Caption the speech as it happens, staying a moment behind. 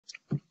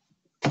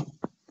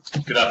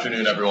Good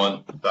afternoon,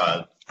 everyone.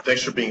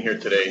 Thanks for being here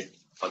today.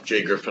 I'm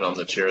Jay Griffin. I'm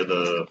the chair of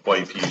the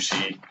Hawaii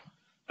PUC.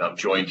 I'm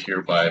joined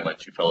here by my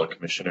two fellow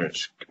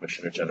commissioners,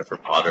 Commissioner Jennifer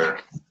Potter,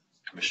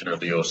 Commissioner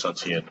Leo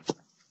Sunsian.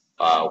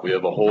 We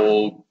have a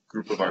whole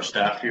group of our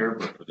staff here,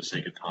 but for the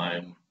sake of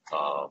time,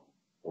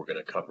 we're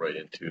going to cut right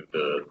into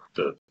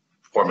the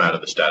format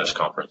of the status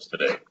conference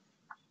today.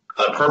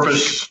 The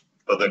purpose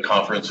of the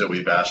conference that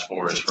we've asked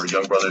for is for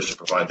Young Brothers to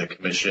provide the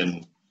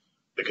Commission,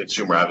 the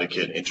consumer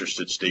advocate, and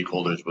interested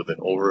stakeholders with an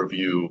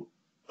overview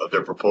of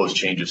their proposed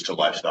changes to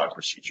livestock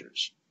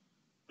procedures.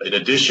 In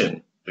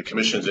addition, the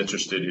Commission is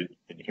interested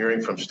in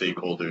hearing from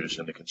stakeholders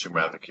and the consumer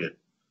advocate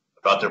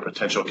about their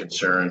potential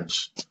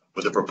concerns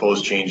with the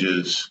proposed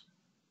changes.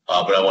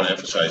 But I want to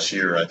emphasize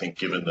here, I think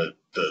given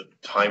the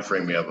time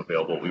frame we have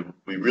available,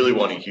 we really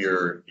want to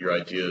hear your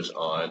ideas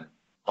on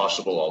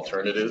possible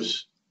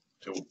alternatives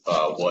to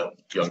what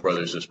Young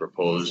Brothers has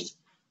proposed,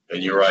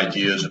 and your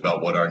ideas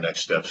about what our next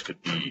steps could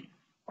be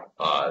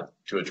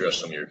to address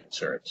some of your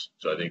concerns.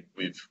 So I think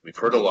we've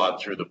heard a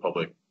lot through the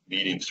public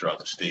meetings throughout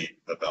the state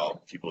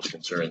about people's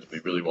concerns. We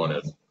really want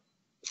to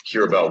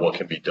hear about what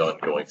can be done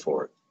going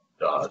forward.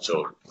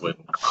 So when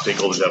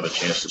stakeholders have a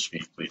chance to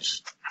speak,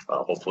 please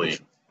hopefully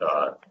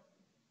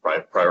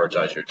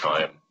prioritize your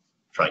time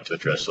trying to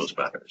address those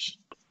matters.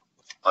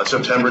 On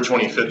September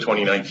 25th,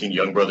 2019,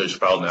 Young Brothers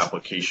filed an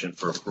application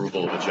for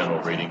approval of a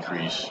general rate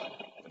increase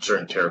and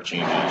certain tariff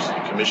changes.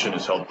 The Commission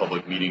has held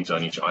public meetings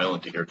on each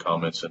island to hear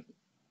comments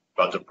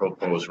about the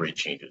proposed rate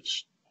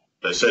changes.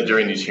 As I said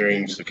during these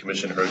hearings, the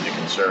Commission heard the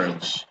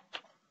concerns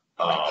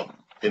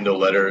in the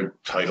letter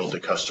titled "The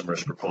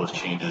Customer's Proposed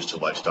Changes to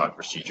Livestock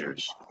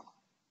Procedures."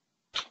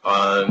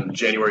 On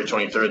January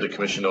 23rd, the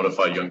Commission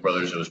notified Young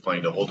Brothers it was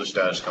planning to hold a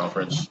status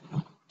conference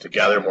to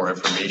gather more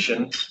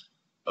information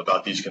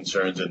about these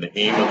concerns, and the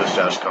aim of the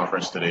status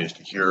conference today is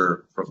to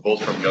hear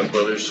both from Young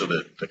Brothers so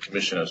that the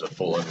Commission has a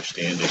full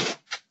understanding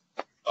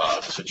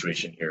of the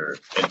situation here,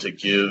 and to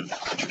give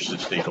interested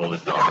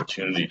stakeholders an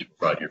opportunity to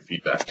provide your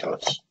feedback to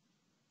us.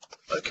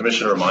 The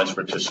Commission reminds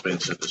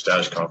participants that the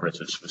status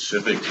conference is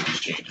specific to these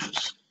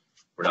changes.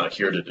 We're not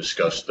here to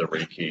discuss the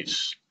rate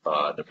case,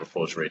 the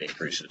proposed rate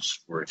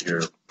increases. We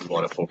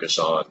want to focus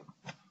on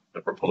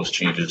the proposed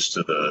changes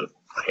to the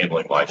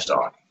handling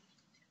livestock.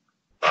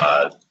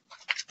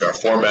 Our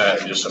format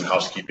and just some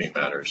housekeeping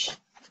matters.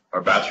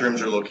 Our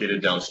bathrooms are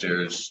located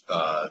downstairs.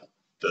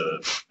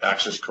 The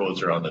access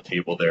codes are on the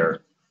table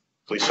there.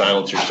 Please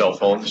silence your cell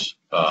phones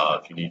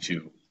if you need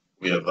to.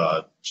 We have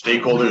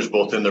stakeholders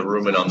both in the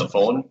room and on the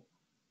phone.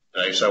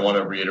 And I guess I want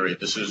to reiterate,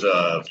 this is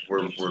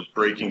we're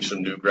breaking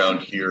some new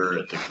ground here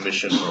at the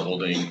Commission. We're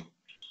holding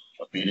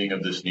a meeting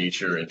of this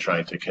nature and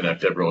trying to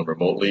connect everyone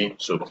remotely.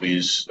 So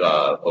please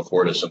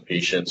afford us some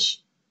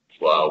patience.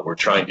 We're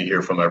trying to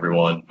hear from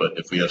everyone, but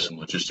if we have some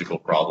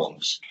logistical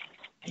problems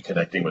in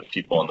connecting with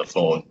people on the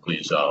phone,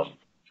 please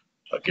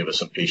give us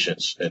some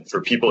patience. And for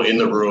people in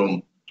the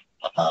room,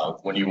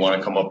 when you want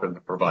to come up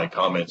and provide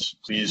comments,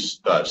 please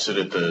sit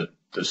at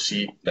the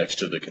seat next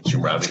to the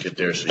consumer advocate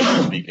there so you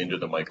can speak into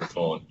the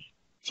microphone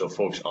so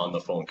folks on the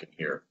phone can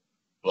hear.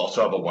 We'll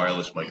also have a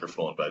wireless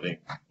microphone, but I think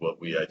what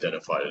we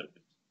identified would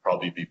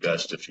probably be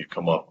best if you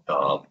come up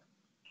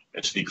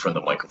and speak from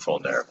the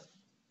microphone there.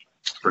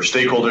 For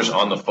stakeholders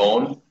on the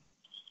phone,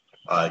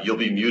 you'll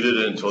be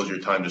muted until it's your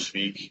time to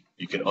speak.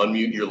 You can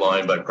unmute your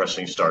line by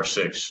pressing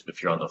 *6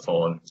 if you're on the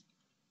phone,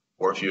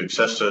 or if you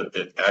access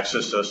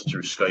us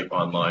through Skype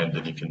online,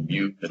 then you can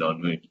mute and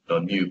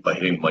unmute by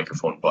hitting the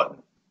microphone button.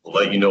 We'll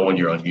let you know when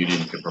you're unmuted.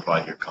 You can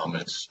provide your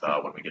comments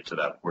when we get to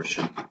that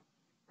portion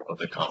of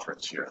the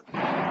conference here.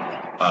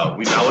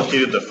 We've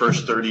allocated the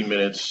first 30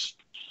 minutes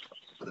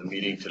for the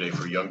meeting today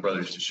for Young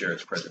Brothers to share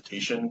its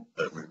presentation.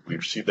 We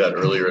received that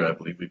earlier, and I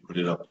believe we put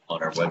it up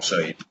on our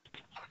website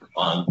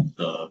on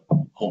the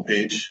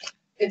homepage.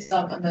 It's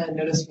on the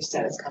Notice for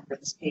Status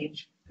Conference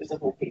page. There's a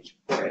whole page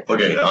for it.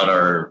 Okay, on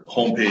our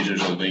homepage,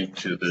 there's a link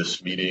to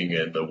this meeting,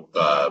 and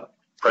the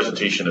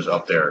presentation is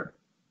up there.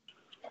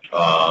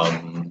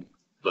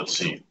 Let's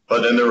see.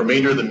 But then the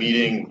remainder of the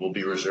meeting will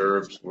be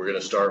reserved. We're going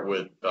to start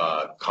with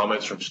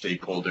comments from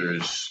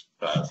stakeholders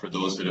for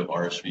those that have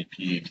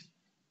RSVP'd,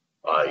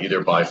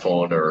 either by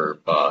phone or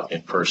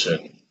in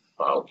person.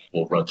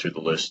 We'll run through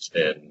the list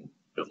and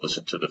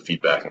listen to the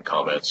feedback and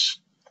comments.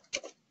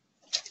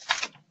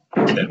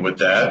 And with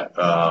that,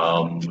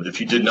 if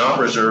you did not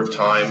reserve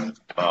time,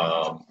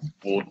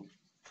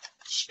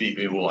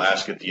 we'll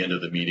ask at the end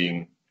of the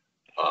meeting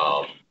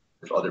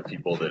if other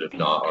people that have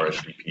not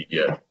RSVP'd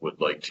yet would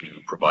like to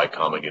provide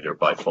comment either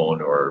by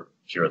phone or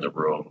here in the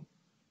room.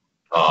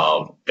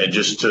 And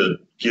just to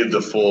give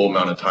the full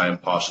amount of time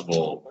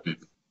possible, we've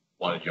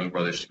wanted Young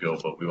Brothers to go,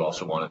 but we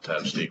also wanted to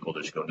have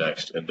stakeholders go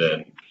next. And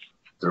then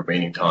the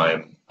remaining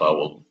time,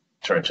 we'll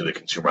turn to the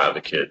consumer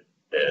advocate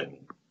and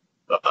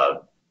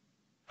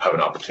have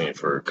an opportunity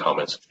for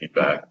comments and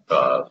feedback,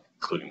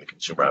 including the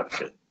consumer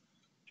advocate.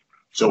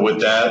 So with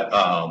that,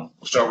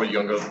 we'll start with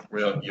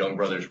Young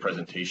Brothers'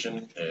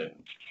 presentation, and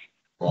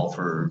we're all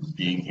for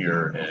being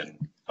here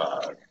and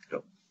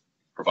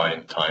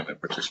providing time and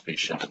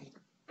participation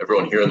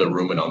everyone here in the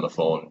room and on the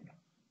phone,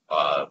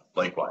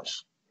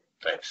 likewise.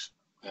 Thanks.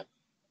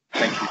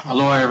 Thank you.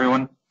 Aloha,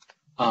 everyone.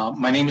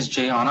 My name is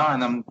Jay Anna,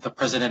 and I'm the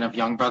president of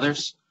Young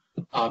Brothers.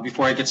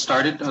 Before I get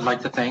started, I'd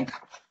like to thank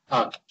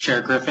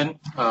Chair Griffin,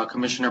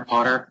 Commissioner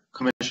Potter,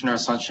 Commissioner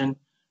Asuncion,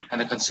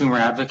 and the Consumer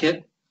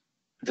Advocate,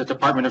 the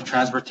Department of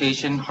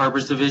Transportation,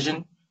 Harbors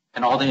Division,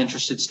 and all the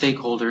interested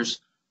stakeholders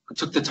who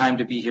took the time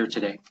to be here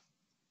today.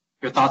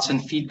 Your thoughts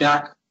and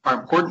feedback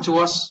are important to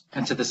us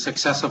and to the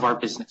success of our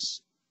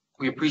business.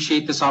 We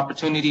appreciate this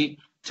opportunity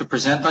to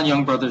present on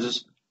Young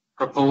Brothers'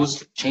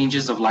 proposed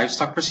changes of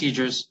livestock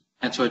procedures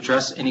and to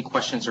address any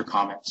questions or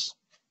comments.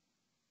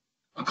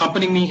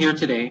 Accompanying me here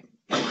today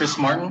are Chris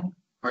Martin,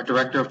 our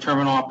Director of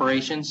Terminal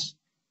Operations,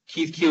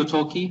 Keith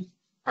Kiyotoki,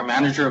 our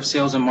Manager of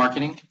Sales and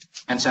Marketing,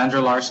 and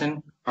Sandra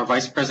Larson, our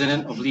Vice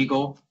President of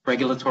Legal,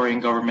 Regulatory,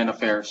 and Government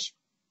Affairs.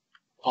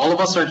 All of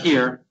us are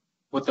here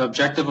with the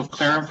objective of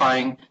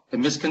clarifying the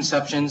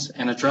misconceptions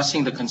and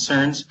addressing the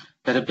concerns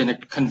that have been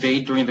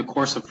conveyed during the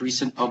course of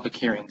recent public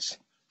hearings,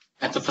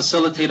 and to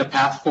facilitate a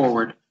path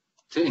forward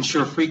to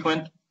ensure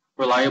frequent,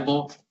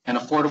 reliable, and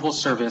affordable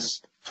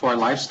service to our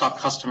livestock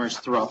customers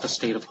throughout the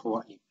state of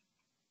Hawaii.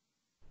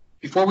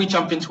 Before we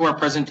jump into our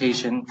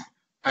presentation,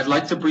 I'd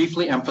like to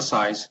briefly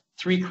emphasize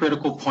 3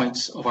 critical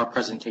points of our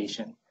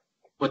presentation,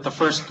 with the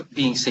first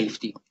being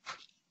safety.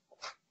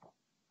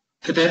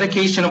 The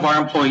dedication of our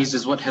employees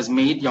is what has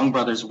made Young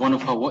Brothers one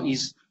of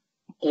Hawaii's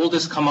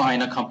oldest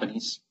kama'aina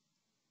companies.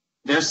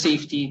 Their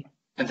safety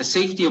and the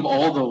safety of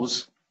all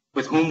those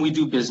with whom we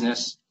do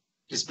business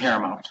is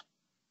paramount.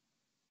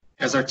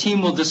 As our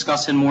team will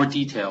discuss in more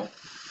detail,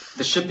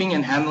 the shipping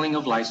and handling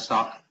of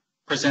livestock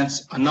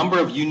presents a number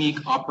of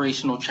unique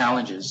operational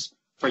challenges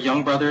for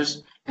Young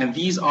Brothers, and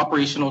these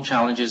operational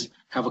challenges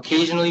have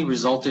occasionally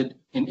resulted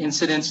in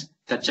incidents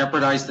that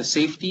jeopardize the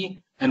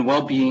safety and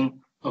well-being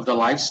of the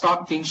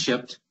livestock being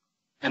shipped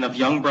and of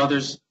Young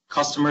Brothers'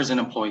 customers and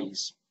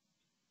employees.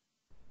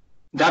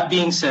 That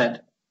being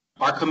said,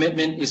 our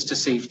commitment is to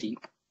safety,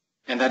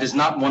 and that is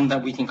not one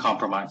that we can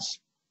compromise.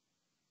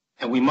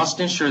 And we must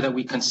ensure that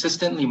we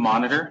consistently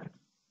monitor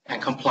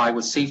and comply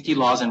with safety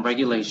laws and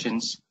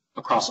regulations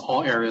across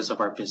all areas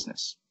of our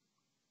business.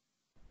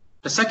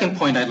 The second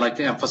point I'd like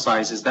to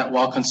emphasize is that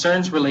while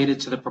concerns related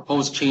to the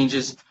proposed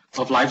changes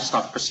of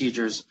livestock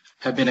procedures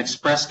have been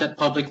expressed at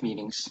public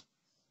meetings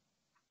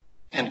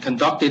and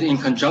conducted in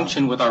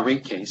conjunction with our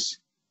rate case,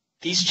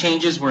 these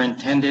changes were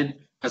intended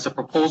as a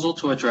proposal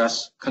to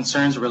address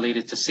concerns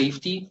related to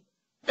safety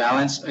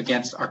balanced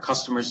against our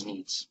customers'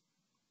 needs.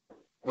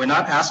 We're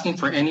not asking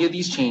for any of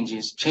these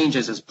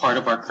changes as part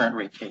of our current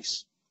rate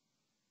case.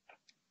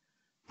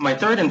 My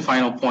third and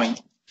final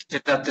point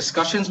is that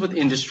discussions with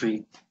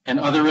industry and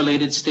other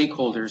related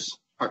stakeholders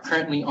are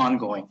currently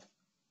ongoing.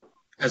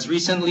 As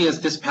recently as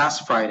this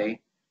past Friday,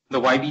 the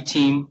YB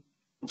team,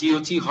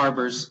 DOT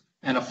Harbors,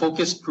 and a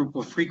focused group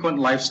of frequent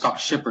livestock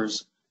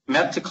shippers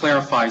met to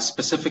clarify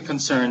specific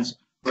concerns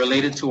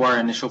related to our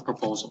initial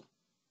proposal.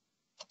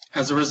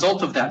 As a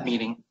result of that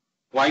meeting,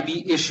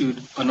 YB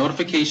issued a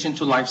notification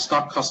to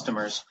livestock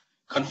customers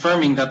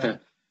confirming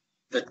that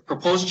the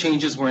proposed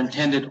changes were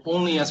intended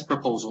only as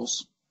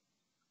proposals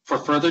for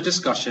further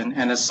discussion,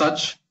 and as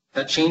such,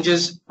 that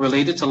changes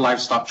related to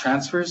livestock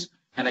transfers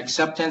and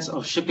acceptance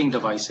of shipping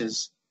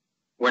devices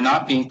were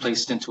not being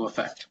placed into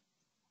effect.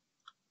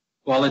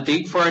 While a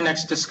date for our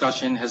next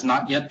discussion has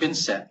not yet been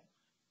set,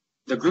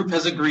 the group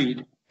has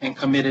agreed and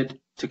committed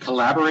to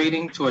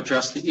collaborating to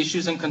address the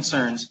issues and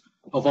concerns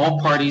of all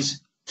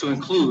parties, to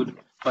include,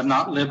 but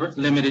not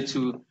limited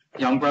to,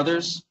 Young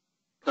Brothers,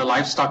 the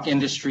livestock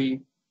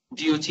industry,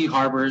 DOT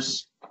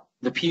Harbors,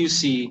 the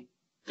PUC,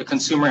 the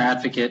Consumer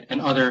Advocate, and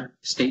other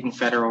state and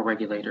federal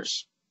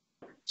regulators.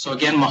 So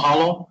again,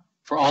 mahalo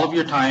for all of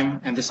your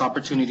time and this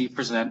opportunity to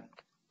present,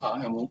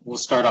 and we'll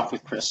start off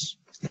with Chris.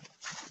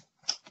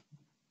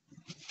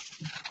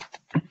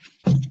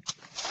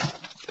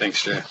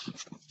 Thanks, Jay.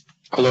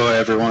 Hello,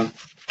 everyone.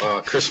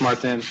 Chris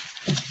Martin,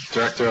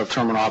 Director of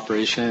Terminal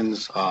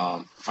Operations.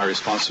 My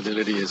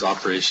responsibility is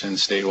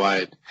operations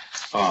statewide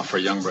for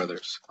Young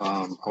Brothers.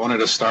 I wanted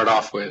to start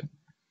off with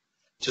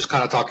just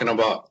kind of talking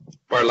about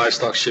our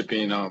livestock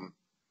shipping.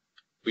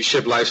 We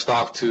ship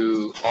livestock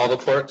to all the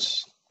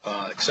ports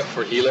except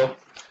for Hilo.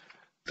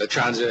 The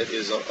transit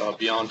is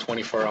beyond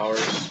 24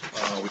 hours,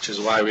 which is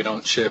why we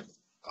don't ship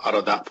out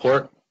of that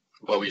port,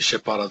 but we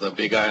ship out of the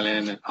Big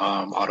Island,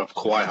 out of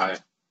Kauai.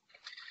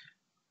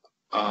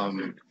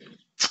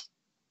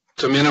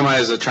 To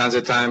minimize the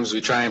transit times,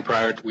 we try and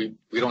we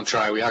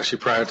actually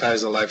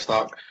prioritize the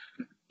livestock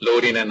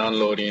loading and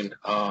unloading.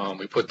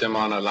 We put them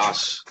on a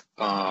last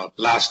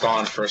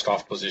on, first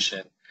off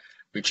position.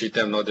 We treat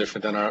them no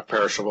different than our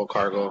perishable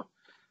cargo.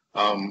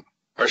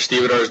 Our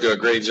stevedores do a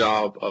great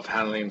job of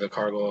handling the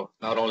cargo,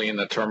 not only in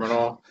the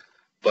terminal,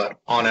 but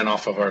on and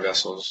off of our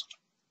vessels.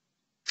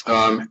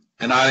 An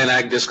island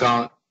ag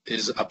discount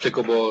is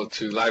applicable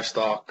to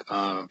livestock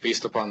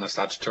based upon the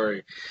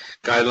statutory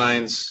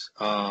guidelines.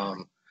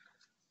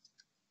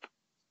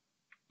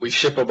 We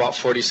ship about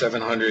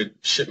 4,700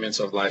 shipments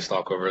of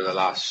livestock over the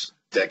last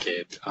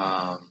decade.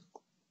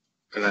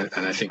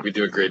 and I think we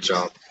do a great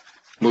job.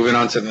 Moving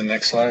on to the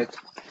next slide.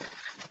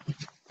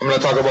 I'm going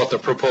to talk about the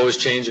proposed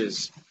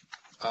changes.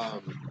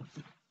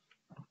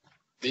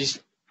 These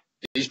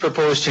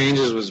proposed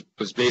changes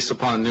was based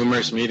upon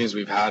numerous meetings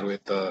we've had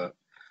with our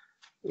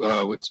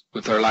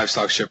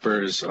livestock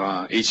shippers,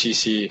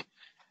 HEC,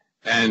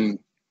 and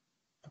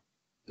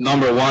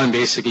number one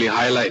basically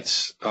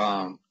highlights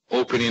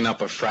opening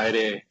up a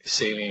Friday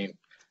sailing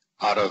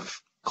out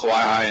of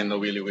Kauai and the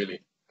Wili Wili.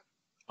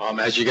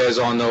 As you guys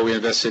all know, we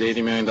invested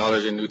 $80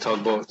 million in new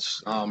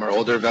tugboats. Our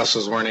older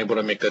vessels weren't able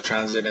to make the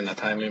transit in a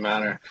timely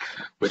manner,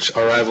 which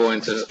arrival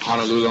into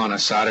Honolulu on a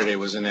Saturday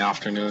was in the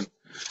afternoon.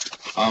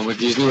 With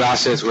these new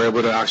assets, we're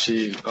able to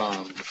actually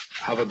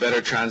have a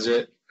better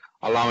transit,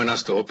 allowing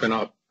us to open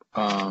up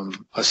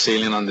a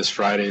sailing on this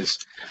Fridays,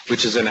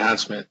 which is an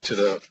enhancement to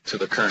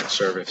the current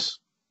service.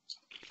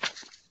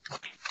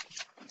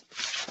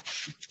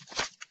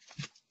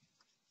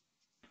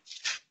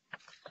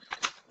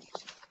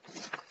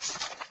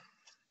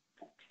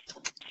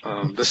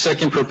 The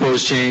second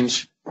proposed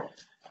change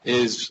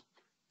is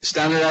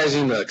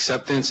standardizing the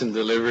acceptance and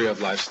delivery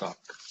of livestock.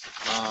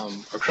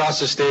 Across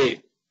the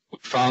state, we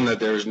found that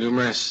there was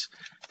numerous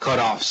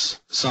cutoffs,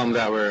 some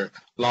that were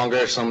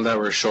longer, some that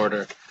were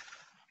shorter.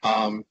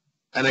 And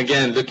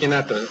again, looking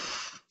at the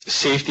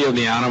safety of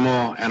the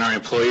animal and our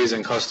employees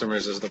and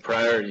customers as the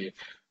priority,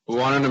 we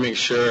wanted to make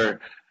sure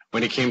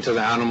when it came to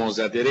the animals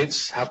that they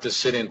didn't have to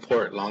sit in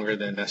port longer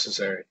than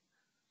necessary.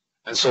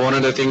 And so one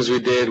of the things we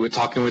did with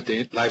talking with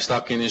the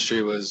livestock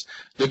industry was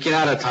looking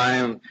at a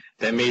time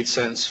that made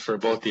sense for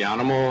both the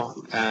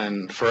animal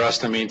and for us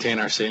to maintain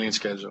our sailing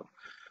schedule.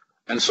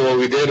 And so what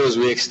we did was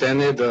we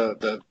extended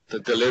the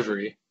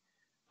delivery.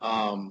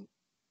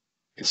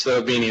 Instead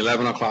of being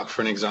 11 o'clock,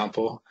 for an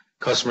example,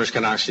 customers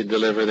can actually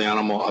deliver the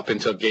animal up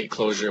until gate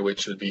closure,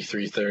 which would be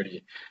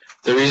 3:30.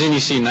 The reason you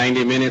see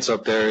 90 minutes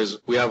up there is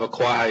we have a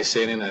Kauai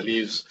sailing that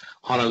leaves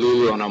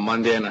Honolulu on a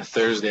Monday and a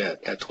Thursday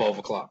at 12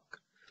 o'clock.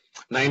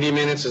 90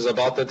 minutes is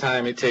about the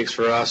time it takes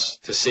for us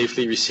to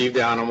safely receive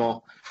the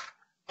animal,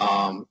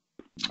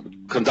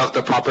 conduct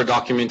the proper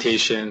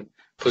documentation,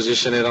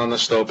 position it on the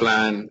stow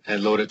plan,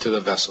 and load it to the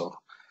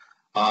vessel.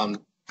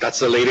 That's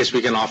the latest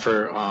we can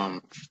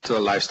offer to the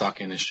livestock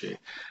industry.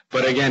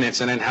 But again,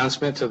 it's an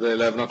enhancement to the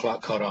 11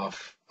 o'clock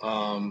cutoff.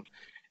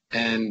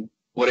 And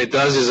what it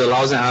does is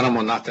allows the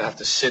animal not to have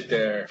to sit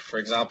there. For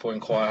example,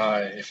 in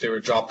Kauai, if they were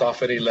dropped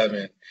off at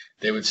 11,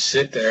 they would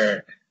sit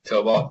there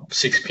till about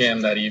 6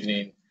 p.m. that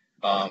evening,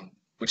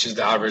 which is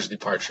the average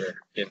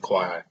departure in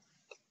Kauai.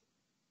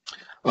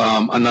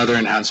 Another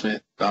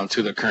enhancement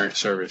to the current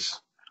service.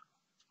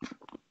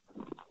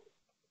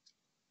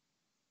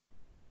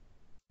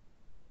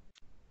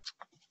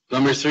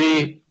 Number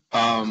three,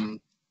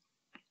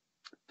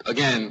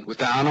 again, with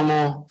the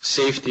animal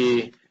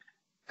safety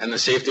and the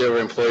safety of our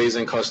employees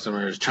and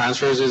customers,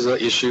 transfers is an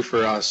issue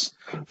for us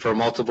for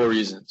multiple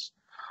reasons.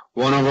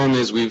 One of them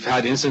is we've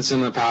had instances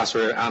in the past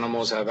where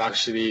animals have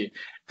actually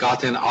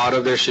gotten out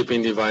of their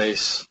shipping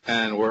device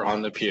and were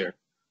on the pier.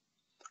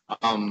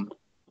 By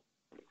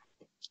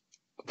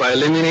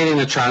eliminating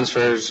the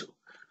transfers,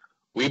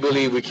 we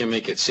believe we can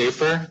make it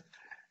safer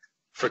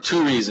for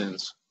two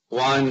reasons.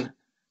 One,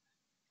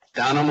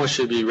 the animal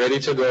should be ready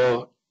to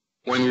go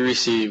when we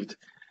received,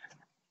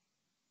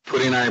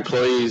 putting our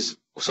employees,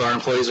 so our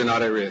employees are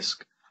not at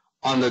risk.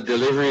 On the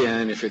delivery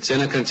end, if it's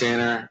in a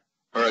container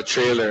or a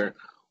trailer,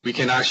 we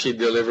can actually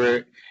deliver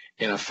it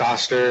in a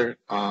faster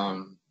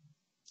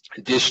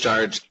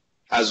discharge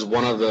as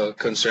one of the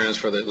concerns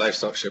for the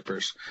livestock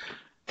shippers.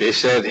 They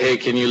said, hey,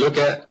 can you look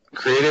at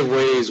creative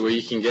ways where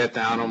you can get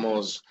the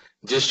animals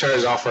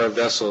discharged off our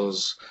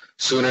vessels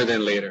sooner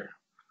than later?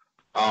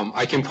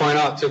 I can point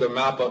out to the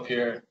map up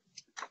here,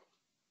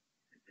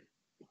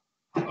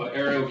 an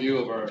aerial view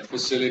of our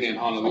facility in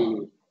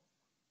Honolulu.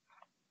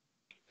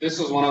 This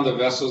was one of the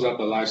vessels that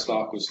the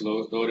livestock was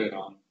loaded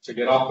on. To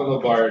get off of the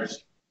barge,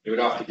 they would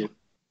have to get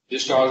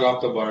discharged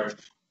off the barge,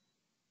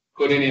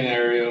 put in an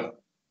area,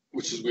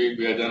 which is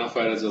we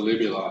identified as a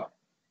Libby lot.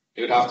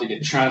 It would have to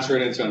get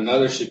transferred into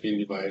another shipping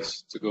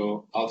device to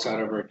go outside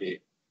of our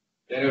gate.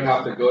 Then it would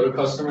have to go to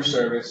customer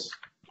service,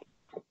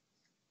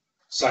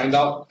 signed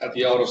out at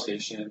the auto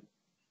station,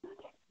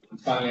 and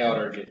finally out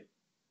our gate.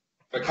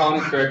 If I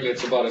counted correctly,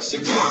 it's about a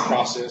 6-month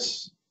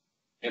process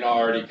in an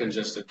already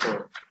congested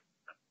port.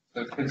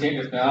 If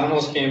the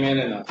animals came in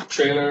a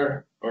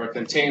trailer or a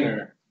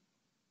container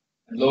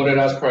and loaded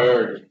as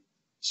priority, as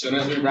soon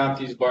as we ramped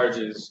these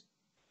barges,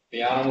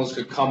 the animals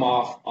could come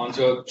off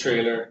onto a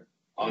trailer,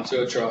 onto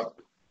a truck,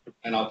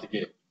 and out the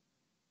gate.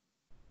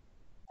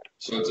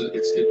 So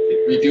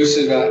it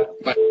reduces that.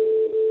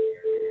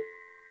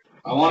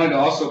 I wanted to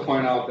also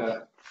point out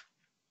that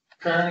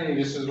currently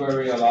this is where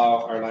we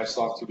allow our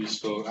livestock to be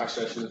stowed.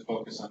 Actually, I should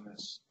focus on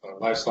this.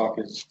 Livestock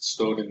is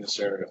stowed in this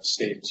area,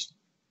 staged.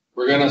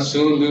 We're going to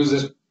soon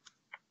lose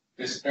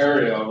this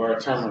area of our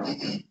terminal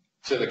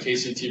to the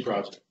KCT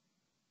project.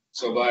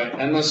 So by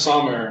end of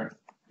summer,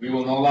 we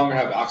will no longer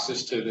have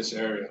access to this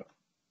area.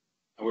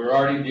 And we're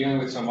already dealing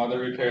with some other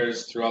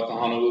repairs throughout the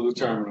Honolulu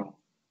terminal.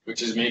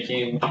 which is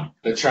making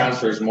the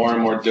transfers more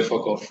and more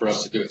difficult for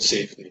us to do it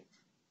safely.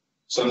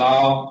 So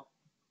now,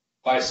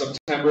 by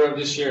September of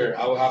this year,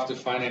 I will have to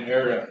find an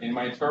area in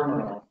my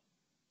terminal,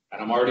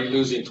 and I'm already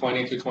losing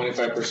 20 to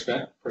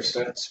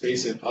 25%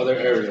 space in other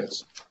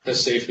areas to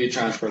safely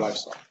transfer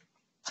livestock.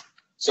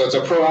 So it's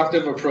a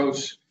proactive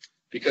approach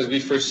because we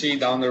foresee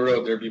down the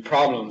road there'll be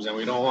problems, and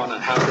we don't want to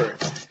hamper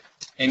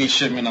any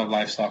shipment of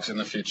livestock in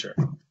the future.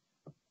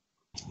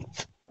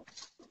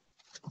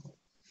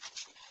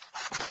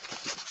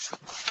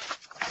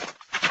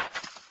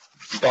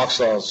 Box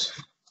stalls.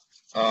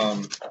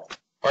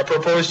 Our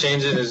proposed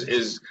changes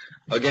is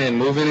again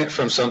moving it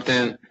from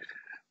something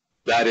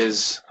that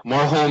is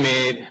more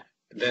homemade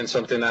than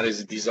something that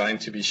is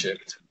designed to be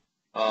shipped.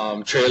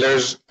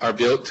 Trailers are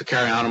built to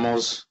carry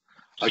animals.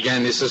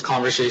 Again, this is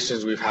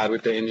conversations we've had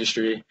with the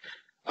industry.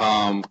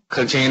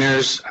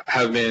 Containers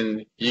have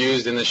been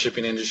used in the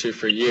shipping industry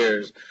for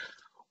years.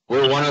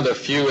 We're one of the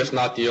few, if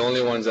not the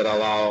only ones, that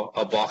allow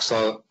a box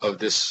stall of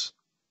this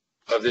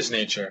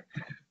nature.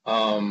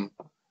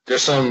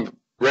 There's some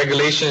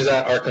regulations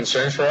that are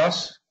concerns for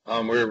us.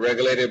 We're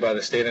regulated by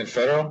the state and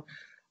federal.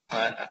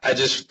 I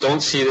just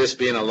don't see this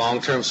being a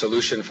long-term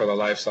solution for the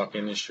livestock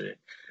industry.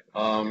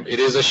 It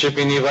is a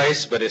shipping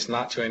device, but it's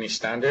not to any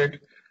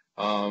standard.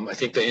 I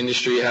think the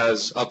industry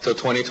has up to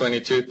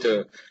 2022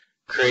 to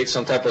create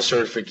some type of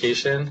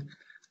certification.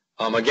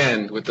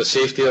 Again, with the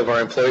safety of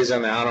our employees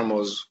and the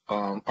animals,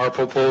 our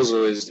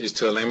proposal is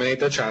to eliminate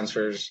the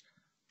transfers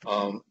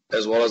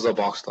as well as the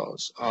box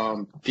stalls.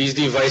 These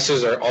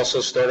devices are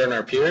also stored on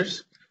our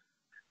piers.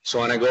 So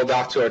when I go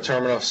back to our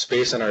terminal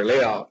space and our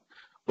layout,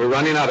 we're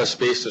running out of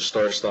space to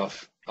store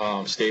stuff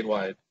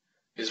statewide.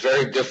 It's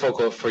very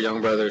difficult for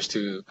Young Brothers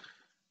to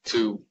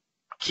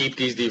keep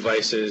these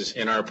devices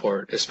in our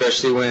port,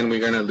 especially when we're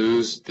going to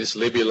lose this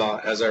Libby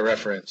lot, as I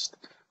referenced,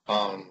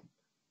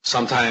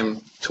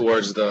 sometime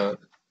towards the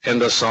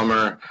end of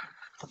summer,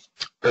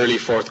 early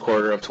fourth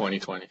quarter of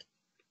 2020.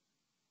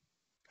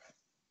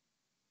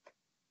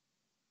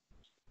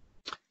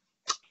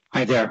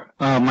 Hi there.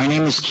 My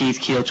name is Keith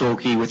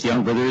Kiyotoki with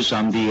Young Brothers.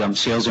 I'm the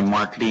sales and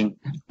marketing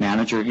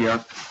manager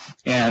here.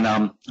 And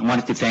I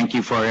wanted to thank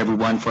you for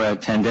everyone for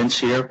attendance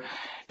here.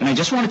 And I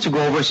just wanted to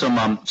go over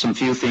some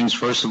few things.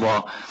 First of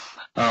all,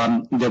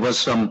 there was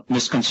some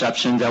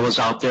misconception that was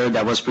out there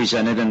that was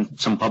presented in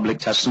some public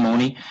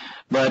testimony.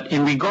 But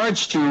in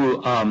regards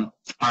to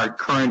our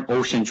current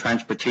ocean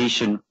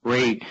transportation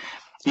rate,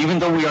 even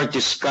though we are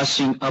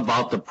discussing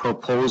about the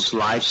proposed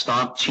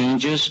livestock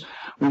changes,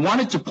 we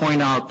wanted to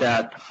point out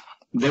that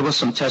there was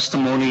some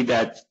testimony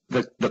that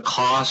the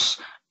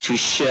cost to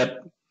ship,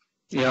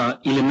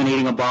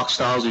 eliminating a box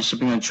stalls and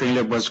shipping a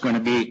trailer was going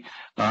to be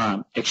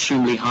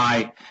extremely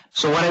high.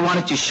 So what I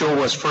wanted to show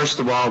was, first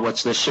of all,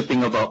 what's the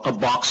shipping of a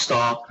box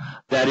stall.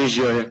 That is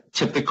your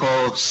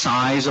typical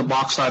size of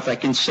box stall, if I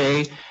can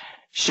say.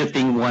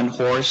 Shipping one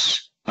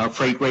horse,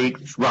 freight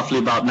rate roughly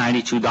about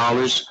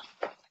 $92.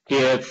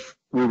 If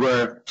we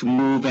were to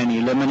move and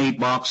eliminate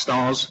box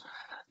stalls,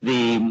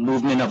 the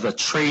movement of a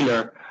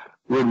trailer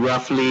would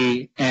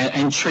roughly,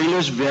 and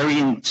trailers vary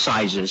in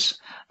sizes.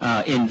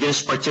 In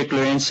this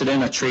particular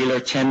incident, a trailer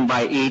 10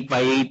 by 8 by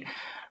 8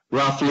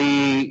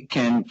 roughly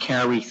can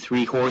carry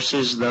 3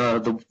 horses,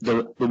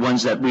 the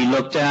ones that we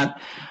looked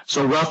at.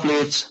 So roughly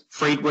its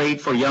freight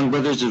rate for Young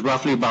Brothers is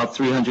roughly about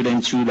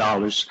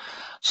 $302.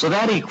 So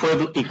that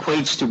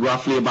equates to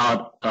roughly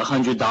about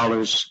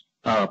 $100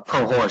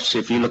 per horse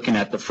if you're looking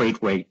at the freight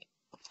rate.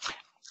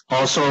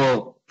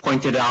 Also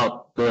pointed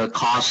out the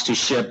cost to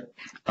ship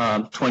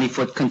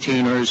 20-foot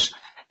containers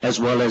as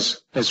well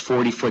as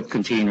 40-foot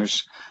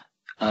containers.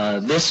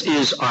 This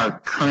is our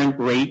current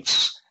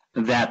rates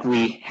that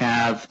we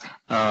have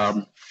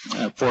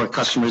for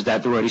customers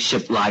that already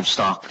ship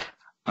livestock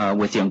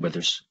with Young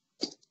Brothers.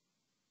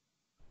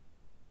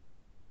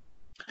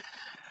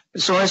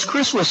 So as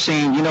Chris was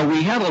saying,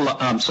 we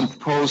have some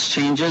proposed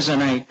changes,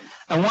 and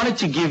I wanted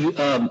to give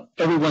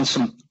everyone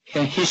some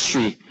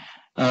history.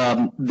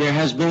 There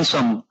has been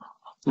some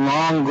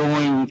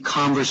long-going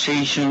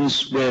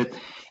conversations with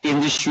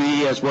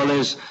industry as well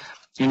as,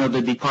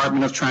 the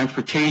Department of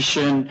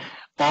Transportation,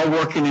 all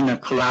working in a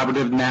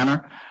collaborative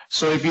manner.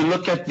 So if you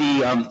look at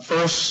the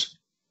first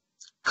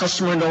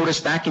customer notice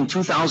back in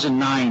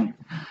 2009,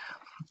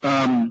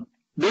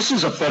 this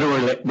is a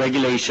federal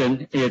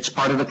regulation. It's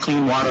part of the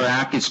Clean Water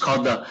Act. It's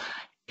called the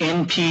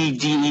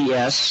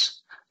NPDES.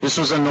 This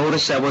was a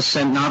notice that was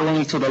sent not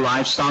only to the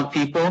livestock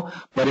people,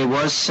 but it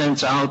was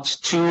sent out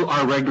to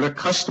our regular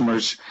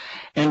customers.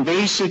 And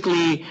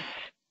basically,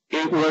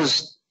 it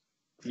was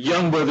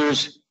Young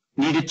Brothers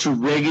needed to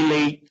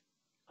regulate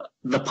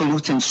the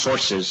pollutant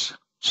sources.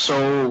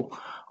 So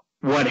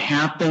what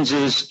happens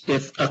is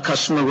if a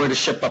customer were to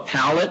ship a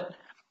pallet,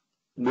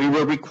 we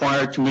were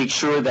required to make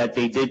sure that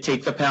they did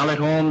take the pallet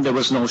home. There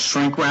was no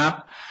shrink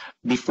wrap.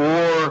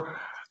 Before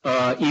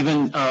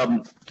even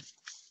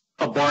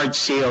a barge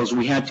sales,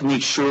 we had to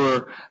make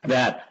sure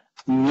that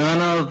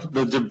none of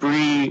the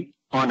debris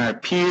on our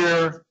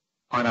pier,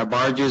 on our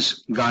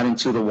barges, got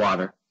into the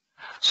water.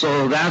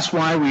 So that's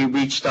why we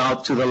reached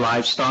out to the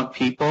livestock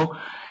people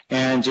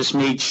and just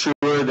made sure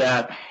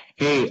that,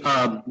 hey,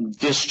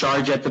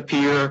 discharge at the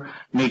pier,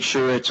 make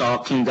sure it's all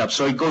cleaned up.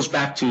 So it goes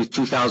back to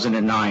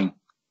 2009.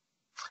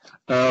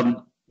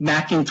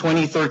 Back in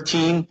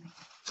 2013,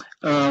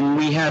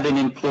 we had an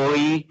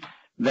employee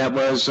that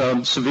was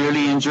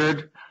severely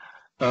injured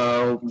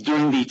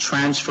during the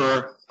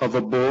transfer of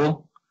a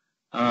bull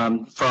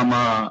from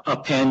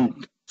a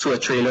pen to a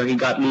trailer. He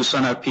got loose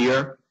on our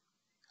pier.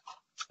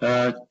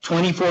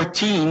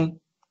 2014,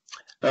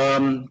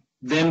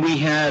 then we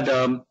had,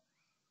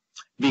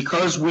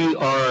 because we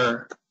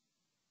are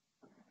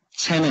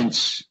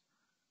tenants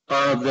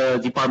of the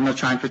Department of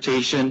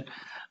Transportation,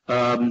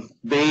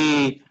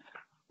 they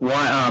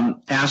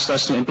asked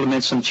us to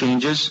implement some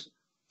changes.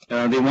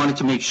 They wanted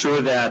to make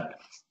sure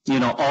that,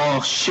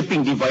 all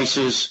shipping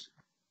devices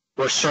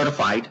were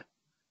certified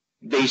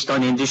based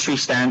on industry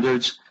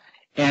standards.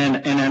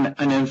 And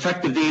an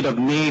effective date of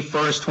May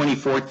 1st,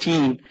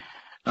 2014,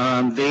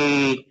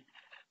 they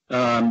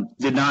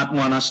did not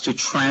want us to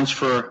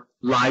transfer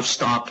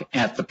livestock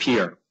at the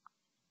pier.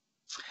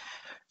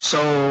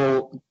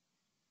 So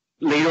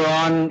later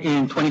on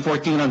in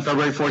 2014, on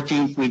February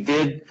 14th, we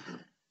did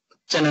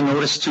send a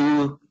notice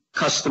to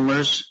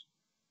customers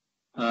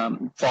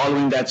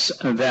following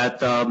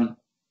that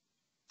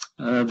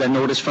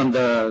notice from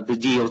the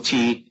DOT,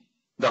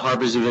 the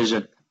Harbors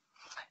Division.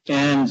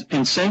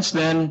 And since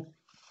then,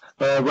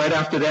 right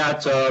after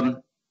that,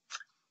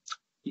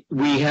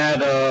 we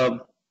had,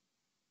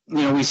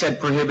 we said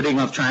prohibiting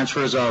of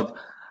transfers of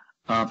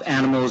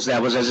animals.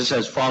 That was, as it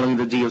says, following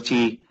the DOT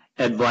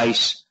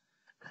advice.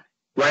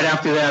 Right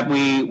after that,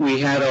 we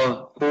had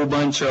a whole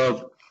bunch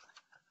of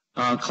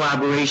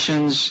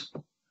collaborations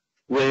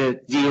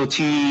with DOT,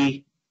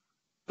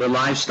 the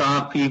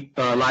livestock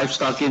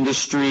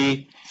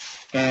industry,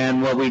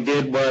 and what we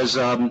did was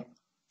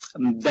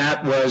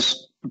that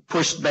was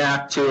pushed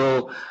back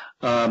till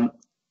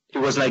it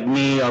was like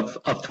May of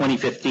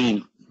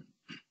 2015.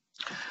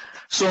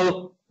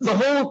 So the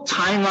whole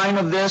timeline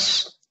of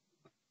this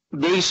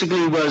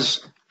basically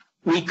was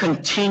we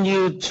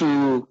continued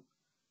to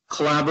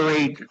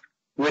collaborate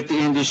with the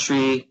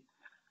industry.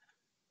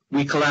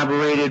 We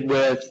collaborated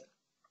with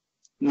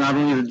not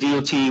only the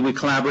DOT, we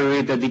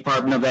collaborated with the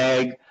Department of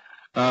Ag,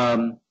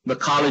 the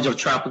College of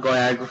Tropical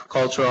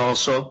Agriculture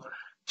also,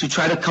 to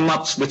try to come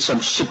up with some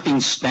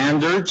shipping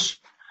standards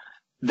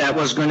that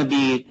was going to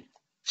be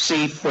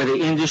safe for the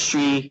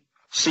industry,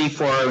 safe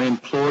for our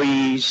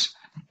employees,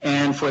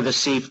 and for the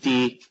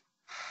safety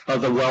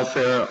of the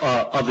welfare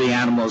of the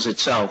animals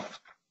itself.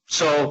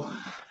 So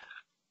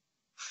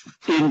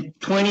in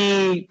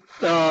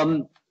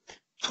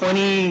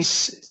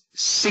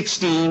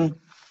 2016,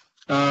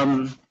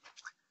 the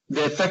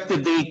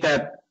effective date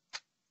that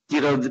we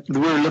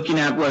were looking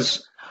at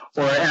was,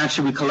 or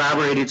actually we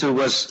collaborated to,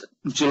 was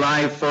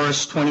July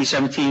 1st,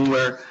 2017,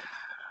 where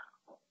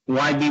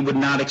YB would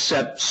not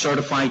accept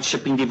certified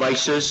shipping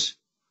devices,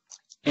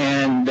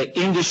 and the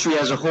industry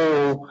as a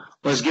whole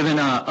was given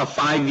a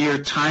 5-year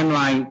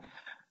timeline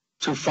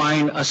to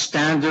find a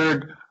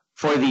standard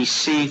for the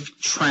safe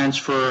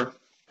transfer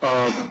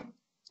of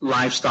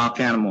livestock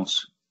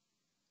animals.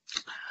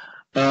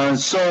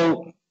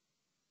 So,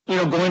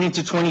 going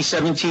into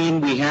 2017,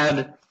 we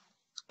had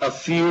a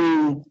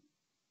few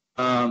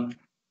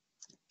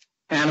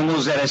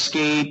animals that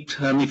escaped.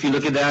 If you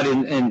look at that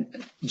in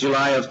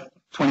July of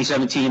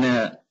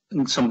 2017,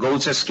 some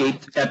goats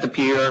escaped at the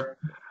pier.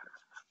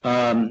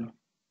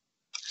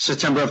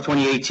 September of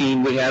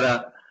 2018, we had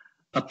a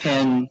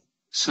pen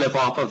slip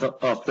off of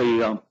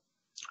the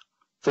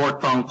fork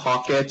prong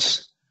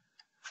pockets.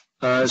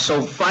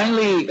 So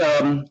finally,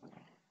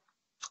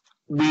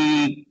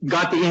 we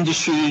got the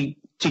industry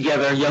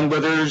together. Young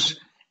Brothers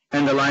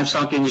and the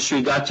livestock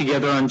industry got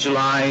together on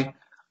July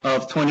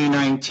of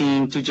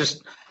 2019 to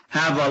just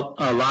have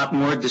a lot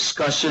more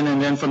discussion.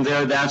 And then from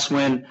there, that's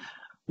when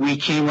we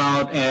came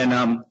out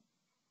and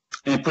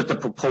put the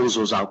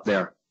proposals out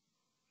there.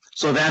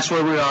 So that's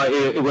where we are.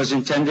 It was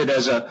intended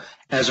as a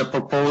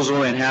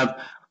proposal and have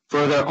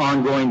further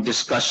ongoing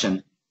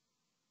discussion.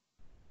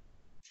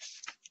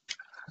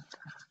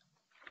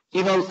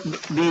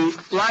 The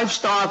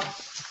livestock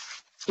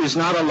is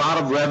not a lot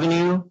of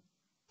revenue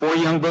for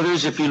Young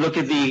Brothers. If you look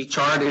at the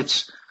chart,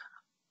 it's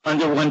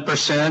under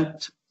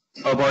 1%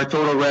 of our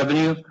total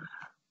revenue.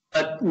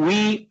 But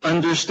we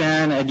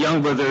understand at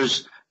Young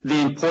Brothers the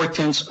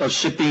importance of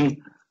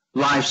shipping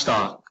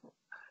livestock.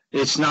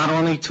 It's not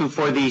only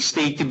for the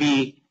state to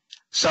be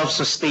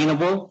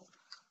self-sustainable,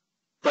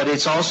 but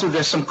it's also,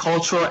 there's some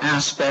cultural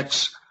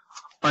aspects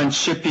on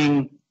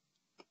shipping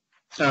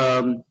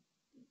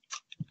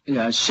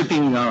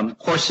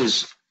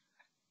horses.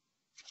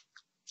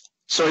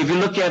 So if you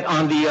look at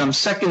on the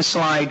second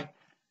slide,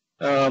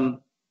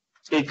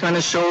 it kind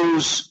of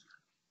shows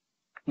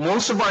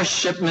most of our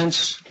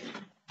shipments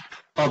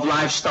of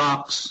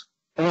livestock,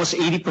 almost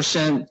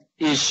 80%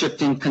 is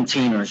shipped in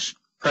containers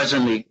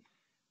presently.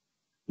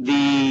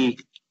 The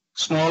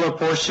smaller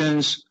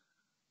portions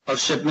of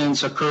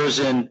shipments occurs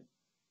in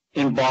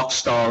box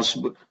stalls.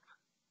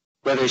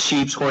 whether it's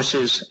sheep,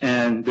 horses,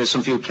 and there's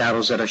some few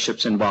cattle that are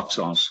shipped in box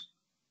also.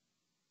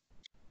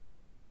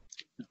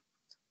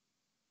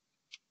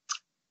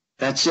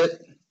 That's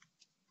it.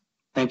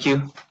 Thank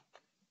you.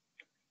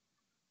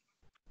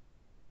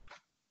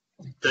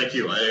 Thank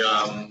you.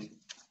 I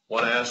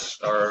want to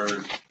ask our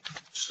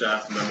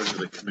staff members of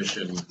the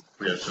commission,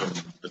 we have some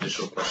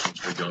additional questions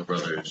for Young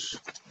Brothers.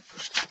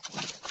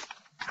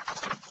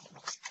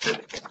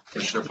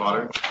 Commissioner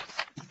Potter?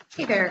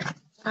 Hey there.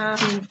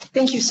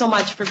 Thank you so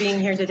much for being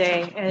here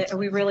today. And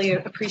we really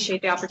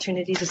appreciate the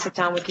opportunity to sit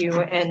down with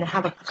you and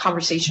have a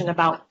conversation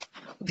about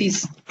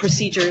these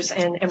procedures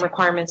and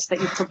requirements that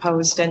you've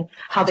proposed and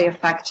how they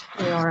affect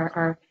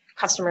our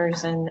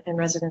customers and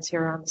residents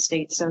here on the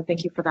state. So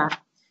thank you for that.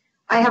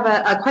 I have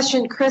a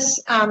question. Chris,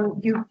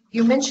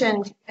 you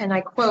mentioned, and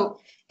I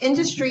quote,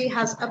 industry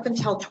has up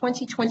until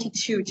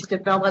 2022 to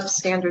develop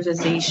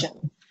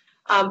standardization.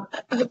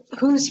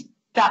 Who's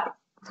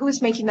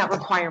making that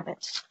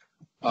requirement?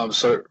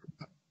 So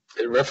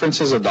it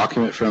references a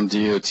document from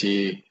DOT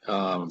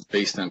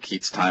based on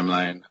Keith's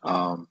timeline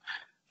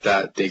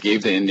that they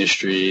gave the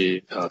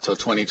industry till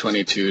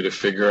 2022 to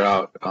figure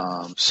out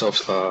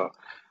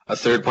a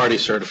third-party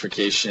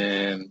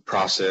certification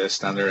process,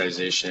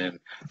 standardization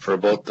for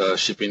both the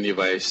shipping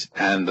device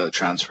and the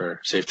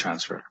safe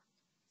transfer.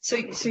 So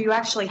you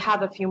actually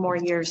have a few more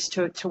years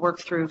to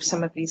work through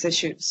some of these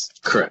issues.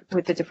 Correct.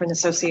 With the different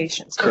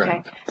associations.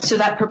 Correct. Okay. So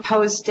that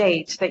proposed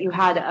date that you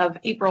had of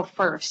April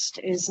 1st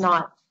is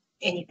not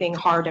anything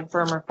hard and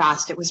firm or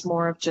fast. It was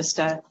more of just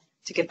to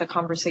get the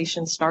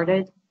conversation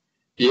started.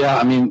 Yeah,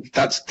 I mean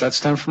that's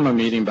stemmed from a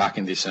meeting back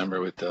in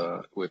December with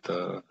the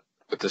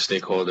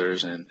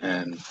stakeholders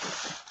and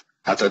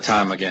at the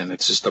time, again,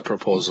 it's just a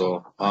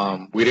proposal.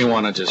 We didn't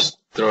want to just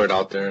throw it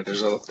out there.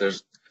 There's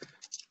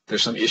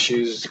some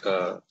issues.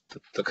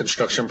 The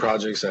construction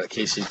projects at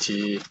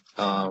KCT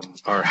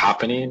are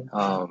happening,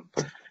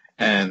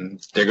 and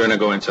they're going to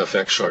go into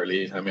effect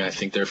shortly. I mean, I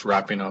think they're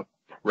wrapping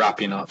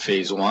up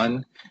phase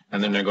 1,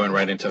 and then they're going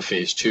right into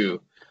phase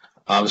 2.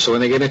 So when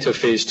they get into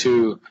phase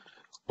 2,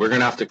 we're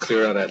going to have to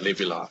clear out that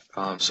levee lot.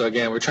 So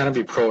again, we're trying to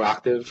be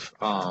proactive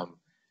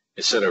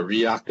instead of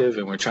reactive,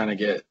 and we're trying to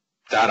get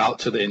that out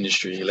to the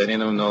industry, letting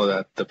them know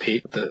that the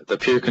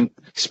pier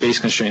space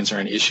constraints are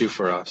an issue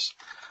for us.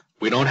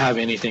 We don't have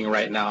anything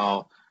right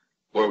now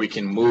where we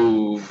can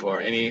move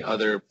or any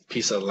other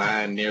piece of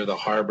land near the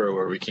harbor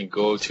where we can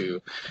go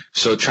to.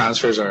 So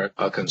transfers are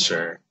a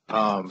concern.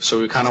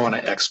 So we kind of want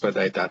to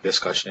expedite that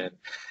discussion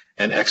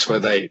and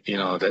expedite,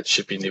 that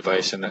shipping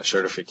device and that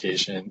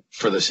certification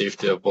for the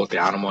safety of both the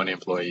animal and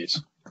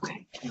employees.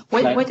 Okay.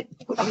 Can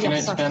I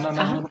expand on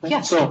that a little bit?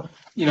 Yes. So,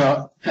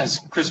 as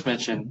Chris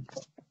mentioned,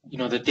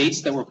 the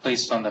dates that were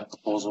placed on the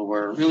proposal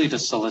were really to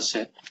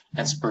solicit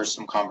and spur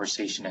some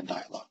conversation and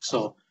dialogue.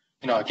 So,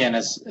 again,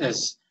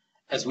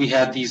 as we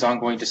had these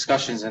ongoing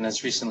discussions, and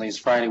as recently as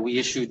Friday, we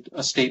issued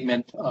a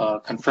statement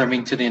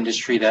confirming to the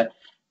industry that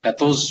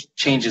those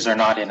changes are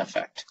not in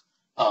effect.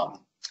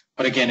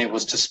 But again, it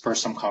was to spur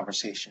some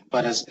conversation.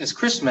 But as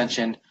Chris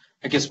mentioned,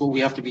 I guess what we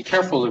have to be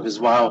careful of is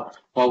while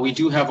we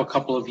do have a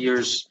couple of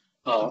years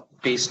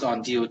based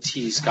on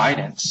DOT's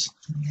guidance,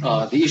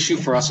 the issue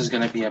for us is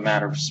going to be a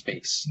matter of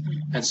space.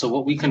 And so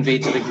what we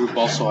conveyed to the group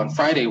also on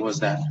Friday was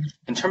that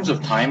in terms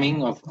of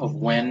timing of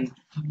when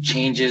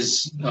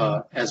changes,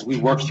 as we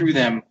work through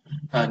them,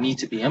 need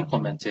to be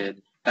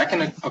implemented, that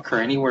can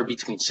occur anywhere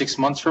between 6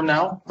 months from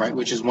now, right,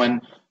 which is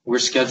when we're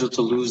scheduled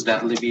to lose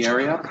that levee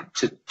area,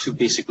 to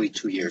basically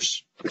 2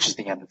 years, which is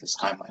the end of this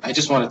timeline. I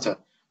just wanted to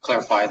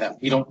clarify that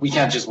we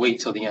can't just wait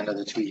till the end of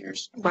the 2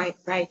 years. Right.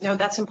 No,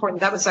 that's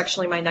important. That was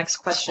actually my next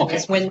question. Okay.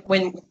 Is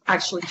when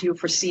actually do you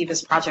foresee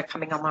this project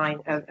coming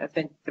online of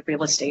the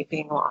real estate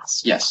being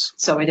lost? Yes.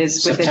 So it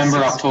is within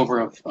September,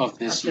 October of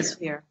this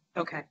year.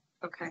 Okay.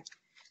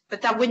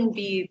 But that wouldn't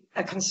be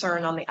a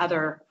concern on the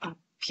other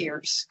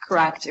piers,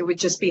 correct? It would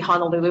just be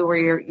Honolulu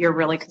where you're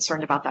really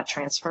concerned about that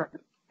transfer.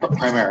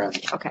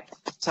 Primarily. Okay.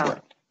 So,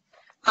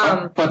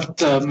 but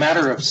the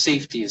matter of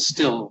safety is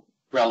still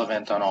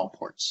relevant on all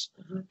ports.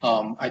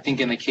 I think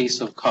in the case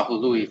of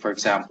Kahului, for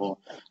example,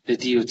 the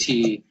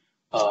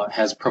DOT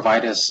has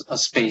provided us a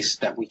space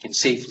that we can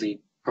safely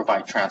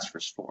provide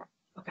transfers for.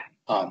 okay.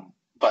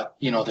 But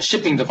the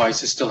shipping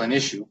device is still an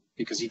issue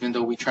because even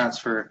though we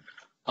transfer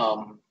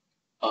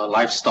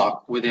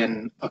livestock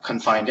within a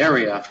confined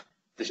area,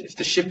 if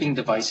the shipping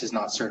device is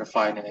not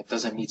certified and it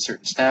doesn't meet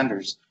certain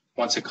standards,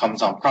 once it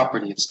comes on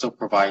property, it still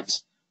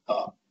provides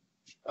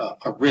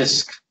a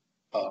risk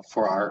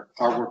for our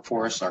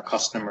workforce, our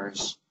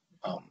customers,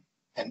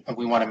 and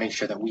we want to make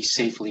sure that we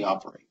safely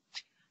operate.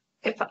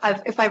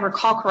 If I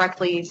recall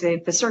correctly,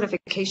 the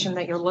certification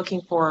that you're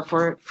looking for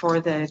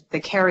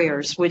the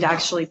carriers would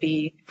actually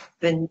be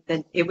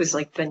it was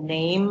like the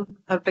name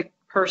of the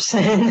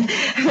person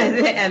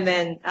and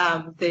then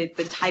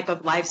the type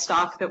of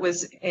livestock that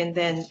was, and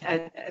then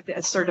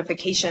a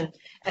certification,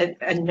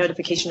 a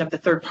notification of the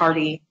third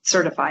party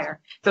certifier.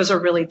 Those are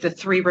really the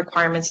 3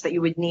 requirements that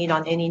you would need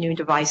on any new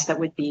device that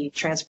would be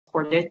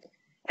transported,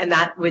 and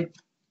that would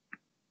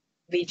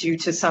lead you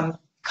to some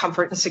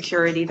comfort and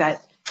security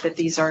that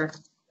these are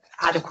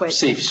adequate.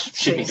 Safe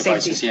shipping Safety.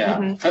 devices, yeah.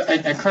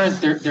 Mhm. At current,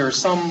 there are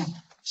some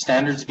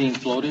standards being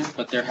floated,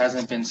 but there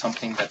hasn't been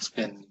something that's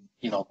been,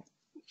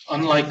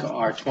 unlike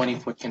our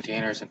 20-foot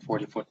containers and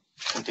 40-foot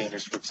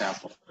containers, for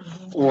example,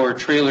 or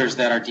trailers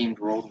that are deemed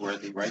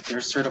roadworthy, right?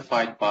 They're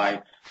certified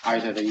by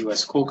either the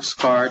U.S. Coast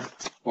Guard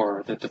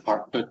or the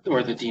Department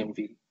or the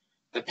DMV.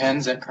 The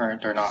pens at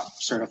current are not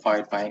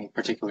certified by any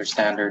particular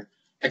standard,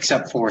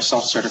 except for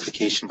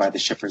self-certification by the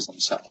shippers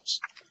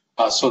themselves.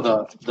 So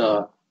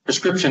the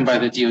prescription by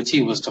the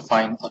DOT was to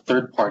find a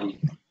third-party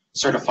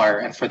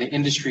certifier and for the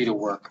industry to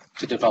work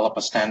to develop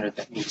a standard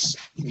that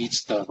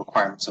meets the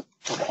requirements of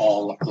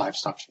all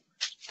livestock shippers.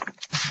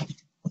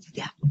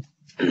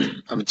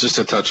 Just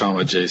to touch on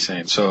what Jay's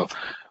saying. So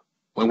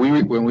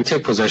when we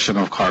take possession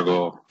of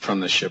cargo from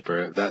the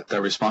shipper,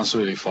 that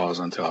responsibility falls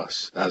onto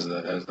us as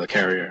the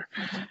carrier.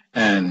 Mm-hmm.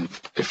 And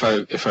if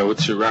I were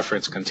to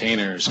reference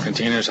containers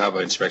have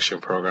an inspection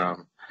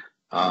program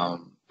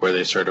where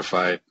they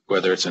certify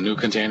whether it's a new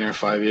container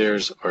 5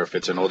 years or if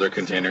it's an older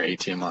container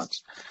 18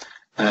 months.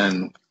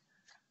 And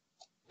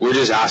we're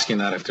just asking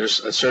that if there's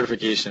a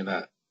certification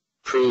that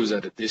proves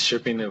that this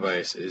shipping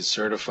device is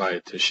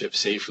certified to ship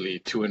safely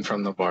to and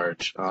from the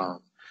barge,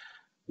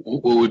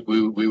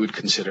 we would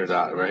consider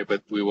that, right?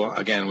 But we will,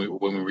 again,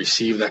 when we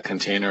receive that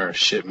container or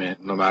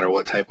shipment, no matter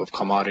what type of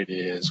commodity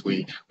it is,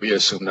 we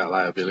assume that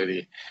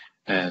liability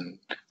and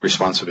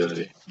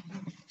responsibility.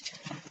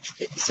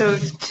 So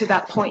to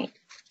that point,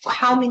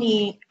 how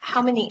many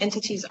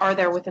entities are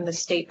there within the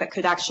state that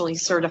could actually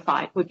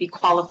would be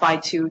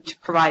qualified to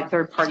provide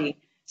third-party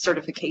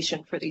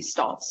certification for these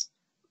stalls?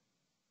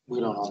 We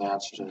don't know the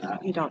answer to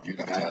that. You don't. You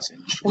can ask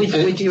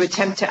industry. Would you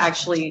attempt to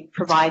actually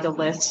provide a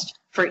list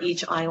for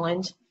each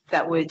island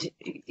that would,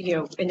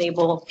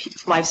 enable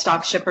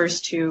livestock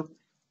shippers to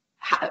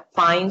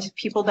find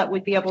people that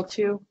would be able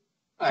to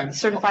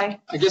certify?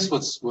 I guess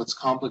what's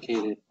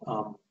complicated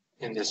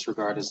in this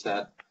regard is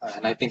that,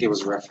 and I think it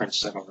was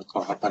referenced, I don't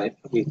recall, but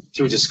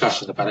through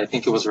discussions about it, I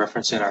think it was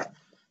referenced in our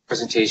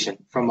presentation.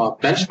 From a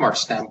benchmark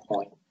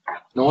standpoint,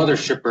 no other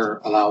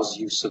shipper allows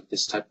use of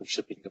this type of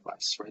shipping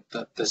device, right?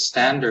 The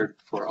standard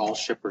for all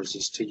shippers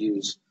is to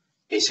use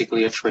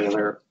basically a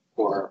trailer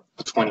or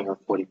a 20 or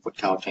 40-foot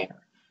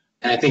container.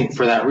 And I think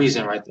for that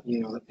reason, right,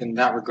 in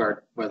that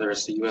regard, whether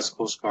it's the U.S.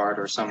 Coast Guard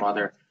or some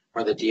other,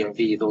 or the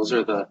DMV, those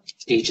are the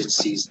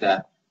agencies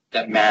that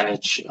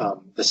manage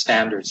the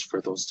standards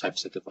for those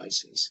types of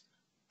devices.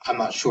 I'm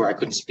not sure, I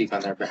couldn't speak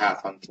on their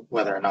behalf on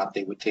whether or not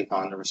they would take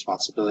on the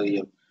responsibility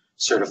of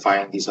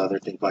certifying these other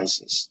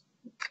devices.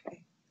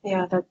 Okay.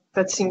 Yeah,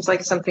 that seems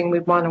like something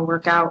we'd want to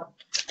work out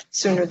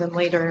sooner than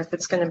later if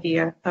it's going to be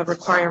a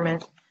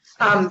requirement.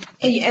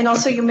 And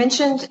also you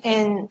mentioned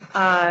in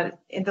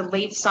the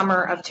late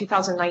summer of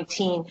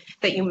 2019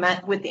 that you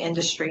met with the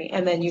industry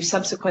and then you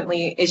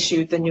subsequently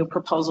issued the new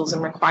proposals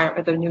and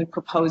the new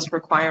proposed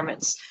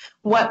requirements.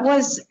 What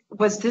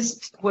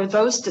were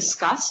those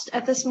discussed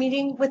at this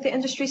meeting with the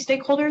industry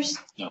stakeholders?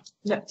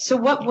 No. So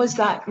what was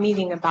that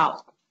meeting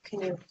about?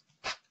 Can you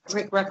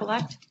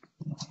recollect?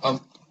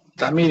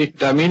 That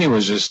meeting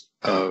was just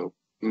a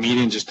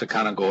meeting just to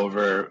kind of go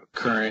over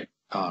current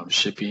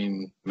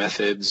shipping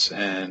methods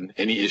and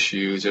any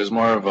issues. It was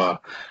more of a,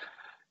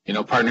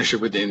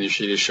 partnership with the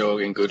industry to show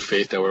in good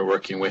faith that we're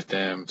working with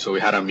them. So we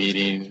had a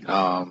meeting.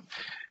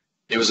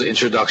 It was an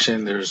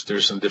introduction.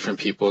 There's some different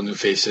people, new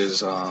faces.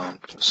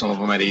 Some of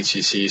them at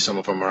HCC, some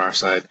of them on our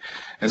side.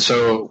 And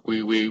so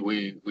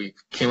we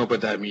came up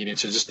with that meeting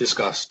to just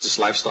discuss just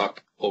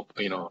livestock,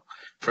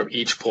 from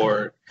each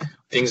port,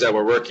 things that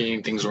were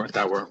working, things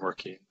that weren't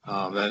working.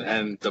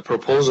 And the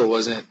proposal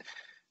wasn't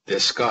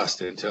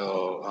discussed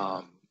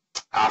until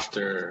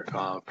after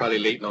probably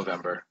late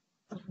November.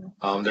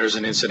 There's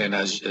an incident,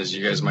 as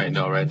you guys might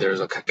know, right? There's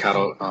a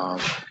cattle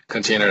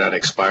container that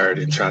expired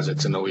in transit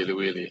to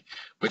Honolulu,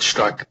 which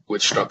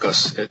struck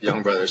us at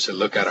Young Brothers to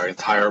look at our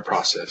entire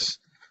process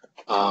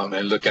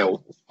and look at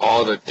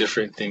all the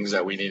different things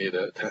that we needed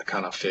to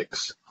kind of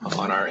fix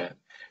on our end.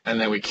 And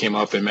then we came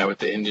up and met with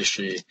the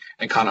industry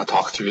and kind of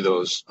talked through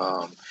those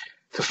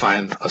to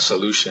find a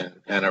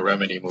solution and a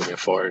remedy moving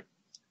forward.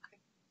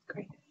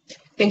 Great.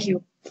 Thank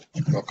you.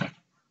 Okay.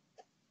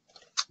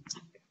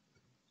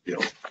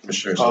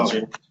 Commissioner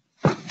Swenson?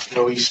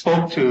 We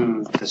spoke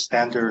to the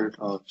standard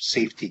of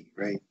safety,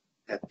 right?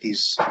 That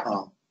these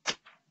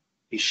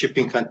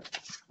shipping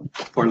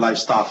for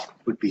livestock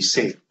would be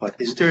safe. But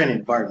is there an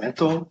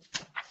environmental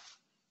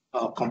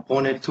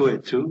component to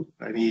it too?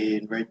 I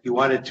mean, right? You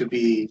want it to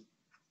be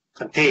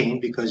contained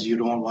because you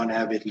don't want to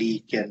have it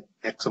leak and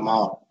X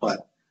amount.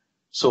 But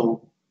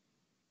so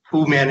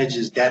who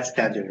manages that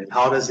standard and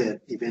how does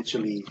it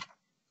eventually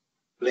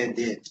blend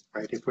in,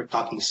 right? If we're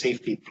talking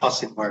safety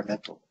plus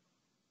environmental,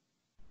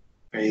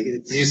 right?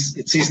 It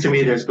seems to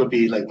me there's going to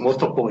be like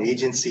multiple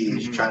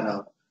agencies trying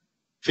to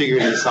figure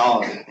this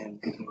out,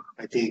 and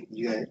I think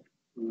we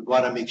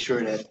want to make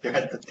sure that they're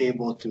at the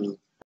table to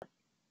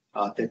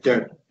that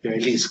they're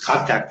at least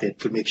contacted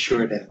to make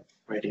sure that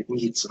it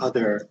meets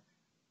other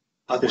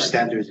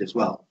standards as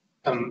well.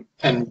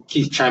 And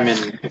Keith, chime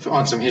in if,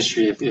 on some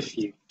history if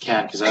you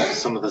can, because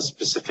some of the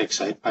specifics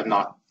I'm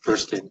not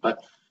versed in. But,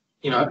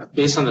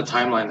 based on the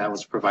timeline that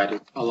was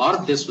provided, a lot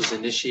of this was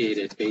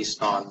initiated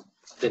based on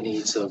the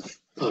needs of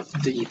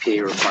the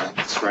EPA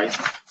requirements, right?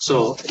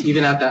 So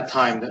even at that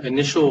time, the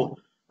initial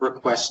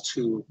request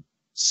to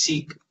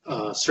seek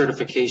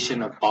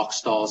certification of box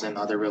stalls and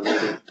other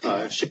related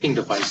shipping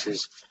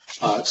devices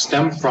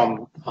stemmed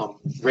from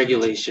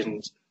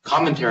regulations,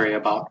 commentary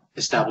about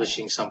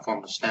establishing some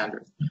form of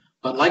standard.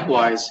 But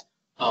likewise,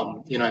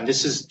 and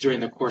this is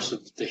during the course of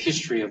the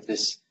history of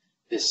this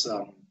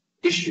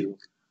issue,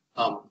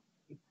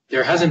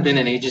 there hasn't been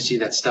an agency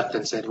that stepped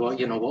and said, well,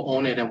 we'll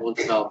own it and we'll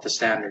develop the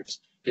standards.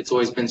 It's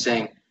always been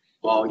saying,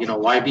 well,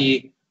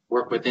 why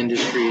work with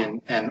industry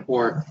and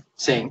or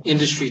saying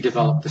industry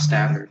develop the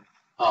standard.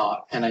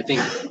 And I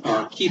think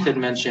Keith had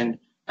mentioned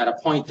at a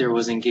point there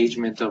was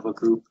engagement of a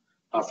group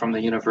from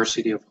the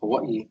University of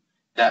Hawaii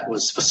that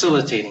was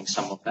facilitating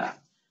some of that.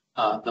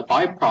 The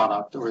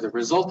byproduct or the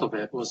result of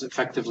it was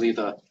effectively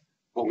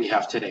what we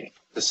have today,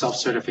 the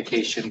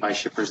self-certification by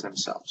shippers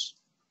themselves.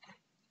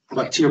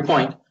 But to your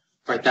point,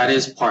 right, that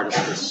is part of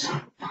this.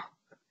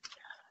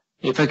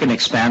 If I can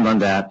expand on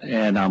that,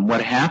 and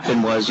what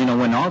happened was,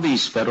 when all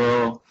these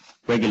federal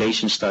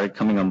regulations started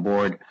coming on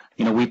board,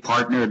 we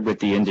partnered with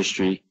the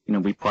industry,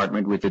 we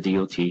partnered with the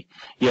DOT.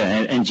 Yeah,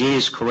 and Jay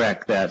is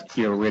correct that,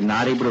 we're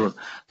not able to,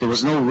 there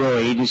was no real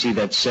agency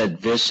that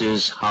said this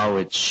is how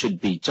it should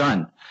be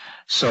done.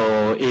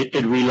 So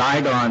it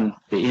relied on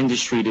the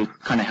industry to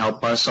kind of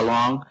help us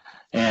along.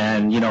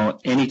 And,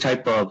 any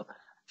type of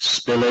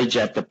spillage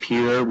at the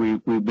pier,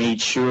 we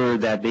made sure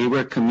that they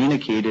were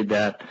communicated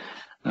that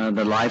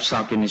the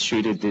livestock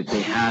industry that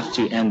they had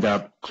to end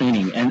up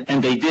cleaning.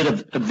 And they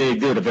did a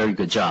very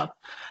good job.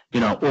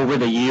 Over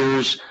the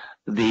years,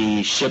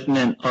 the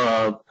shipment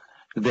of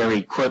their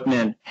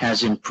equipment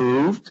has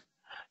improved,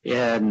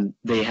 and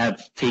they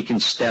have taken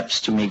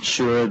steps to make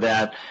sure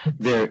that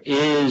there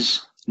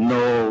is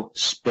no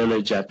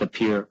spillage at the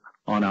pier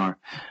on our.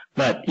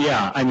 But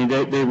yeah,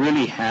 there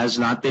really has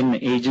not been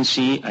an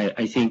agency.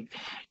 I think,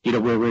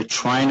 we're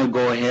trying to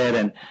go ahead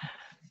and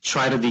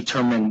try to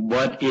determine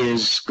what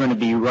is going to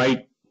be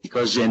right,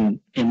 because in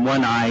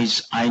one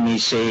eyes, I may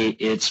say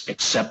it's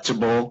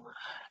acceptable,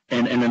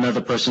 and in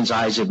another person's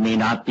eyes, it may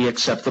not be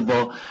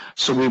acceptable.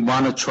 So we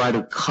want to try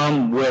to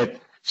come with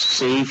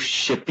safe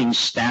shipping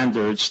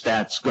standards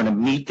that's going to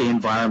meet the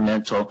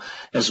environmental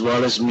as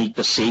well as meet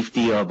the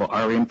safety of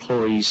our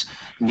employees,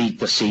 meet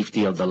the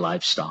safety of the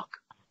livestock.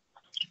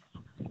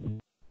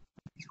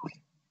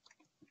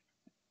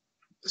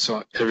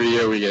 So every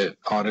year we get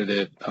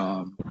audited,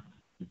 the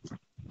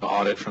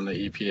audit from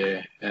the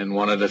EPA, and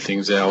one of the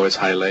things they always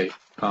highlight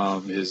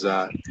is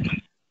that,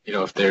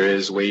 if there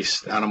is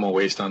animal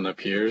waste on the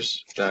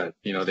piers, that,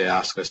 they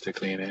ask us to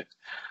clean it.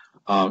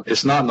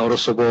 It's not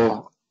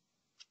noticeable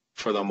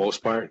for the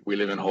most part. We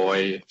live in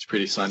Hawaii. It's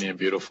pretty sunny and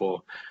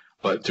beautiful.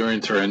 But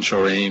during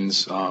torrential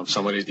rains,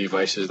 some of these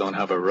devices don't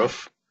have a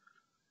roof.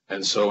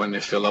 And so when they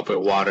fill up with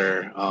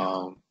water,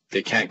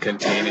 they can't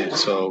contain it.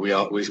 So we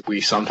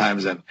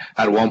sometimes, and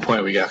at one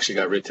point we actually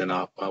got written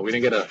up. We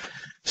didn't get a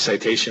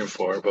citation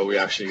for it, but we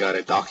actually got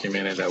it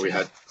documented that we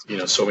had,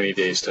 so many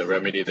days to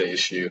remedy the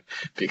issue,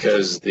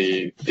 because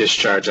the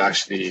discharge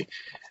actually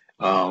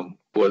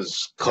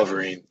was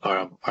covering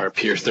our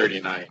Pier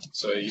 39.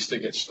 So it used to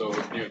get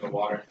stored near the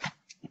water.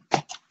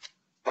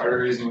 Part of the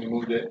reason we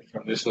moved it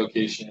from this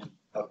location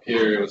up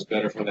here, it was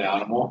better for the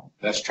animal,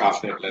 less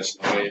traffic, less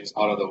noise,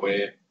 out of the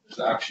way. There's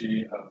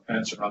actually a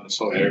fence around this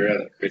whole area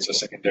that creates a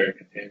secondary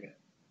containment.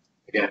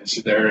 Again, this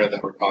is the area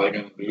that we're probably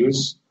going to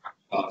lose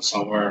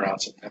somewhere around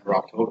September,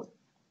 October.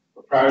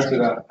 But prior to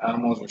that,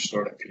 animals were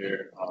stored at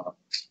Pier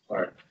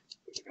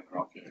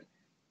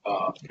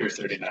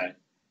 39.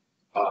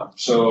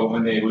 So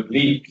when they would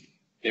leak,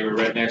 they were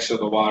right next to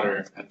the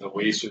water, and the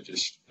waste would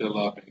just fill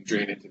up and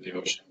drain into the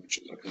ocean, which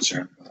was a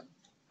concern for them.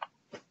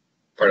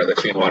 Part of the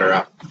Clean Water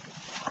Act.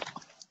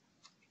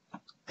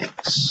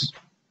 Thanks.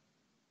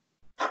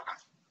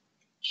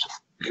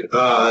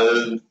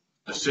 For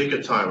the sake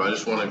of time, I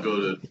just want to go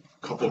to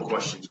a couple of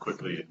questions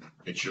quickly and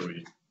make sure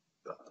we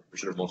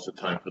reserve most of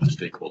the time for the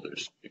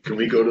stakeholders. Can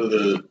we go to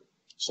the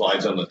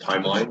slides on the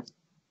timeline?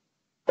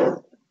 I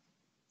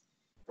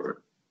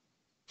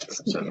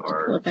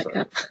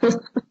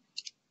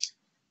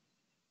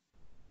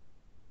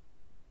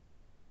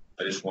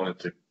just wanted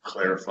to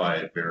clarify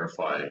and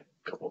verify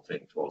a couple of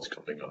things while it's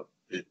coming up.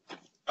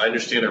 I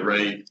understand it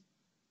right.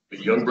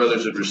 The Young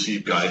Brothers had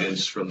received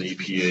guidance from the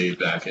EPA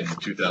back in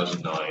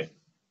 2009.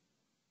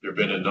 There have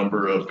been a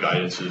number of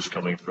guidances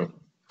coming from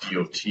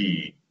DOT.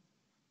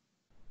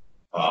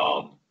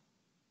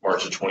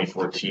 March of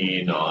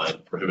 2014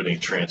 on prohibiting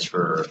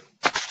transfer.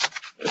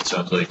 It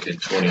sounds like in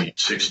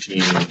 2016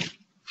 you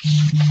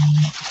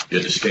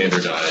had to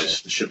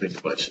standardize the shipping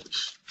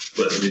devices.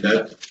 But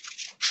the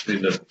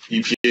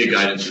EPA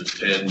guidance is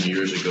 10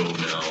 years ago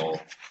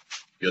now.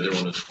 The other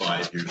one was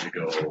 5 years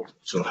ago.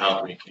 So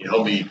can you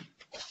help me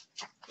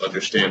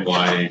understand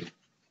why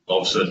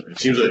all of a sudden, it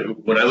seems like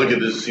when I look at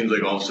this, it seems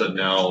like all of a sudden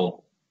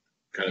now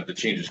kind of the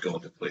changes go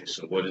into place.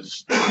 So what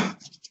is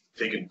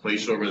taking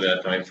place over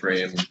that time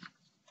frame,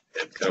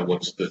 and kind of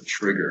what's the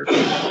trigger?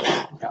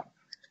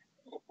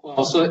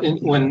 Well, so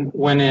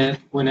when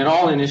it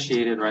all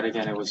initiated, right,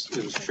 again, it was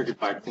triggered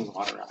by Clean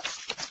Water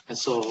Act. And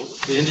so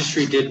the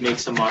industry did make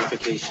some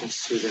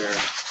modifications to their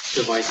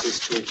devices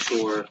to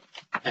ensure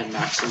and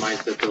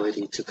maximize the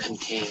ability to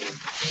contain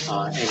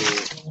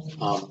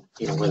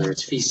any, whether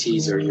it's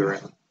feces or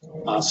urine.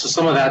 So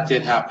some of that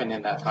did happen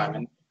in that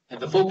time. And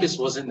the focus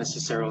wasn't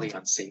necessarily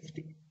on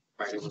safety,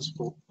 right? It was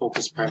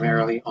focused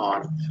primarily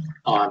on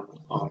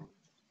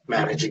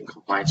managing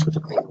compliance with the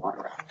Clean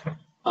Water Act.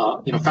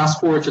 Fast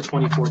forward to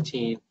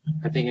 2014,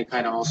 I think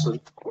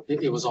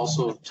it was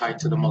also tied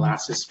to the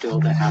molasses spill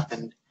that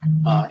happened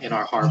in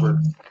our harbor.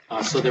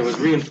 So there was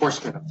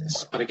reinforcement of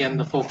this. But again,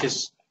 the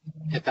focus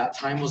at that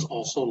time was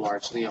also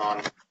largely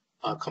on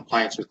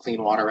compliance with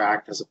Clean Water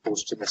Act as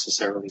opposed to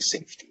necessarily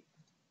safety.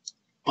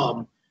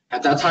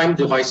 At that time,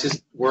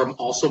 devices were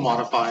also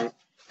modified,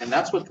 and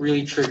that's what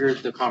really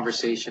triggered the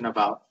conversation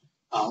about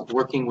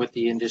working with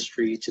the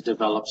industry to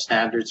develop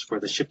standards for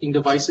the shipping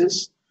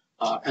devices,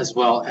 as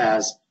well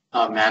as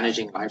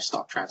managing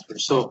livestock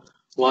transfers. So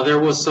while there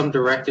was some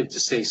directive to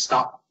say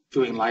stop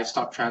doing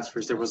livestock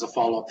transfers, there was a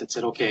follow-up that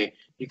said, okay,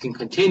 you can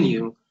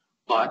continue,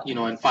 but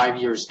in 5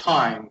 years'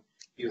 time,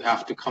 you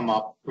have to come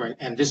up, right?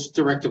 And this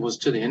directive was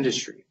to the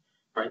industry,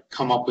 right?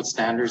 Come up with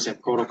standards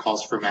and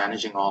protocols for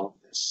managing all of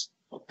this.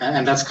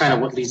 And that's kind of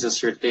what leads us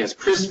here today. As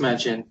Chris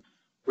mentioned,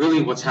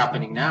 really what's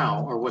happening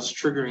now, or what's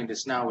triggering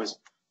this now, is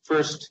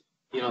first,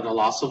 the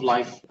loss of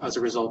life as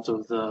a result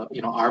of the,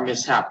 our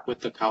mishap with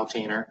the cow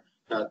tainer,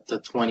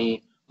 the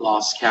 20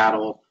 lost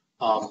cattle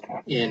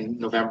in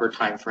November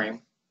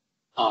timeframe,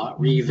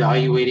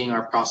 reevaluating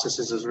our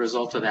processes as a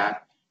result of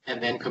that,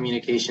 and then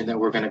communication that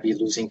we're going to be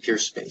losing pier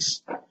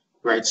space,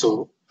 right?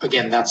 So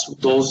again,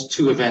 those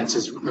two events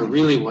are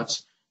really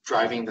what's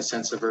driving the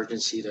sense of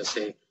urgency to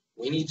say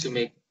we need to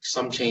make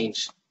some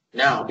change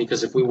now,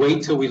 because if we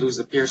wait till we lose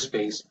the pier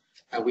space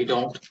and we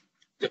don't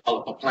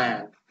develop a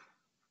plan,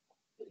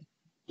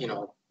 we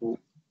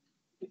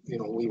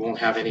won't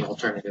have any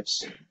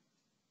alternatives.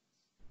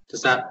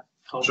 Does that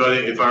help? So I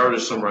think if I were to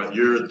summarize,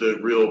 the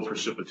real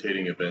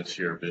precipitating events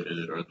here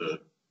are the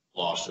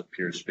loss of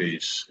pier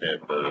space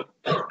and the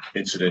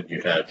incident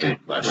you had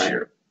last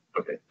year.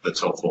 Okay,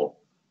 that's helpful.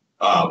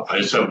 I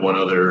just have one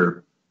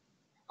other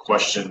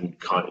question.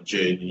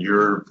 Jay, in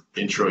your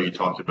intro, you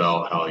talked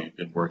about how you've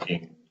been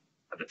working,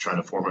 trying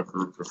to form a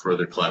group for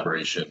further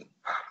collaboration.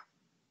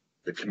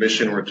 The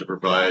commission were to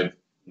provide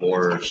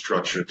more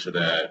structure to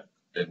that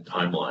and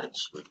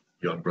timelines with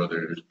Young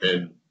Brothers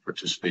and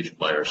participation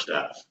by our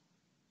staff.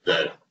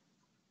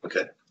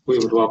 Okay. We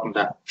would welcome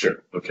that.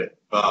 Sure. Okay.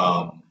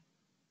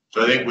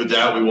 So I think with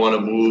that, we want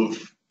to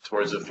move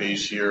towards a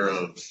phase here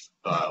of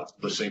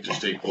listening to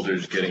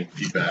stakeholders, getting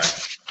feedback.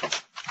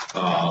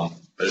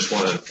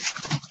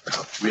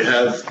 We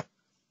have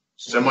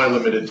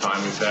semi-limited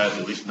time. We've had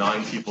at least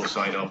 9 people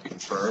sign up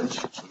confirmed.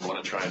 So we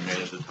want to try and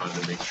manage the time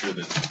to make sure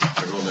that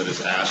everyone that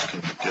is asked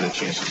can get a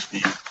chance to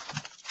speak.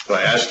 So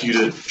I ask you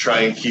to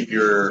try and keep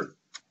your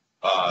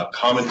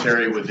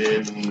commentary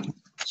within,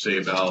 say,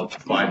 about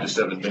 5 to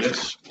 7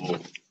 minutes. We'll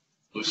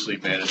loosely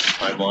manage the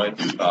timeline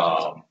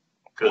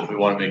because we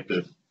want to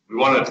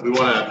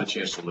have the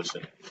chance to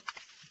listen.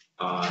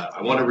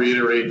 I want to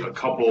reiterate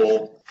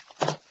a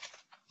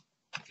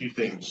few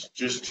things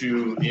just for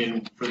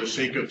the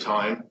sake of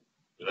time.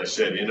 As I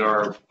said, in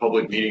our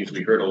public meetings,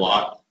 we heard a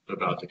lot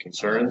about the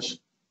concerns.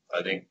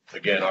 I think,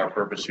 again, our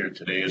purpose here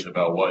today is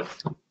about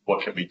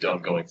what can be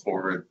done going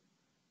forward.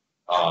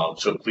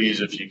 So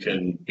please, if you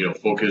can,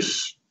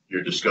 focus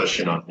your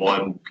discussion on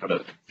one kind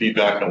of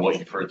feedback on what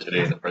you've heard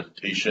today in the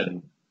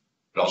presentation,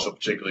 but also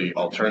particularly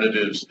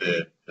alternatives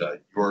that your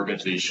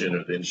organization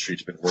or the industry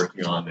has been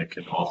working on that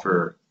can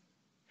offer,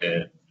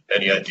 and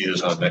any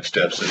ideas on next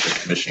steps that the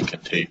commission can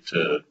take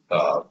to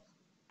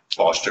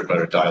foster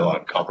better dialogue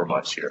and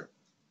compromise here.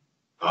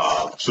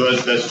 So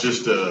that's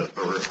just a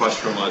request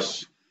from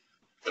us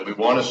that we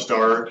want to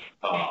start.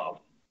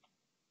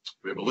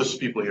 We have a list of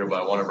people here,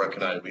 but I want to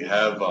recognize we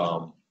have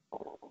a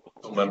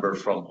member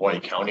from Hawaii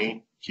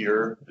County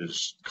here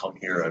who's come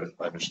here,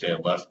 I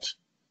understand, left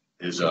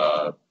his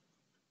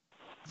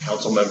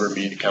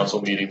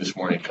council meeting this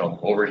morning, come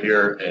over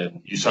here,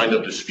 and you signed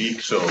up to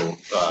speak. So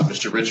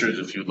Mr. Richards,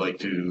 if you'd like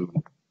to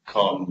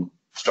come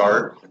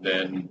start, and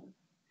then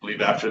I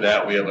believe after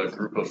that we have a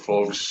group of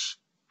folks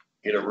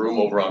in a room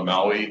over on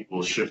Maui.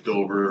 We'll shift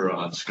over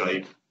on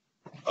Skype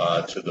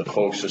to the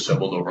folks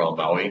assembled over on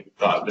Maui.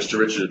 Mr.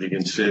 Richards, if you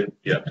can sit,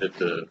 at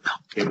the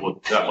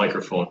table, that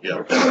microphone,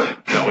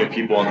 that way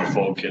people on the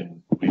phone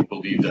can, we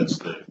believe that's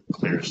the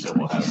clearest that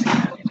we'll have.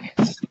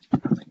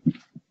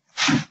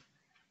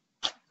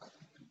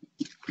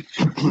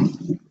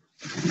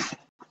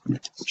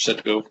 Set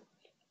to go,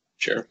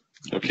 Chair.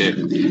 Okay.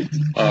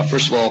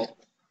 First of all,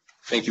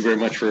 thank you very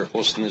much for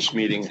hosting this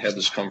meeting, have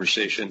this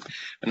conversation.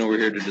 I know we're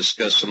here to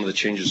discuss some of the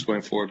changes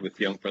going forward with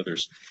Young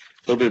Brothers.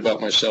 A little bit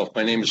about myself.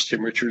 My name is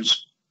Tim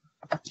Richards.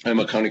 I'm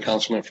a county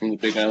councilman from the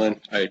Big Island.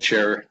 I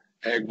chair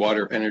ag,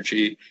 water,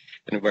 energy,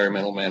 and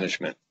environmental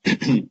management.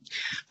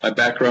 My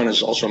background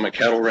is also I'm a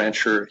cattle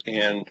rancher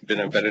and been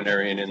a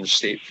veterinarian in the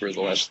state for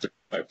the last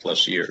 35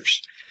 plus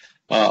years.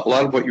 A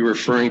lot of what you're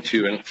referring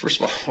to, and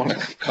first of all, I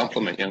want to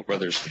compliment Young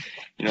Brothers.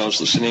 You know, I was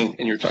listening,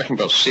 and you're talking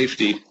about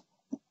safety,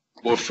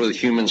 both for the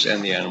humans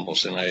and the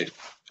animals, and I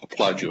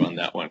applaud you on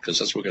that one because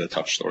that's what we're going to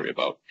talk story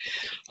about.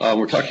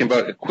 We're talking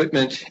about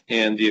equipment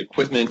and the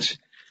equipment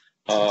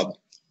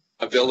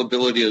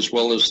availability as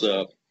well as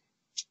the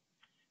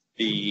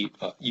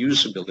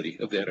usability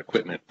of that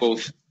equipment,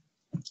 both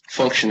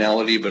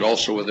functionality, but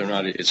also whether or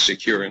not it's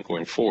secure and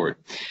going forward.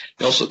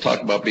 They also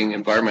talk about being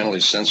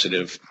environmentally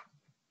sensitive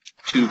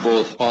to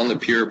both on the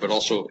pier, but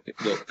also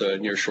the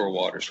nearshore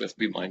waters. We have to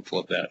be mindful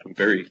of that. I'm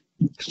very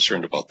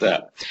concerned about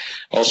that.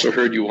 Also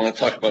heard you want to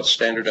talk about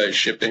standardized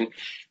shipping,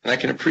 and I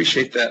can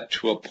appreciate that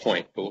to a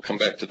point, but we'll come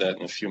back to that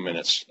in a few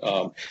minutes.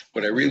 What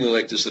I really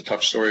liked is the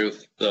talk story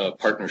with the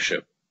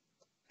partnership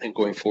and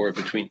going forward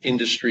between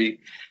industry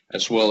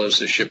as well as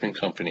the shipping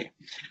company.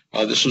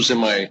 This was in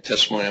my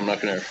testimony. I'm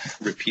not going to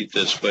repeat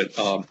this, but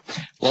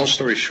long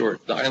story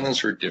short, the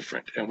islands are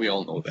different, and we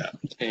all know that.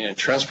 And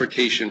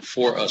transportation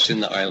for us in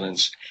the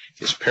islands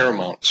is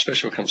paramount,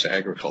 especially when it comes to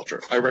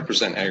agriculture. I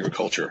represent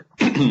agriculture.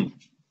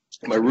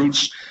 My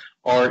roots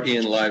are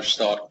in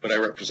livestock, but I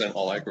represent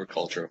all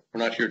agriculture. We're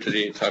not here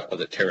today to talk about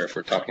the tariff.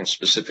 We're talking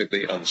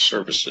specifically on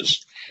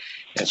services,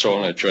 and so I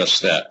want to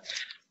address that.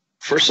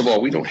 First of all,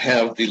 we don't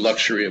have the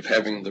luxury of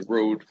having the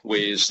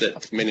roadways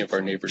that many of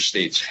our neighbor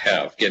states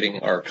have,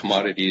 getting our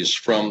commodities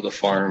from the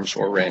farms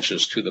or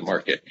ranches to the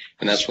market,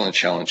 and that's one of the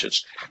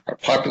challenges. Our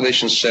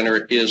population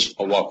center is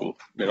Oahu.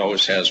 It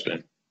always has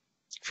been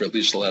for at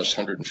least the last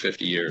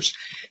 150 years.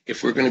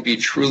 If we're going to be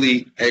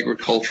truly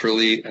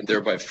agriculturally and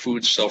thereby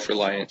food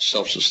self-reliant,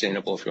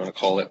 self-sustainable, if you want to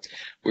call it,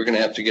 we're going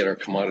to have to get our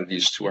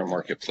commodities to our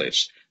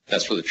marketplace.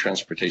 That's where the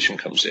transportation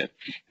comes in.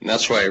 And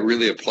that's why I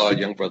really applaud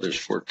Young Brothers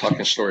for talking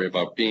a story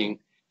about being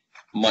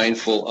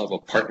mindful of a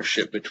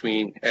partnership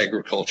between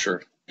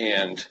agriculture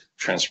and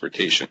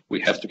transportation.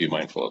 We have to be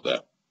mindful of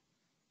that.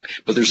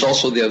 But there's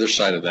also the other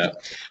side of that.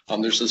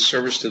 There's the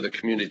service to the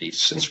community.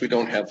 Since we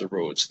don't have the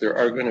roads, there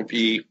are going to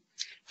be,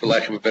 for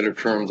lack of a better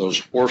term,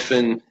 those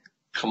orphan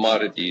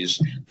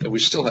commodities that we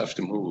still have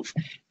to move.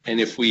 And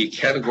if we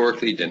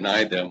categorically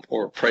deny them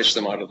or price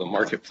them out of the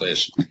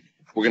marketplace,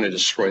 we're going to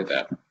destroy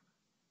that.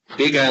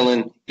 Big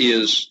Island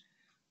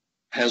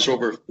has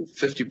over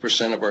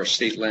 50% of our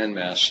state land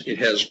mass. It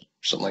has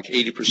something like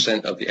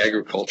 80% of the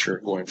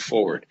agriculture going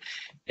forward.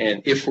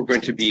 And if we're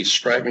going to be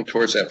striving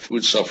towards that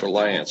food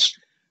self-reliance,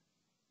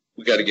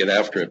 we got to get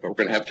after it, but we're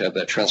going to have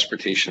that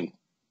transportation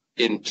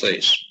in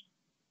place.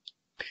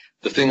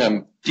 The thing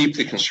I'm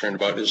deeply concerned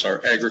about is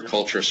our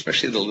agriculture,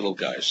 especially the little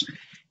guys.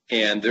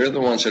 And they're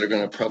the ones that are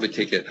going to probably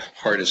take it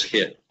hardest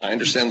hit. I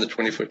understand the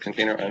 20-foot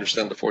container. I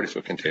understand the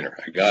 40-foot container.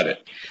 I got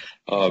it.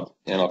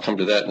 And I'll come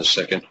to that in a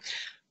second.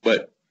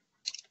 But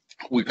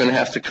we're going to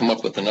have to come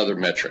up with another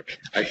metric.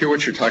 I hear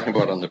what you're talking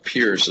about on the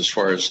piers as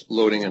far as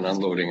loading and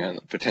unloading and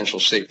the potential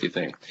safety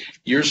thing.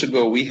 Years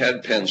ago, we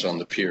had pens on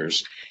the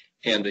piers,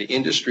 and the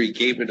industry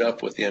gave it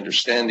up with the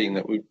understanding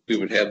that we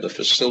would have the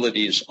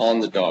facilities on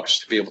the docks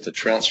to be able to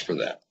transfer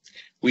that.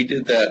 We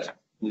did that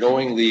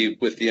knowingly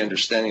with the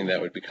understanding that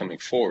would be coming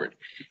forward.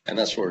 And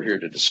that's what we're here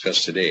to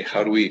discuss today.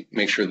 How do we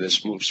make sure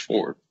this moves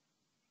forward?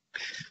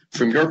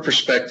 From your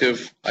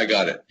perspective, I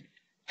got it.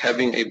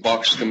 Having a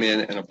box come in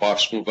and a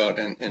box move out,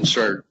 and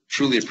sir, I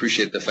truly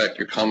appreciate the fact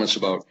your comments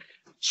about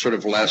sort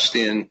of last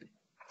in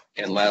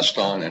and last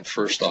on and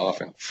first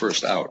off and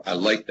first out. I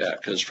like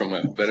that because from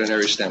a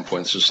veterinary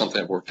standpoint, this is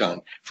something I've worked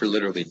on for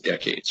literally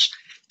decades.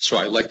 So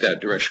I like that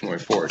direction going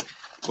forward.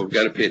 But we've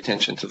got to pay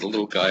attention to the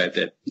little guy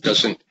that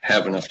doesn't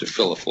have enough to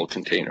fill a full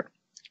container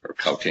or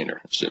cowtainer,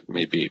 as it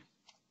may be.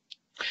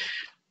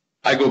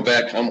 I go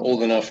back, I'm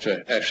old enough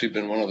to actually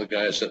been one of the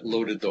guys that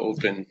loaded the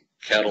open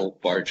cattle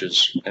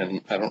barges,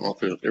 and I don't know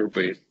if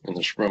everybody in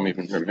this room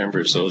even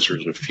remembers those.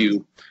 There's a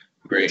few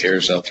gray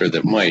hairs out there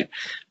that might,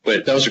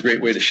 but that was a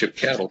great way to ship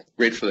cattle,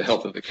 great for the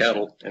health of the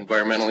cattle.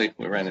 Environmentally,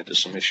 we ran into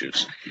some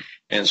issues,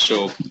 and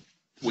so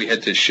we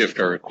had to shift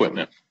our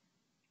equipment.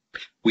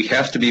 We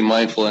have to be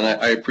mindful, and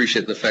I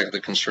appreciate the fact, the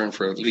concern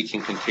for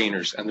leaking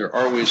containers, and there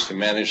are ways to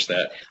manage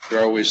that. There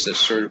are ways to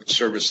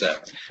service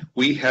that.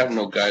 We have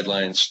no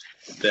guidelines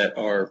that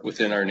are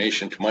within our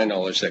nation, to my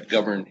knowledge, that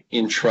govern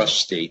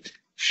intrastate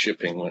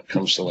shipping when it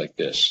comes to like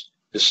this.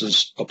 This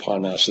is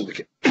upon us. In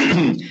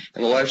the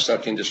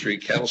livestock industry,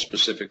 cattle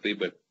specifically,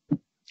 but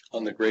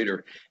on the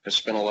greater, have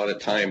spent a lot of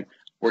time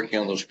working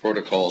on those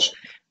protocols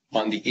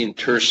on the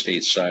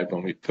interstate side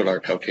when we put our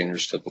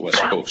containers to the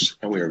West Coast.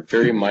 And we are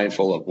very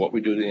mindful of what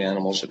we do to the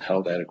animals and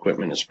how that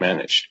equipment is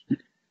managed.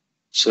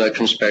 So that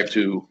comes back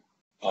to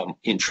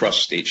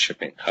intrastate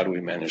shipping. How do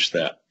we manage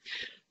that?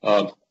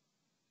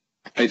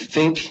 I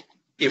think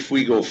if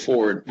we go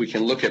forward, we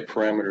can look at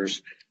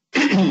parameters,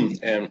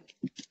 and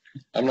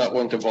I'm not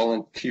one to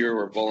volunteer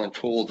or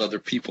voluntold other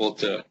people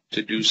to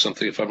do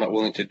something if I'm not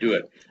willing to do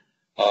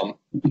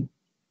it.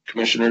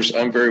 Commissioners,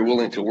 I'm very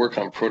willing to work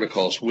on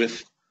protocols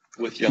with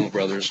with Young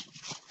Brothers.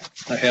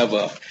 I have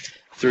a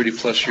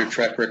 30-plus year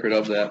track record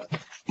of that.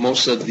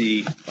 Most of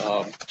the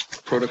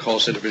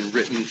protocols that have been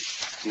written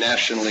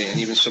nationally, and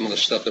even some of the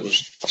stuff that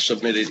was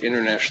submitted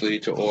internationally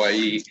to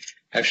OIE,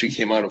 actually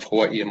came out of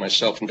Hawaii, and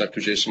myself and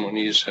Dr. Jason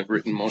Moniz have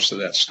written most of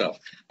that stuff.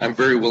 I'm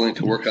very willing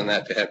to work on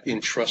that to have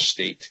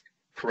intrastate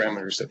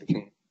parameters that we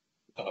can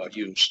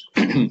use.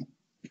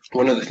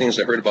 One of the things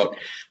I heard about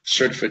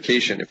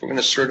certification, if we're going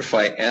to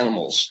certify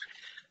animals,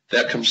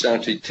 that comes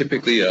down to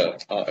typically a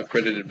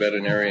accredited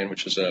veterinarian,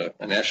 which is a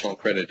national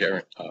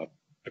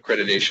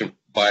accreditation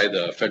by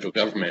the federal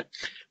government.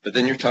 But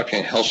then you're talking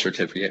a health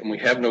certificate, and we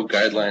have no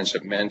guidelines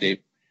that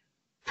mandate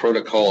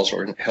protocols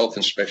or health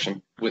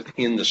inspection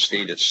within the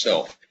state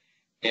itself.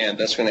 And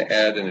that's going to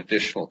add an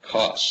additional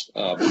cost.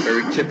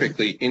 Very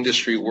typically,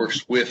 industry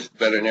works with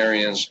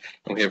veterinarians,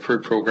 and we have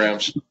herd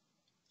programs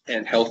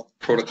and health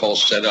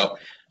protocols set up.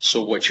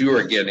 So what you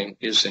are getting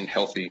is in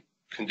healthy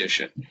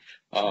condition.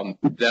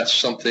 That's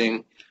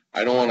something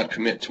I don't want to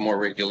commit to more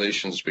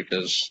regulations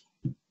because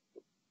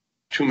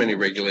too many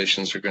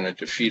regulations are going to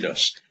defeat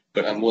us.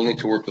 But I'm willing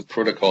to work with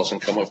protocols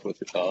and come up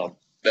with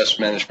best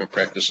management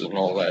practices and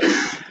all that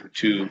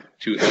to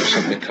have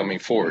something coming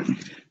forward.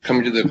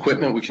 Coming to the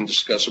equipment, we can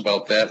discuss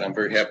about that. I'm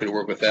very happy to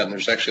work with that. And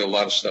there's actually a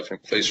lot of stuff in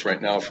place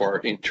right now for our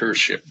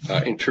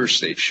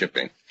interstate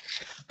shipping.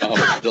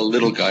 The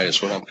little guy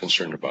is what I'm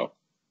concerned about.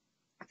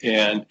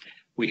 And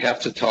we have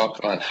to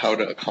talk on how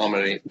to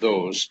accommodate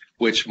those,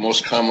 which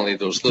most commonly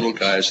those little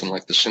guys and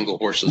like the single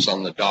horses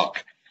on the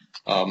dock.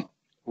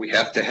 We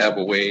have to have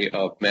a way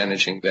of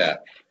managing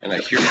that. And I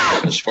hear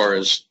that as far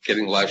as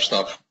getting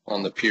livestock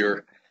on the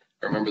pier.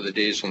 I remember the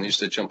days when they used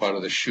to jump out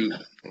of the chute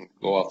and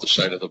go off the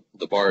side of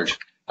the barge.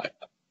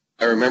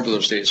 I remember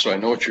those days, so I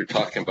know what you're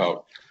talking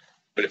about.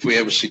 But if we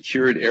have a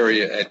secured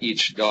area at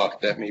each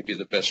dock, that may be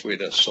the best way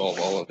to solve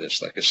all of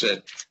this. Like I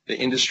said, the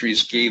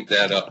industries gave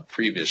that up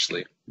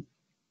previously,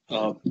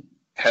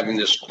 having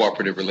this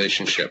cooperative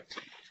relationship.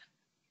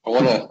 I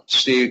want to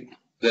state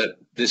that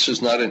this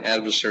is not an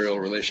adversarial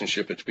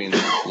relationship between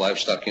the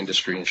livestock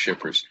industry and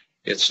shippers.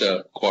 It's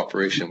a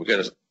cooperation. We've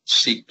got to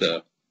seek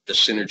the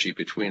synergy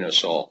between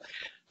us all.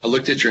 I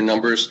looked at your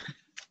numbers.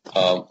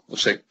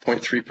 Looks like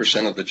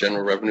 0.3% of the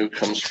general revenue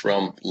comes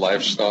from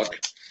livestock,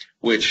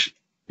 which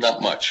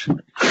not much.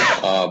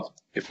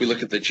 If we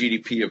look at the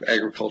GDP of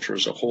agriculture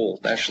as a whole,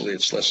 nationally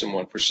it's less than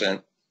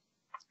 1%.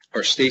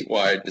 Or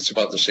statewide, it's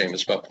about the same.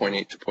 It's about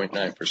 0.8 to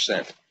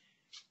 0.9%.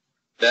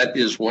 That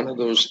is one of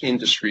those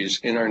industries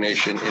in our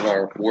nation, in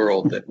our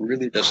world, that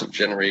really doesn't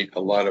generate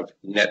a lot of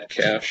net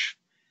cash,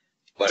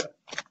 but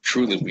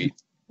truly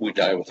we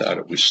die without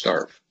it. We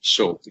starve.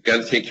 So we've got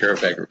to take care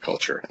of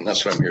agriculture, and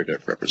that's what I'm here to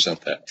represent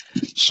that.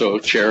 So,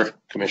 Chair,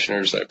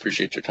 Commissioners, I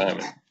appreciate your time,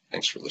 and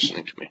thanks for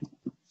listening to me.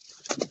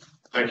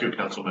 Thank you,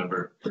 Council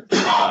Member.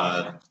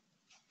 I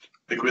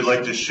think we'd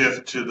like to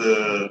shift to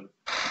the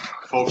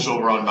folks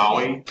over on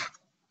Maui.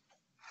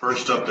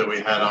 First up that we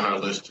had on our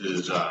list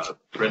is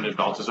Brendan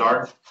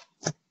Baltazar.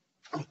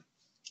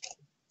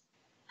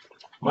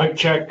 Mic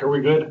check, are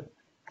we good?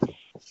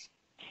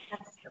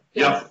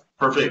 Yep,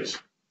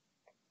 perfect.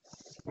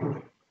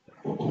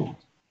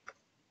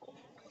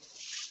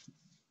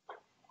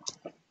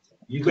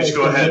 You Please guys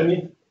go can hear ahead.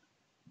 me?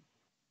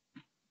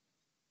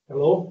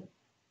 Hello?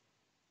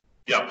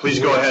 Yeah, please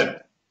go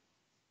ahead.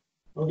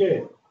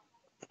 Okay.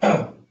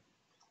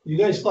 You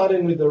guys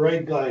started with the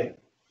right guy.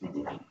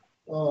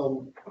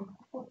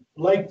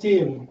 Like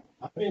Tim,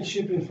 I've been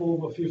shipping for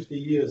over 50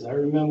 years. I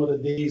remember the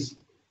days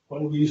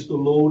when we used to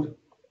load.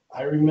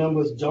 I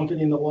remember jumping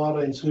in the water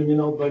and swimming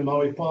out by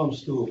Maui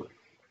Palms to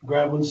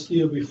grab and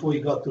steer before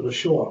he got to the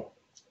shore.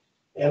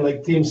 And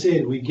like Tim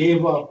said, we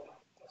gave up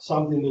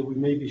something that we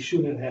maybe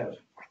shouldn't have.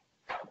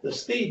 The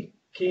state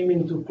came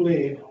into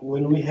play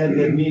when we had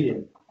that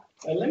meeting.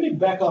 And let me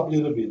back up a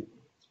little bit.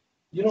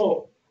 You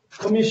know,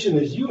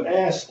 commissioners, you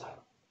asked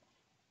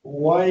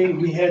why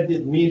we had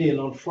that meeting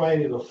on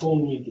Friday, the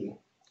phone meeting.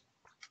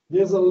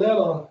 There's a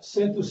letter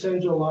sent to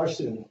Sandra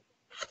Larson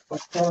by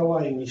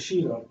Caroline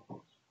Nishida.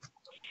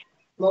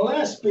 The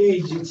last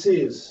page, it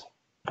says,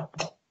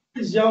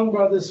 "These Young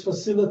Brothers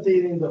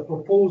facilitating the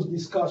proposed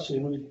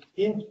discussion with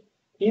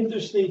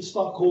interstate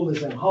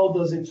stockholders, and how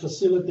does it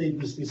facilitate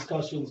these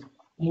discussions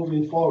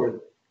moving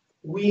forward?"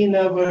 We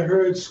never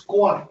heard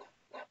squat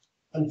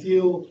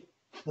until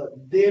the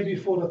day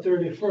before the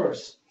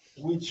 31st,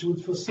 which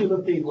would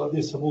facilitate what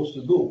they're supposed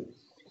to do.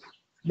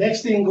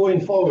 Next thing going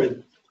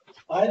forward,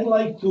 I'd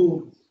like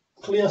to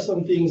clear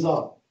some things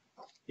up.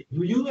 If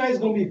you guys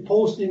gonna be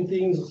posting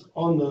things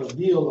on the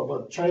deal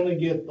about trying to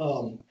get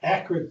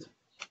accurate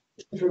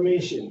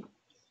information,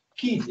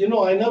 Keith, you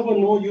know, I never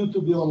know you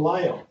to be a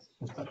liar,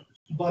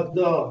 but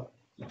you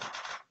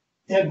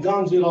had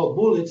guns without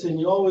bullets, and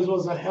you always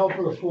was a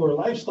helper for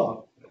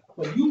livestock.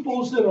 But you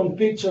posted on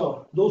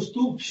picture those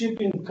two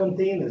shipping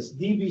containers.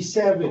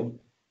 DB7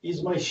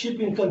 is my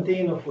shipping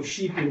container for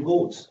sheep and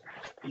goats.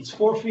 It's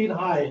 4 feet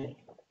high,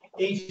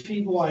 8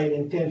 feet wide,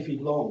 and 10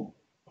 feet long.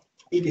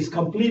 It is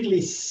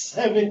completely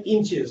 7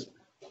 inches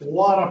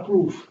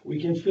waterproof.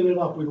 We can fill it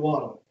up with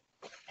water.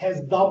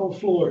 has double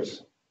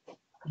floors.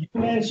 You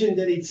mentioned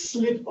that it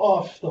slipped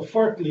off the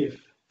forklift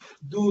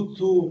due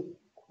to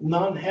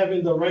not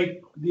having the right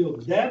deal.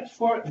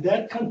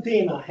 That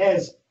container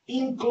has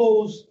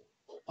enclosed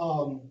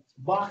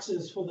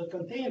boxes for the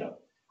container.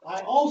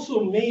 I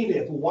also made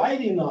it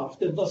wide enough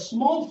that the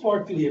small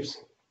forklifts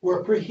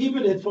were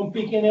prohibited from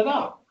picking it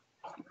up.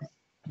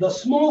 The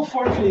small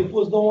forklift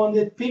was the one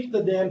that picked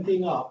the damn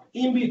thing up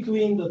in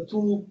between the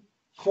two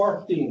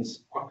fork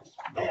things,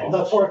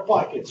 the fork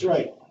pockets,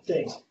 right?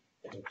 Thanks.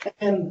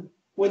 And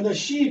when the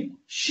sheep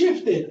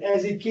shifted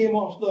as it came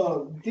off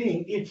the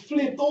thing, it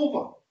flipped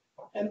over.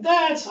 And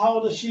that's how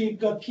the sheep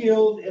got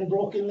killed and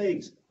broken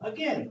legs.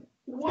 Again,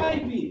 why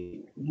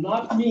be?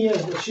 Not me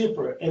as the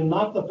shipper and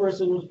not the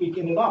person who's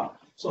picking it up.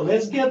 So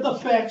let's get the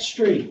facts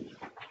straight.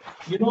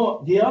 You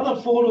know, the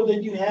other photo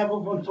that you have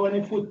of a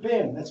 20-foot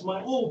pen, that's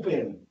my old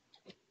pen.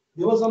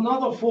 There was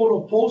another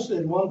photo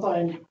posted one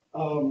time,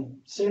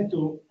 sent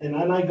to, and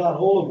then I got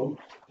hold of them,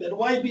 that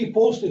YB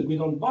posted with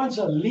a bunch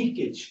of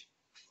leakage.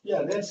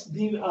 Yeah, that's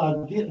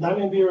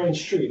Diamond B Ranch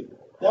Street.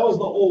 That was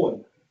the old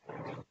one.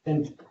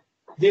 And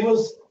there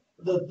was,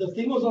 the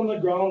thing was on the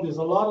ground, there's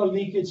a lot of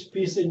leakage,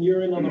 piss and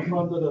urine on the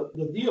front of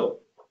the deal.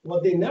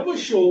 What they never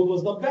showed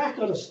was the back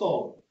of the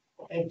stall.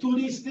 And to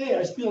this day,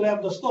 I still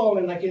have the stall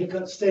and I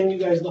can send you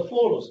guys the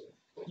photos.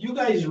 You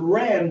guys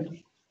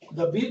ran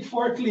the big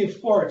forklift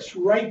forks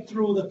right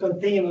through the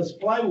container's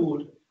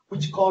plywood,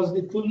 which caused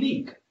it to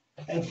leak.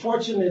 And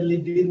fortunately,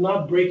 did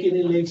not break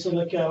any legs on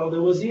the cattle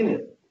that was in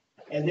it.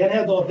 And then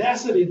had the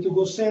audacity to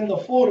go send the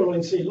photo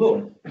and say,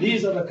 look,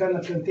 these are the kind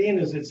of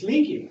containers that's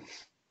leaking.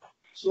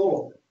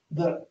 So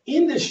the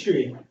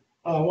industry,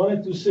 I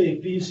wanted to say,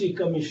 PUC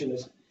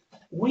commissioners,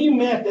 we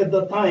met at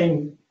the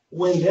time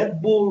when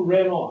that bull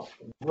ran off,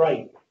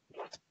 right,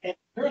 and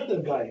hurt the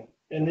guy,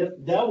 and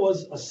that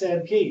was a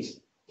sad case.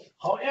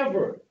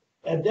 However,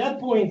 at that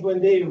point,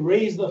 when they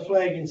raised the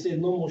flag and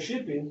said no more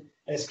shipping,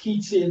 as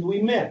Keith said,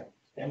 we met.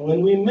 And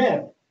when we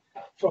met,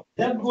 from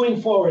that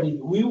going forward,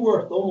 we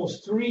worked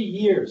almost 3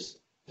 years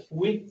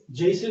with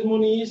Jason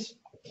Muniz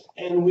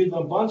and with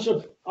a bunch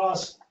of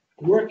us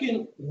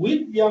working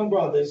with Young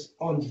Brothers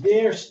on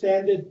their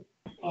standard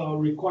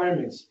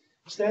requirements.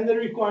 Standard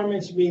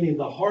requirements meaning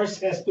the horse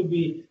has to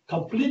be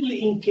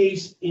completely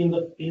encased in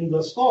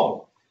the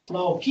stall.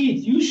 Now,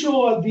 Keith, you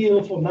show a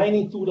deal for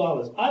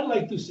 $92. I'd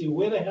like to see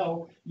where the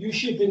hell you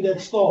shipping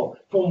that stall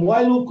from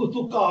Wailuku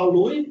to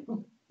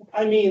Kahului.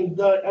 I mean,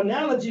 the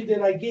analogy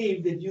that I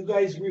gave that you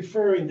guys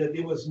referring that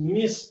it was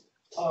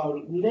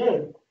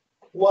misled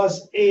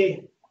was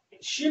a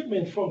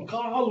shipment from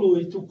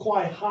Kahului to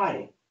Kauai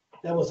High.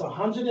 That was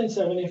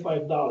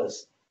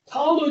 $175.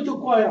 Kahului to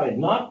Kauai High,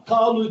 not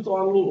Kahului to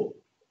Honolulu.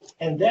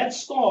 And that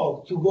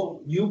stall to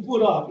go you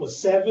put up was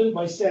 7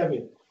 by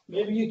 7.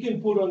 Maybe you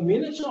can put on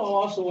miniature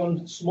horse or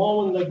on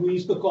small one like we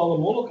used to call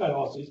them Molokai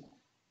horses.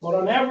 But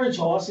an average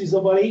horse is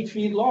about 8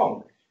 feet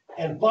long.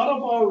 And part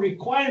of our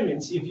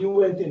requirements, if you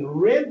went and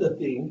read the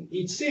thing,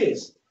 it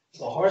says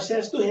the horse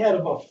has to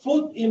have a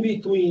foot in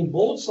between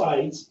both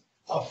sides,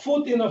 a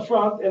foot in the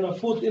front and a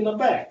foot in the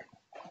back,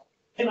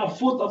 and a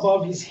foot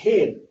above his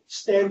head,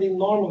 standing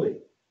normally.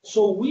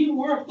 So we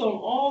worked on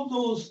all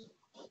those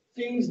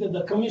things that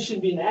the commission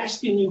been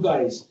asking you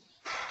guys.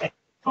 And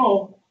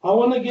now I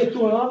want to get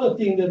to another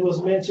thing that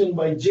was mentioned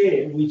by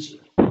Jay, which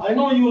I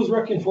know you was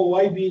working for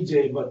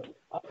YBJ, but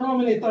I don't know how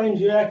many times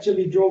you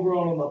actually drove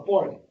around on the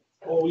port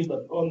or with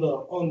around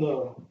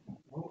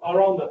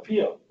the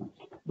pier.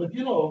 But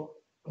you know,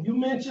 you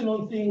mentioned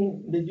one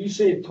thing that you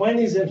say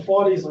 20s and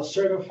 40s are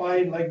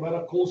certified like by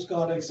the Coast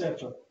Guard,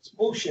 etc. It's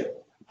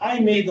bullshit. I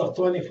made the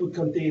 20-foot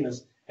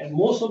containers, and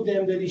most of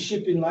them that is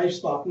shipping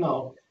livestock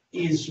now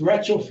is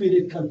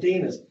retrofitted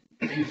containers.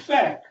 In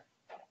fact,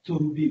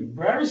 to be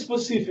very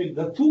specific,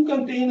 the 2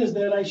 containers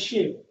that I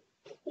shipped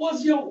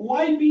was your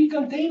YB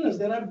containers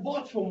that I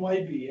bought from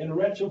YB and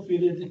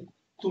retrofitted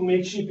to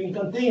make shipping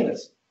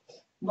containers.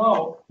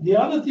 Now, the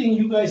other thing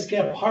you guys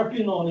kept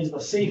harping on is the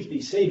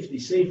safety.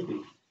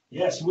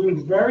 Yes, we're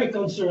very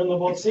concerned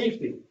about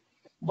safety.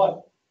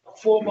 But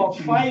for about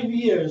 5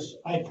 years,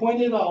 I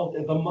pointed out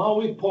at the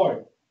Maui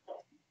port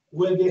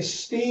where they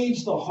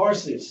staged the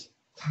horses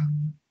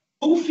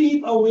 2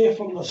 feet away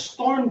from the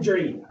storm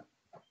drain.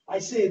 I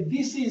said,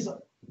 this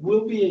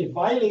will be a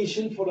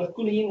violation for the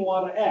Clean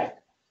Water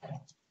Act.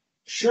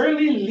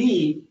 Shirley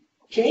Lee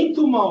came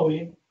to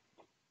Maui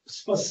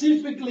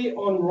specifically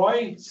on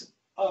Roy's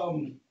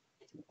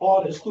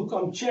orders to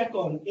come check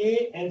on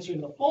A, answering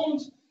the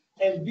phones,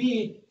 and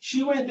B,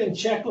 she went and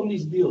checked on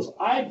these deals.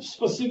 I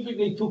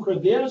specifically took her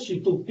there, she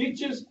took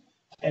pictures,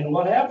 and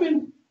what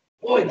happened?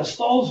 Boy, the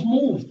stalls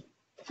moved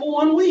for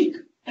 1 week,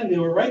 and they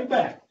were right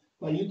back.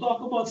 Now you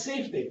talk about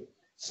safety.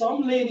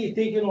 Some lady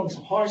taking on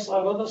horse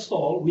out of the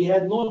stall, we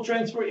had no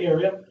transfer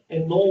area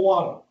and no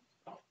water.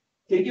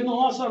 Taking the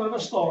horse out of the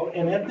stall,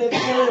 and at that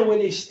area where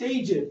they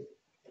stage it,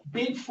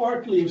 big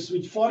forklifts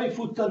with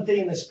 40-foot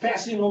containers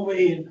passing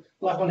overhead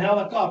like on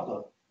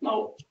helicopter.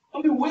 Now,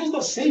 I mean, where's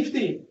the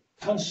safety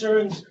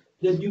concerns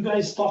that you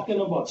guys talking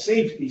about?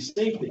 Safety.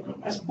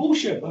 That's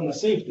bullshit on the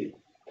safety.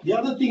 The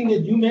other thing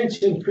that you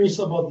mentioned, Chris,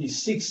 about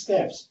these 6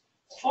 steps.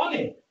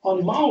 Funny,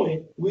 on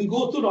Maui, we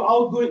go to the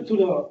outgoing to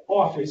the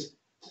office,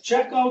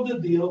 check out the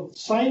deal,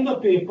 sign the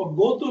paper,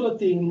 go to the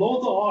thing,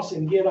 load the horse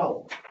and get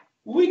out.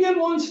 We get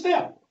 1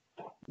 step.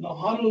 Now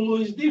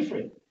Honolulu is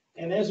different.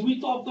 And as we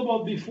talked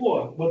about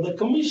before, but the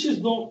commissioners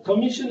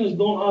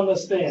don't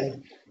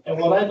understand. And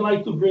what I'd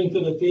like to bring to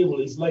the table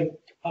is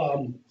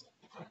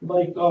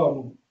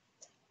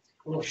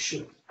oh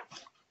shit.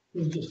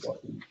 Who's just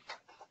talking?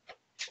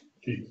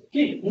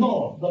 Keith,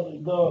 no,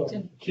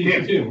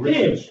 Tim,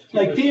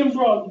 like Tim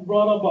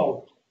brought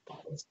about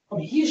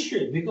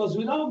history, because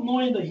without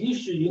knowing the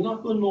history, you're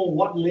not gonna know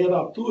what led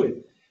up to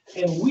it.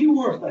 And we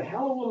worked a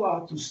hell of a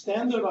lot to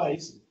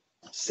standardize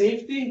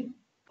safety,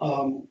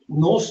 no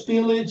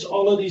spillage,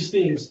 all of these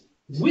things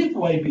with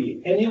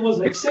YB, and it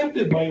was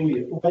accepted by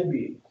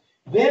YB.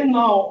 Then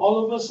now,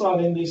 all of a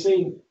sudden, they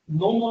say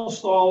no more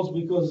stalls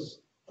because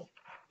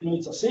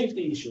it's a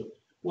safety issue.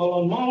 Well,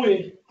 on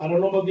Maui, I don't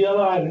know about the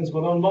other islands,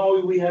 but on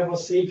Maui, we have a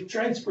safe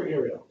transfer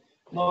area.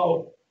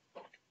 Now,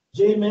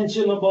 Jay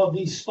mentioned about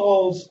these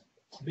stalls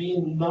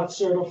being not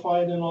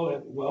certified and all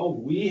that. Well,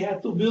 we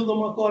had to build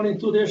them according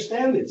to their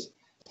standards.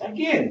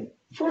 Again,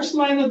 first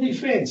line of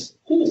defense,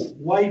 who?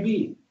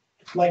 YB.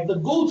 Like the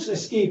goats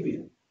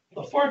escaping.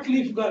 The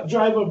forklift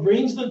driver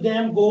brings the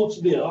damn goats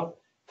there,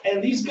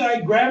 and this guy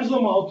grabs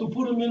them out to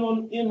put them in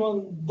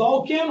on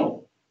dog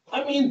kennel.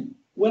 I mean,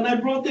 when I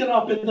brought that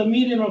up at the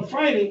meeting on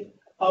Friday,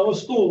 I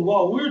was told,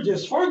 well, we're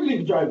just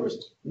forklift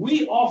drivers.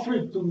 We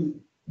offered to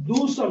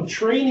do some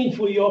training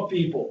for your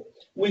people,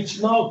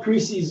 which now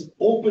Chris is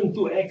open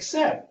to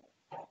accept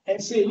and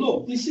say,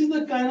 look, this is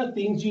the kind of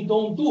things you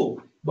don't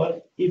do.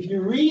 But if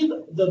you read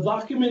the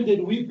document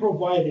that we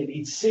provided,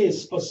 it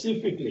says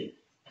specifically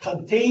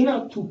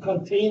container to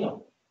container,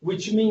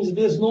 which means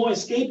there's no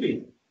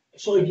escaping.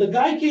 So if the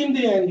guy came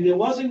there and he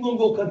wasn't going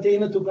to go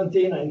container to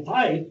container and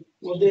tie,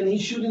 well, then he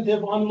shouldn't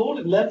have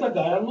unloaded. Let the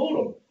guy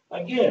unload him.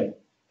 Again,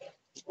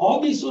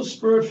 all this was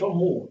spurred from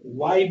who?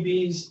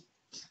 YB's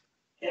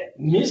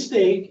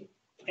mistake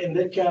and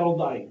the cattle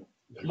dying.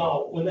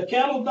 Now, when the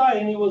cattle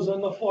died, it was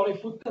on the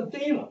 40-foot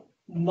container,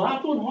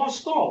 not on horse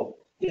stall.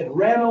 It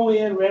ran away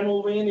and ran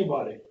over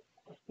anybody.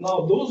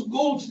 Now, those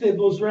goats that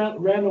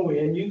ran away,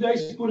 and you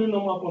guys putting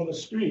them up on the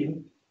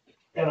screen,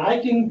 and I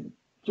can,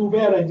 too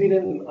bad I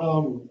didn't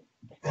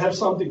have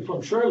something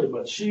from Shirley,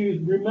 but she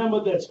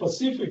remembered that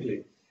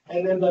specifically.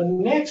 And then the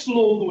next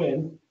load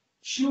went,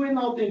 she went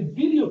out and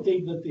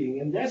videotaped the thing,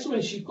 and that's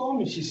when she called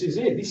me. She says,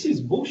 hey, this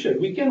is bullshit.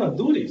 We cannot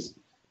do this.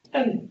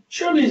 And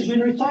Shirley's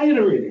been retired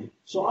already.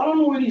 So I don't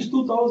know where this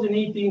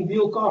 2018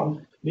 deal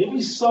comes.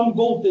 Maybe some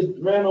goat that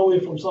ran away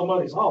from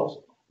somebody's house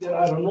that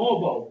I don't know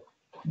about.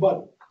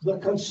 But the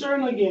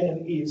concern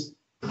again is...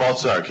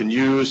 Baltzar, can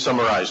you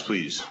summarize,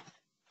 please?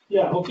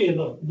 Yeah, okay.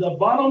 The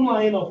bottom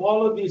line of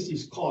all of this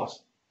is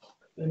cost.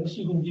 Let me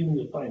see if you can give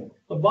me the time.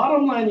 The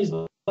bottom line is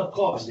the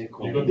cost. You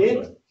got my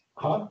time.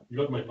 Huh? You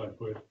got my time,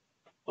 go ahead.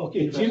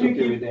 Okay, Jimmy,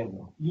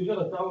 you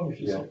gotta tell him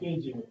if it's okay,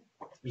 Jimmy.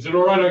 Is it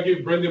all right I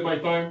give Brendan my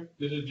time?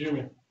 This is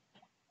Jimmy.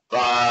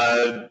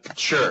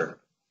 Sure.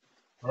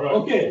 All right.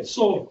 Okay,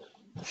 so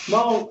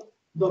now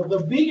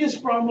the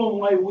biggest problem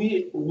why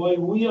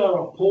we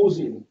are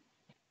opposing,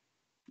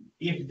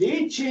 if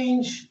they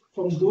change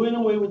from doing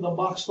away with the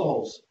box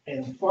stalls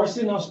and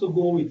forcing us to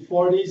go with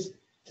 40s,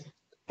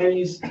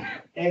 20s,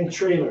 and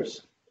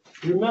trailers.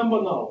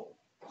 Remember now,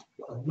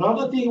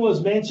 another thing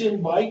was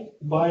mentioned by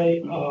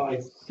I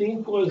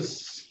think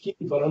was Keith,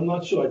 but I'm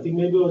not sure. I think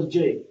maybe it was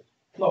Jay.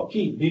 No,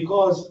 Keith,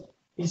 because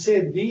he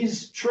said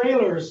these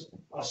trailers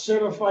are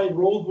certified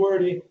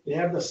roadworthy. They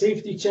have the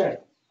safety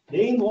check. There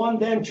ain't one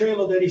damn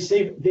trailer that is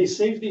safe. They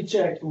safety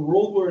checked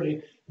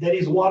roadworthy that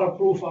is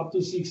waterproof up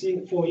to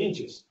 4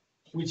 inches,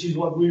 which is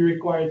what we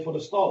required for the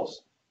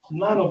stalls.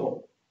 None of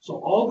them. So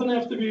all gonna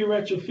have to be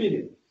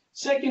retrofitted.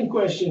 Second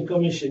question,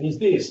 Commission, is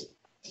this: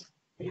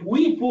 if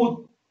we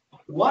put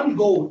 1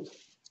 goat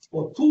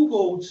or 2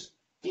 goats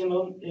in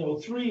a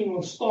 3 in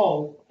one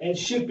stall and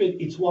ship it,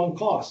 it's one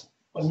cost.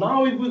 But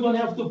now if we're gonna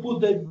have to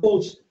put the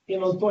goats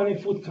in a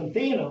 20-foot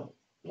container,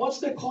 what's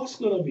the cost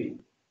gonna be?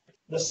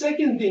 The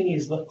second thing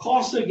is the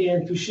cost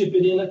again to ship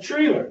it in a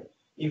trailer.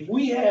 If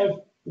we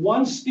have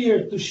 1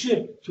 steer to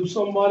ship to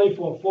somebody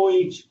for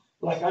 4-H,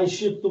 like I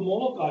shipped to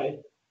Molokai,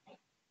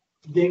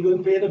 they're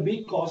gonna pay the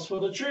big cost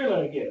for the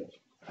trailer again.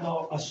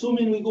 Now,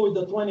 assuming we go with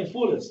the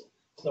 20-footers,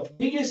 the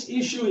biggest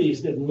issue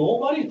is that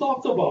nobody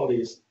talked about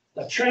is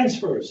the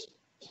transfers.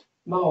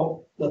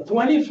 Now, the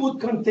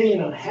 20-foot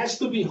container has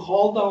to be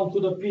hauled down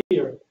to the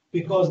pier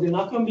because they're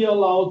not going to be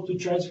allowed to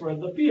transfer at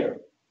the pier.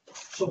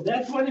 So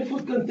that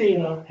 20-foot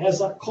container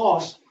has a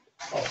cost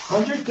of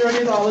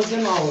 $130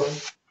 an hour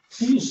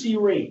PUC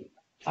rate.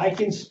 I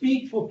can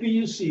speak for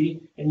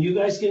PUC, and you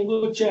guys can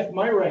go check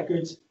my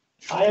records.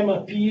 I am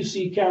a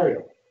PUC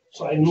carrier,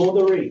 so I know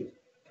the rate.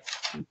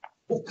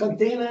 The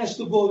container has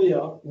to go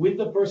there with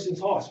the person's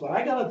horse, but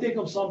I gotta take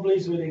them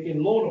someplace where they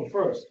can load them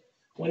first.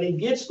 When it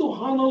gets to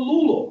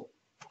Honolulu,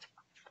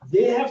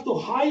 they have to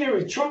hire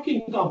a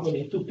trucking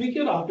company to pick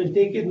it up and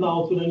take it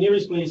now to the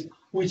nearest place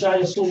which I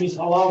assume is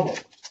allowable.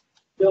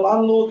 They'll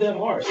unload that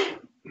horse.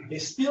 They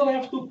still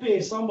have to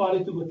pay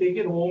somebody to go take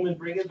it home and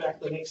bring it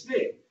back the next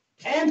day,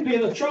 and pay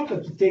the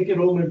trucker to take it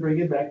home and bring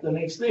it back the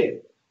next day.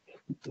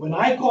 When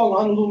I call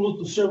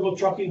Honolulu to several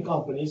trucking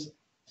companies,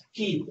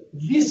 Keith,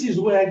 this is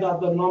where I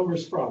got the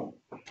numbers from.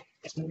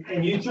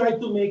 And you try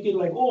to make it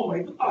like, oh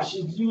my gosh,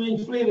 you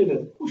inflated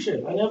it. Push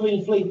it. I never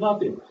inflate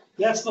nothing.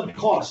 That's the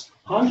cost.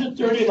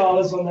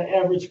 $130 on the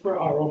average per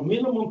hour,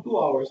 minimum 2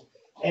 hours.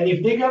 And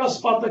if they gotta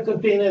spot the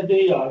container at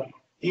the yard,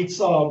 it's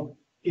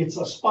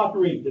a spot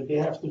rate that they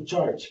have to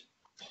charge.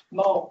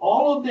 Now,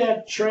 all of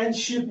that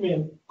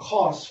transshipment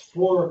cost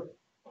for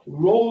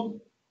road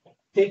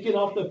taking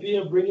off the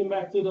pier, bringing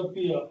back to the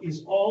pier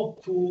is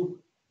all to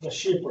the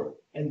shipper.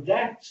 And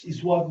that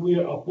is what we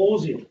are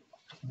opposing.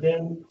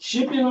 Then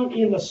shipping them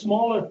in the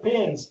smaller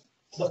pens,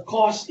 the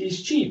cost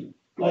is cheap.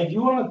 Like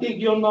you want to take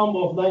your number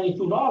of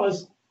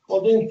 $92,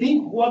 well then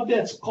think what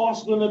that's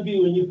cost gonna be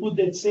when you put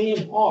that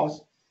same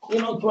horse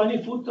in a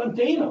 20-foot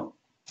container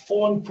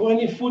or on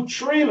 20-foot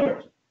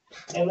trailer.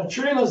 And the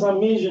trailers are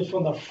measured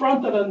from the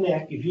front of the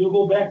neck, if you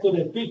go back to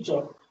the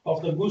picture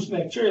of the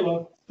gooseneck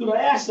trailer, to the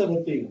ass of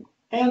the thing,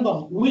 and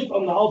the width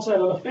on the outside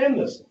of the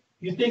fenders.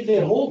 You take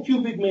that whole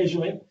cubic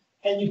measurement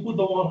and you put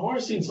the one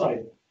horse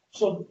inside.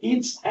 So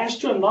it's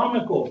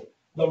astronomical.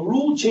 The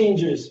rule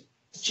changes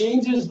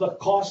the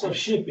cost of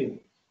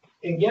shipping.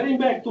 And getting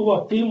back to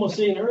what Tim was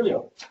saying earlier,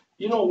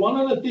 you know, one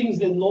of the things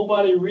that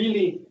nobody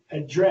really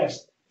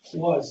addressed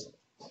was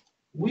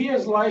we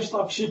as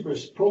livestock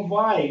shippers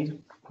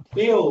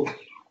build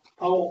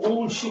our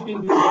own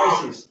shipping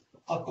devices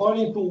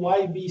according to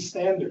YB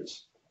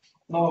standards.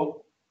 Now,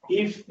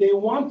 if they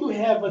want to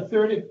have a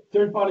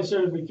third-party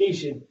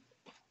certification,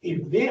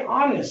 if they're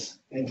honest,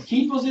 and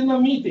Keith was in the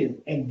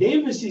meeting, and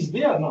Davis is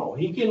there now,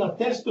 he can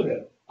attest to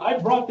that. I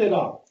brought that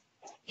up.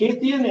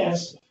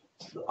 KTNS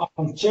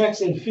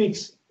checks and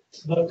fix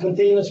the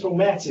containers from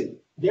Matson.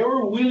 They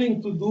were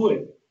willing to do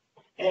it,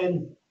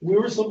 and we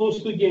were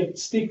supposed to get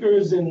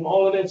stickers and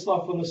all of that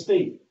stuff from the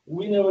state.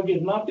 We never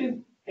get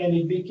nothing, and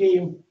it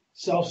became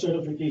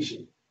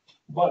self-certification.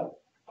 But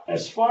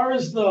as far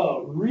as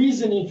the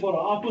reasoning for the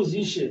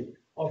opposition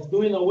of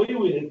doing away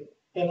with it,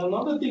 and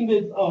another thing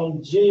that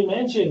Jay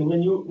mentioned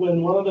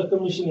when one of the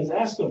commissioners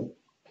asked him,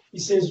 he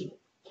says,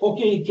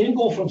 okay, it can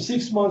go from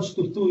 6 months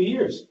to 2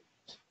 years.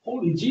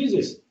 Holy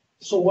Jesus.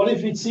 So what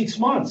if it's 6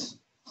 months?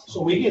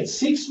 So we get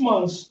 6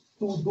 months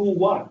to do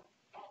what?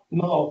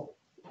 Now,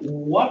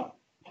 what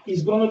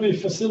is going to be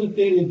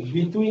facilitated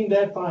between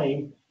that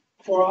time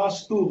for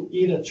us to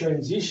either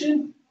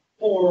transition,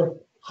 or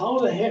how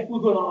the heck we're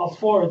going to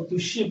afford to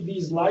ship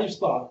these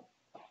livestock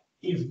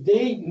if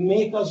they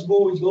make us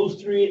go with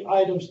those 3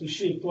 items to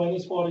ship,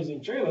 20s, 40s,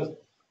 and trailers?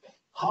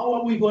 How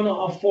are we going to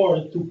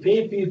afford to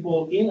pay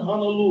people in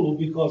Honolulu,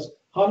 because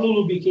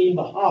Honolulu became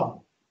the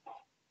hub?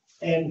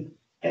 And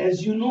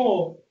as you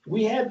know,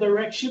 we had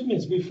direct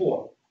shipments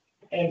before.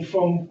 And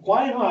from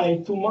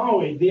Waihai to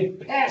Maui, they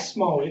pass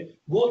Maui,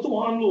 go to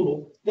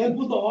Honolulu, then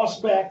put the horse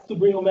back to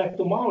bring them back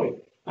to Maui.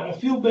 And I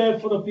feel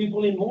bad for the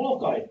people in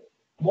Molokai.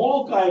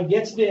 Molokai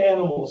gets the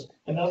animals,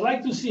 and I'd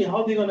like to see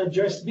how they're going to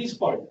address this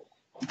part.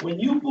 When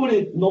you put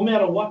it, no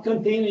matter what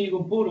container you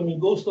can put them, it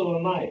goes to the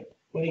night.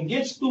 When it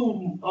gets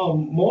to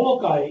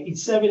Molokai,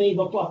 it's 7, 8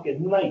 o'clock at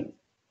night.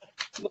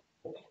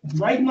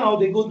 Right now,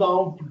 they go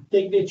down,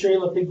 take their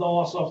trailer, take the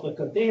horse off the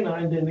container,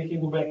 and then they can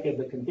go back at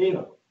the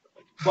container.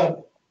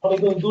 But are they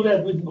going to do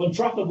that with one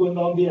trucker going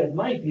down there at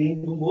night? They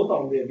ain't going to go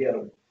down there and get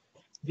them.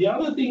 The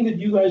other thing that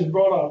you guys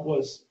brought up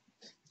was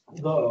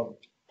the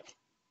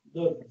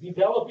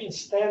developing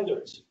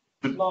standards.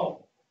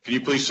 Now, Can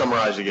you please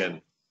summarize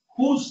again?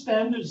 whose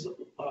standards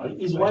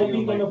is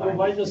YB going to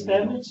provide the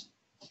standards?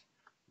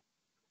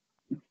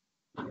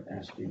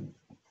 Yes, you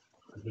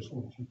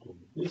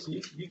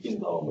can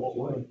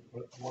go.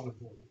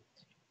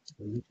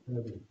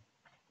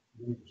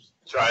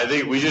 So I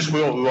think we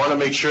want to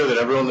make sure that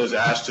everyone that's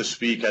asked to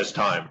speak has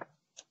time.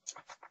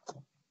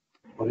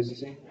 What does he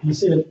say? He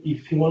said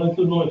if he wanted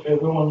to know if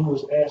everyone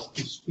was asked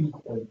to speak.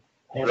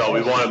 No,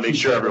 we want to make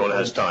sure everyone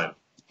has time.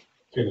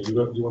 Kenny,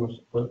 you want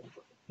to?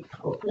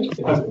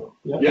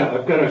 Yeah,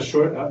 I've got a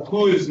short,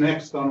 who is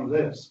next on the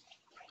list?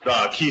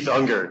 Keith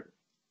Unger.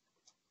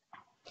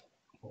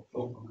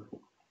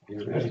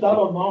 It's not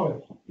on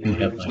Maui.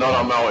 It's not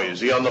on Maui. Is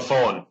he on the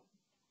phone?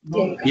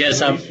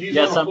 Yes, I'm He's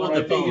on I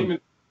the think phone. him and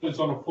it's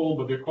on a phone,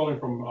 but they're calling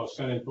from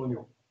San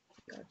Antonio.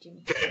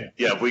 Okay.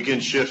 Yeah, if we can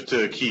shift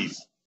to Keith.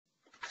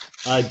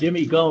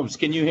 Jimmy Gomes,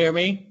 can you hear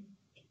me?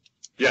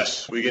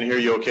 Yes, we can hear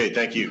you okay.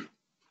 Thank you.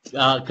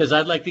 Because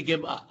I'd like to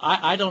give,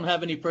 I don't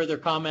have any further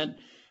comment.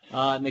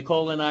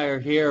 Nicole and I are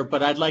here,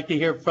 but I'd like to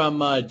hear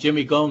from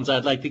Jimmy Gomes.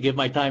 I'd like to give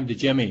my time to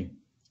Jimmy.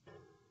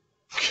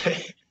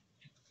 Okay.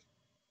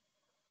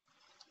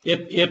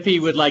 If he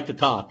would like to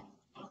talk.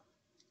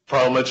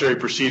 Parliamentary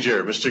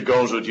procedure. Mr.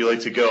 Gomes, would you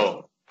like to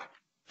go?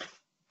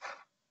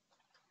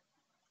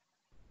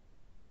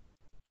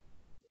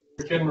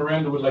 Ken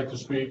Miranda would like to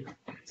speak.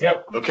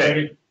 Yep.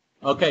 Okay.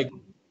 Okay.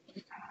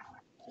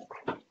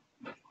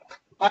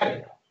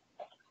 Hi.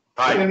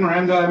 Hi. Ken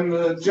Miranda, I'm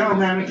the general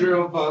manager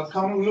of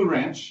Honolulu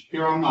Ranch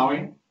here on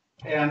Maui.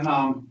 And,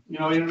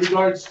 in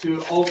regards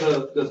to all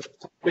the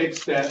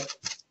topics that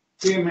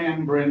Tim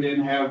and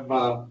Brendan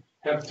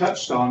have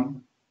touched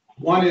on,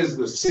 one is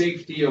the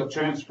safety of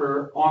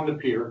transfer on the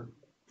pier.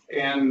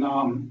 And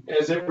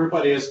as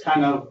everybody has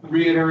kind of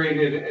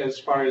reiterated as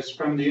far as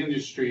from the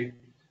industry,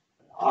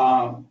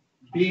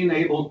 being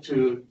able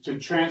to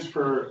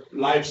transfer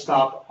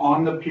livestock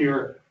on the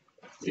pier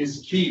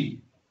is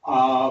key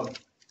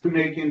to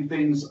making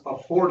things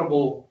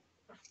affordable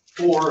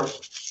for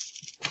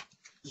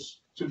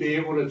to be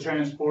able to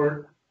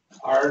transport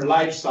our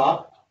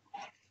livestock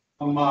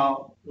from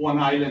one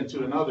island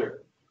to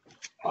another.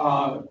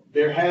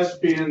 There has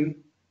been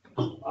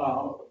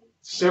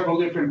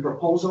several different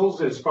proposals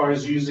as far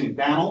as using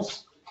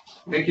panels,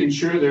 making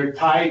sure they're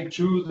tied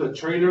to the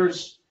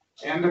trailers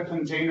and the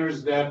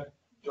containers that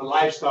the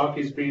livestock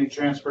is being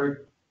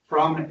transferred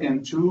from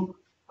and to.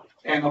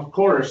 And of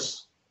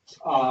course,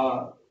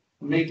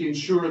 making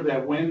sure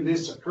that when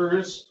this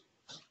occurs,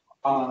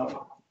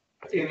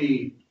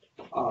 any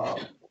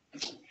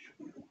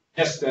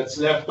mess that's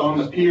left on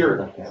the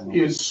pier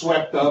is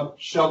swept up,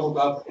 shoveled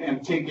up,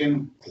 and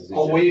taken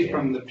away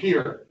from the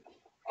pier.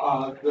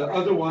 The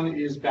other one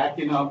is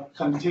backing up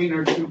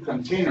container to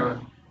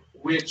container,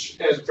 which,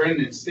 as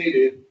Brendan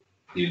stated,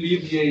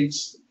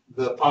 alleviates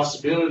the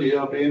possibility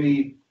of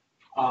any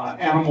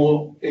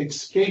animal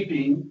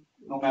escaping,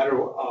 no matter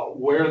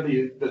where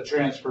the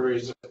transfer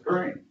is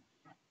occurring.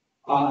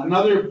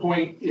 Another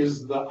point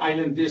is the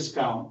island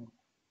discount.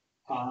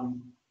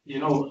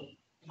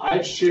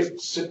 I've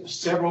shipped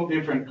several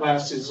different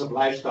classes of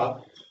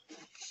livestock,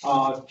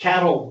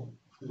 cattle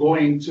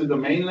going to the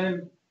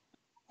mainland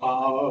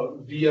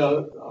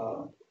via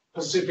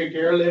Pacific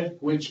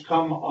Airlift, which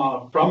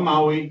come from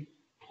Maui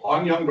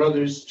on Young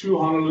Brothers to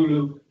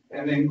Honolulu,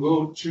 and then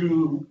go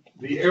to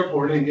the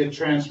airport and get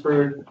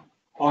transferred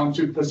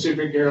onto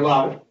Pacific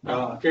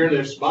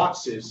Airlift's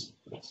boxes,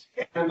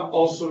 and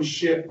also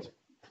shipped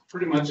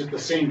pretty much at the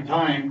same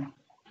time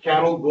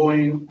cattle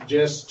going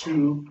just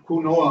to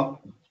Punoa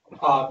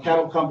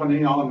Cattle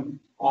Company on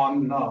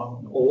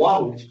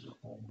Oahu,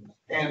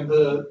 and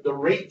the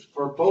rate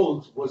for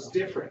both was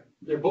different.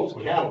 They're both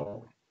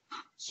cattle.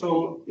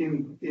 So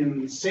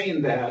in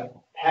saying that,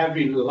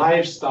 having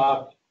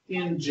livestock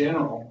in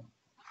general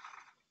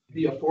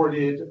be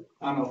afforded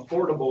an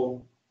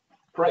affordable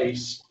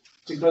price,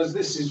 because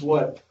this is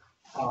what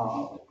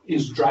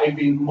is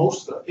driving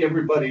most of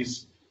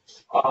everybody's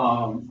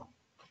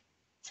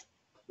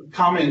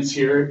comments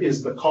here,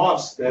 is the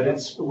cost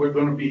that we're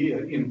going to be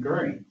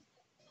incurring.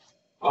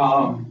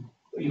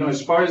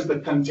 As far as the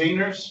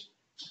containers,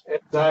 as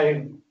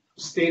I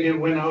stated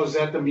when I was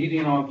at the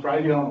meeting on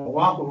Friday on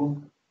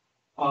Oahu,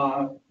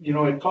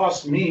 it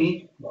cost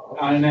me,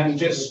 and I'm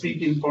just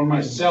speaking for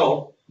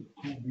myself,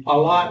 a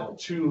lot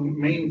to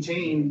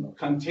maintain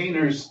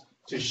containers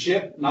to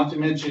ship, not to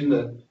mention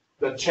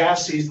the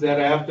chassis that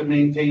I have to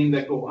maintain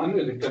that go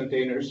under the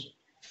containers.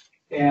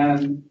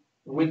 And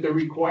with the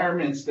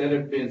requirements that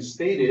have been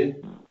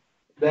stated,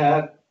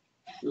 that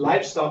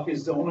livestock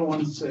is the only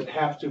ones that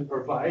have to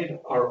provide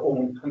our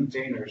own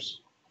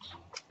containers.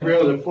 Every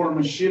other form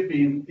of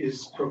shipping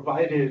is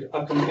provided,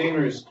 a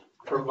container is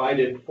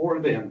provided for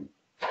them.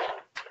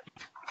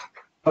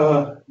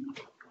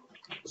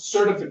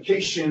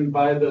 Certification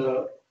by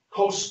the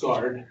Coast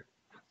Guard,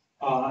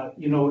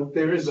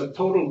 there is a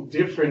total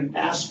different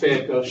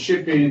aspect of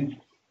shipping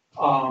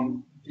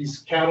these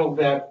cattle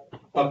that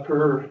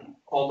occur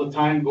all the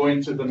time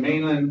going to the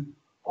mainland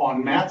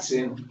on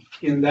Matson,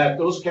 in that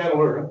those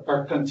cattle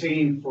are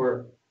contained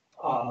for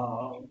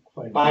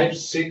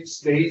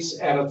 5-6 days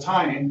at a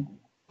time,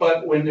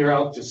 but when they're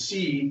out to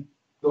sea,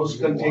 those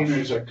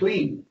containers are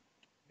clean.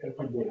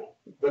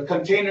 The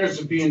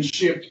containers being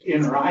shipped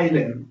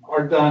inter-island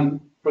are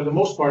done, for the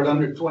most part,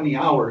 under 20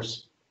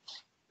 hours,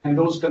 and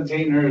those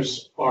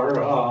containers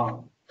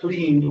are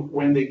cleaned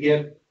when they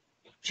get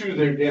to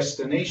their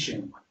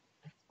destination.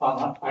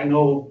 I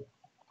know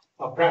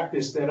a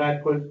practice that I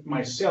put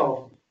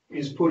myself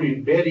is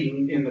putting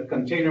bedding in the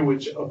container,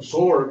 which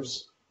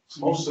absorbs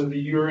most of the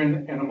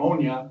urine and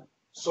ammonia,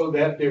 so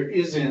that there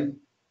isn't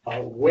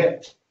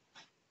wet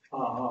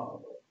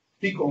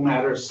fecal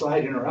matter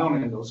sliding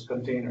around in those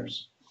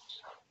containers.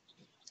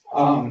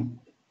 And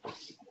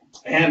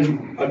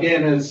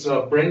again, as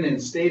Brendan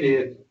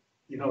stated,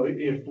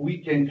 if we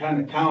can kind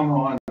of count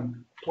on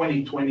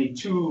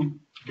 2022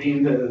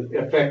 being the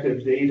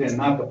effective date and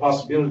not the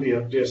possibility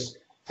of just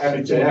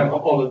having to have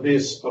all of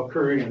this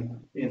occurring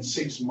in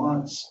 6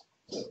 months,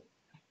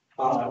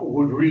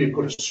 would really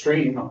put a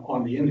strain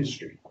on the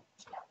industry.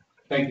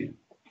 Thank you.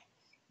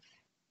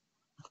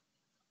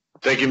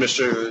 Thank you,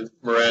 Mr.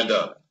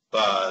 Miranda.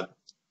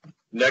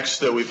 Next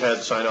that we've had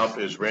sign up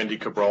is Randy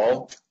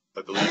Cabral.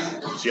 I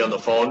believe, is he on the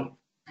phone?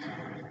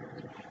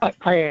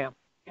 I am.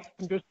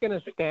 I'm just going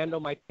to stand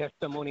on my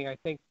testimony. I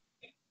think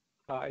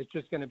it's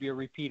just going to be a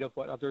repeat of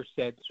what others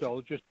said, so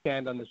I'll just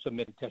stand on the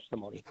submitted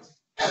testimony.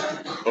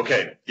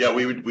 Okay. Yeah,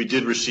 we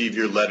did receive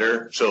your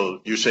letter.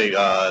 So you say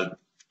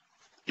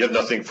You have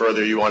nothing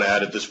further you want to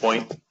add at this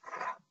point?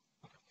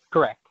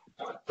 Correct.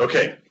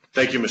 Okay,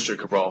 thank you, Mr.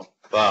 Cabral.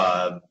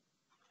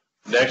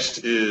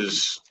 Next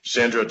is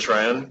Sandra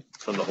Tran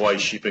from the Hawaii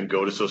Sheep and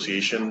Goat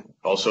Association,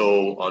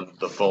 also on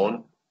the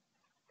phone.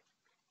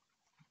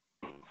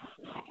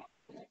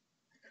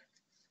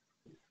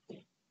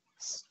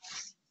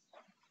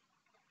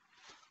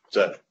 Is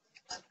that?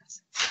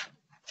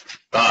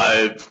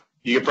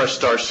 You can press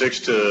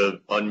 *6 to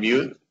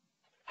unmute.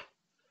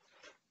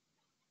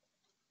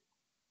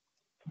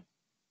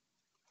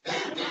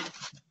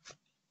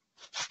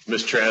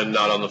 Ms. Tran,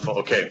 not on the phone.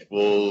 Okay,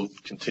 we'll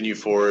continue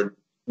forward.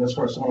 That's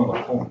where someone on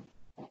the phone.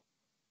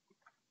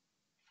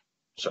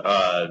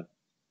 So,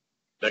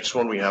 next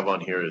one we have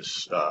on here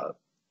is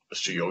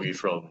Mr. Yogi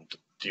from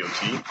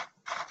DOT.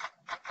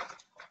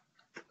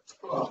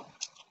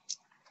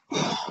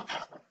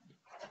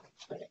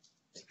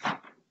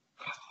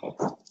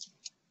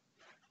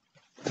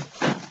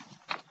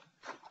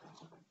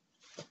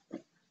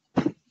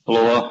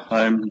 Aloha,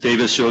 I'm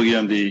Davis Yogi.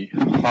 I'm the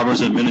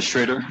Harbors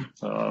Administrator.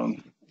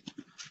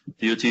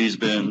 DOT has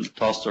been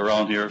tossed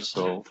around here,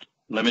 so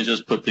let me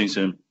just put things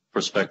in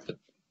perspective.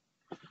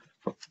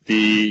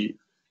 The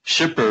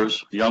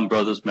shippers, Young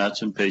Brothers,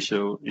 Matson,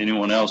 Peisho,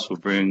 anyone else who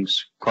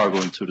brings cargo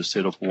into the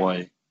state of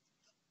Hawaii,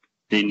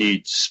 they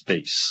need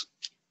space.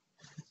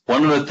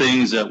 One of the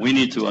things that we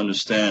need to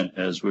understand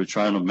as we're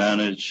trying to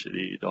manage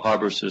the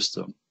harbor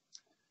system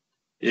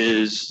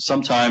is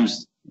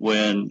sometimes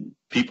when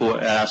people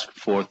ask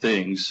for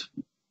things,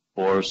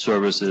 for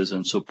services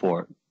and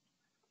support,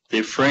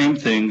 they frame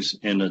things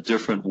in a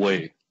different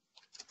way.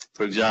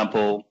 For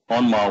example,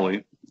 on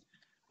Maui,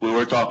 we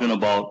were talking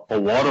about a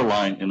water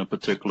line in a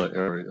particular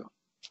area.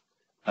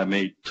 I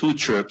made 2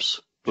 trips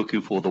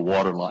looking for the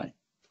water line.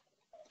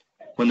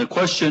 When the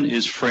question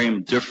is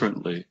framed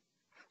differently,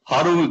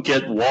 how do we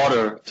get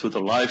water to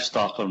the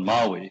livestock on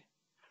Maui?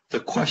 The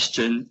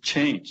question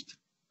changed.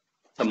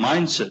 The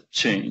mindset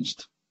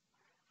changed.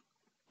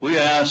 We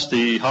asked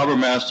the harbor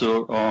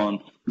master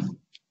on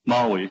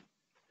Maui,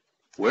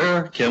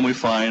 where can we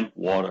find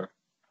water?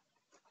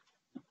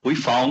 We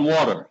found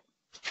water,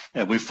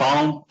 and we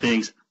found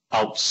things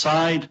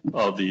outside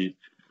of the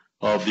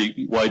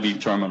YB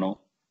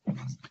terminal.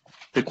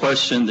 The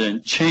question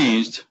then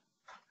changed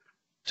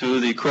to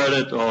the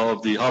credit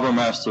of the harbor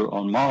master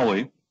on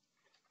Maui.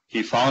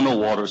 He found a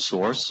water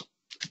source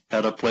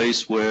at a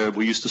place where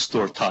we used to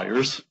store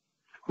tires.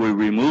 We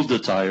removed the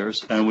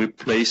tires and we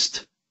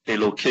placed a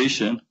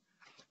location,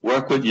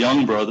 work with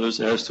Young Brothers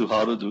as to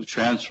how to do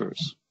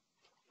transfers.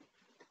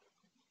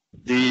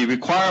 The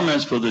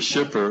requirements for the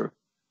shipper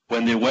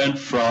when they went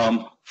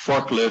from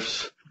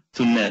forklifts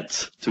to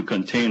nets to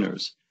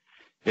containers,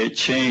 it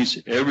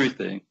changed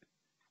everything.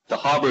 The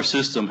harbor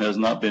system has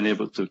not been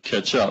able to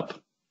catch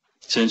up.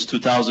 Since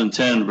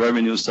 2010,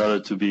 revenue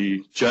started to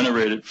be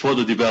generated for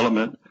the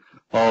development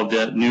of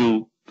that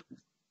new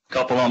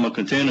Kapalama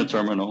container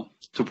terminal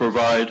to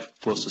provide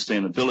for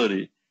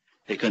sustainability.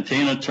 A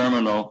container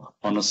terminal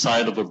on the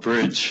side of a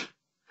bridge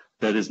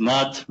that is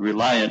not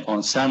reliant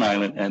on Sand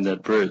Island and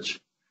that bridge.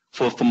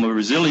 From a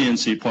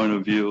resiliency point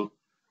of view,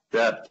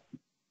 that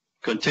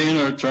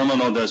container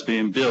terminal that's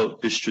being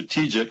built is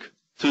strategic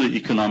to the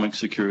economic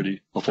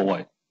security of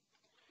Hawaii.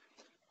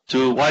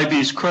 To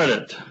YB's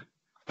credit,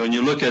 when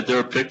you look at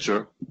their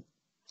picture,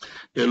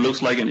 it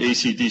looks like an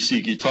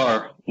AC/DC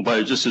guitar, but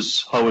it just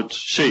is how it's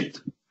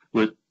shaped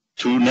with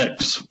 2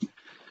 necks.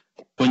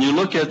 When you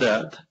look at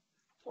that,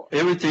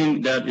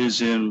 everything that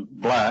is in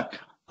black,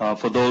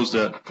 for those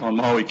that on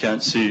Maui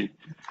can't see,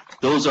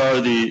 those are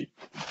the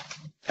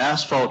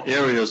asphalt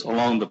areas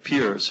along the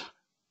piers.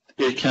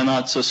 It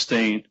cannot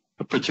sustain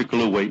a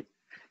particular weight.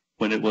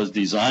 When it was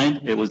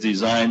designed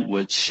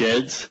with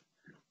sheds,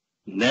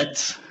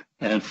 nets,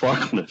 and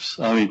forklifts,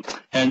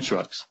 hand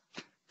trucks.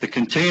 The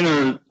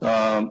container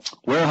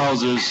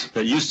warehouses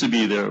that used to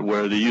be there,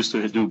 where they used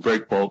to do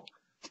break bulk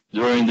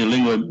during the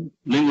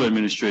Lingua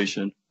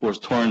administration, was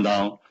torn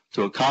down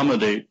to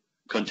accommodate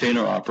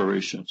container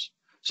operations.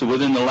 So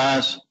within the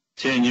last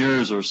 10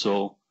 years or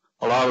so,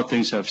 a lot of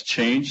things have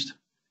changed,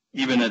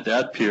 even at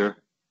that pier,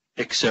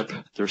 except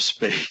their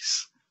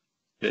space.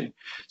 Okay.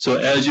 So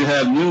as you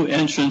have new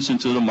entrants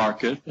into the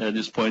market, at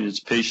this point it's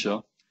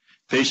Peisho.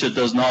 Peisho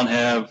does not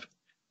have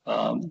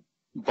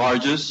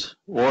barges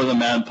or the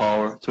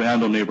manpower to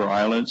handle neighbor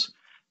islands.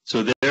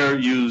 So they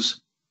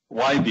use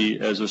YB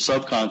as a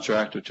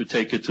subcontractor to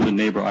take it to the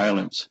neighbor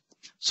islands.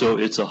 So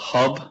it's a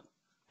hub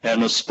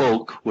and a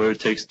spoke where it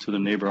takes it to the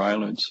neighbor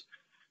islands.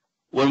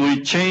 When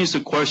we change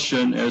the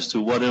question as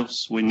to what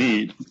else we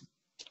need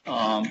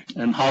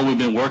and how we've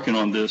been working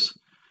on this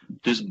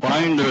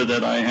binder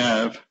that I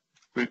have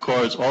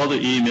records all the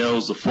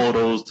emails, the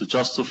photos to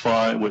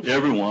justify with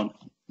everyone.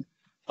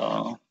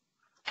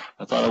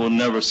 I thought I would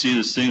never see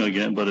this thing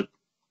again, but it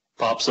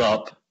pops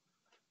up.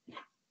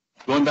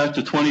 Going back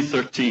to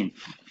 2013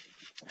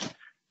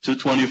 to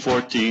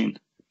 2014,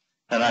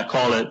 and I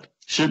call it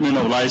shipment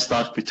of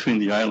livestock between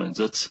the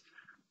islands.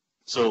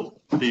 So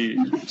the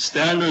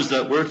standards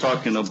that we're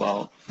talking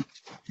about,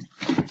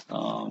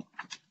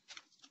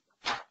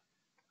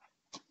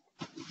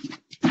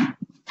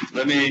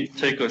 let me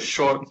take a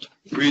short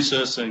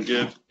recess and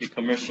give the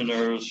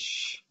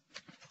commissioners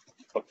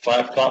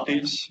 5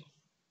 copies.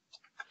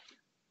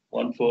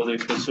 One for the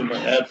consumer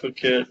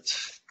advocate,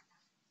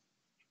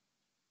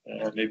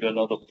 and maybe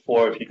another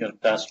 4 if you can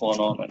pass one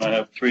on. And I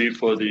have 3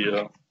 for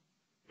the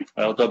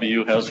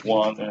LW has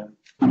 1. And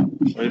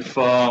if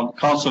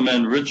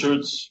Councilman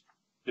Richards,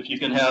 if you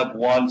can have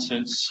 1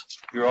 since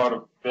you're out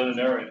of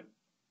veterinarian.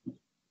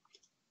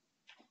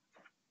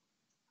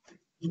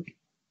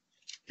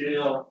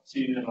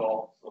 See it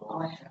all.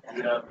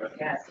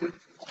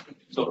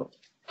 So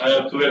I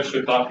have 2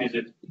 extra copies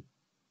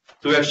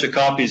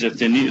if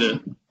they need it.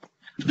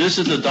 This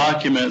is the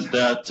document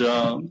that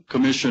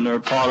Commissioner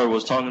Potter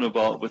was talking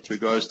about with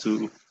regards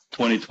to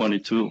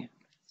 2022.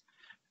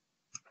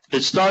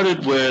 It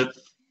started with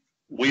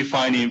we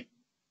finding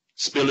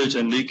spillage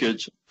and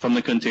leakage from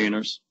the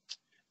containers,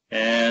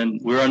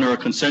 and we're under a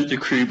consent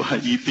decree by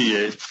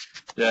EPA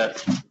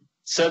that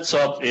sets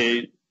up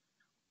a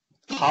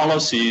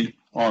policy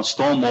on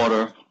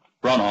stormwater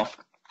runoff.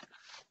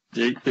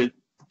 The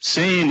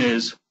saying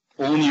is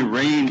only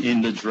rain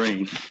in the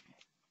drain,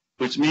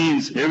 which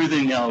means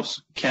everything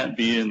else can't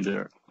be in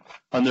there.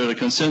 Under the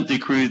consent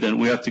decree, then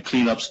we have to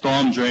clean up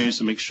storm drains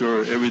to make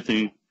sure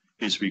everything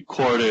is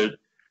recorded,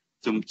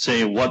 to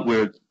say what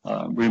we're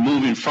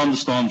removing from the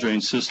storm drain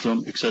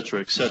system, et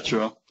cetera, et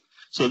cetera.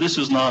 So this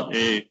is not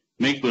a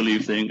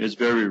make-believe thing, it's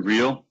very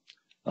real.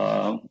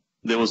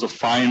 There was a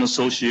fine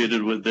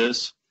associated with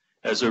this.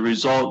 As a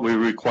result, we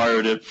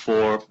required it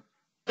for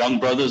Young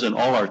Brothers and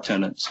all our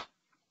tenants.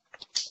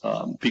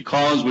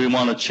 Because we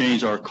want to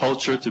change our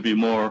culture to be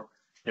more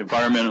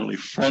environmentally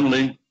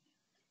friendly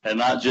and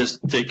not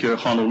just take care of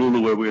Honolulu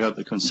where we have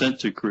the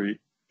consent decree,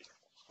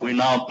 we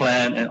now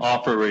plan and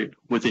operate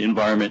with the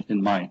environment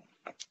in mind.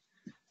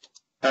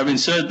 Having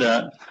said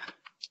that,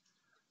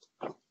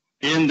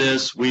 in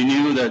this, we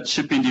knew that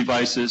shipping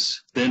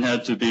devices then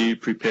had to be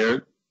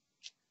prepared.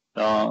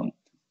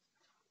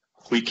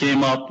 We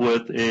came up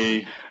with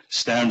a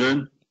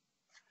standard.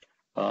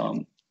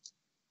 On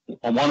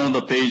one of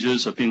the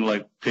pages, I think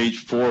like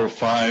page 4 or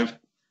 5,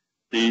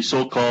 the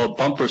so-called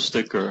bumper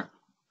sticker.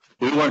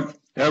 We weren't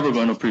ever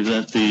going to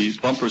present the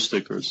bumper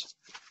stickers.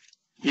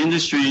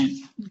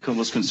 Industry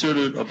was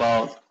considered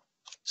about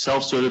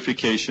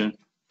self-certification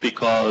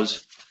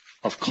because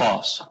of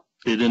cost.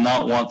 They did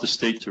not want the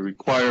state to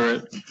require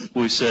it.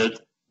 We said,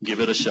 give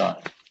it a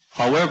shot.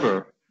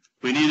 However,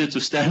 we needed to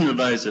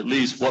standardize at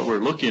least what we're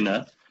looking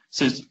at,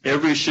 since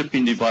every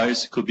shipping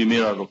device could be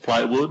made out of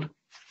plywood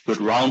with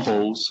round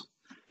holes.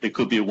 It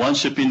could be one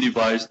shipping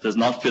device does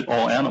not fit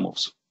all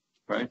animals,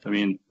 right? I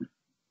mean,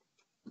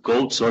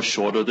 goats are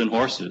shorter than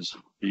horses.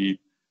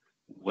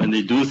 When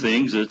they do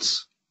things,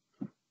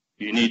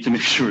 you need to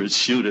make sure it's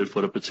suited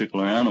for the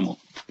particular animal.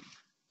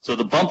 So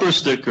the bumper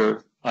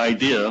sticker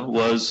idea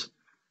was,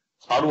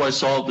 how do I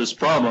solve this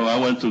problem? I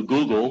went to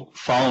Google,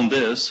 found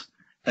this,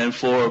 and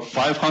for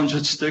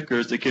 500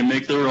 stickers, they can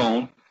make their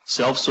own,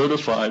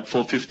 self-certified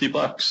for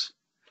 $50.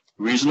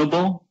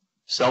 Reasonable,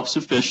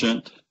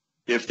 self-sufficient.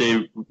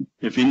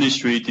 If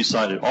industry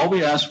decided, all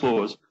we asked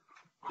for was,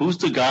 who's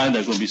the guy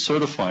that's going to be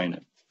certifying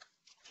it?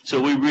 So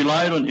we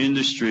relied on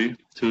industry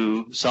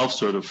to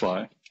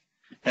self-certify,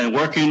 and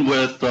working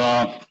with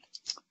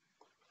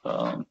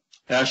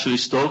Ashley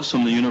Stokes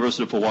from the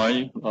University of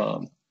Hawaii.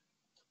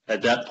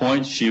 At that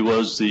point, she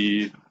was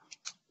the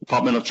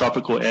Department of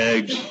Tropical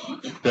Ag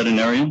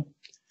veterinarian,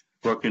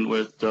 working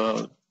with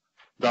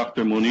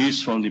Dr.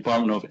 Muniz from the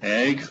Department of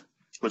Ag,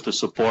 with the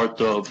support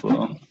of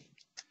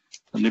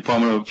the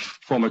Department of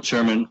former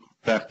chairman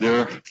back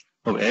there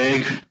of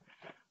Ag.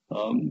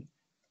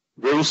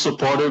 Real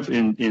supportive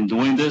in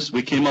doing this.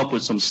 We came up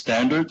with some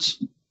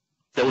standards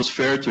that was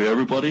fair to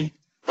everybody,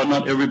 but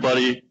not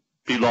everybody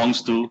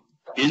belongs to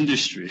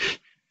industry.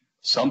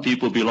 Some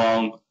people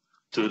belong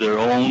to their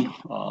own.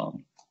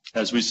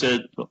 As we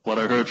said, what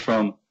I heard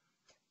from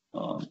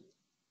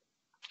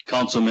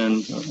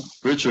Councilman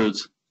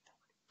Richards,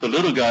 the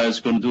little guy is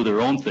going to do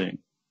their own thing.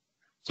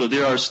 So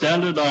there are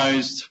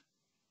standardized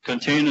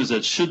containers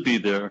that should be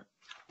there,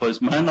 but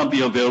it might not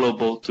be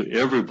available to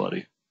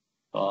everybody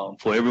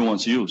for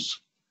everyone's use.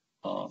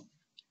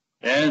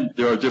 And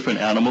there are different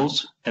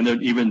animals, and there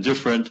are even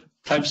different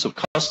types of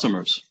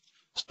customers.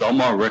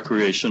 Some are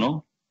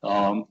recreational,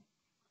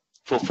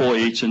 for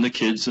 4-H and the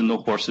kids and the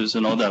horses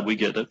and all that. We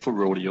get it for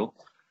rodeo.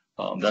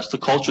 That's the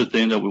culture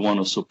thing that we want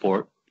to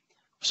support.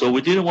 So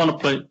we didn't want to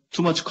put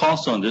too much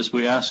cost on this.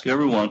 We asked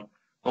everyone,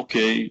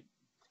 okay,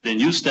 then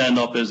you stand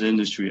up as an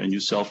industry and you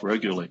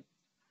self-regulate.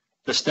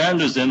 The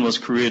standards then was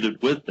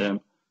created with them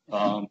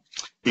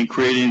in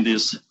creating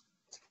this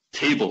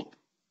table.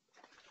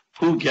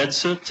 Who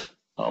gets it?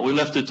 We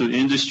left it to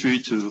industry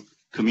to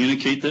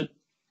communicate it.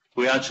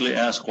 We actually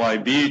asked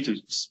YB to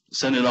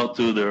send it out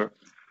to their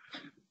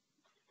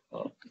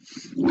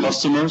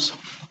customers.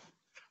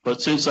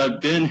 But since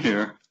I've been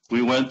here,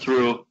 we went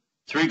through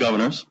 3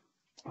 governors.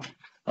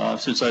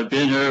 Since I've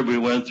been here, we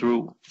went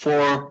through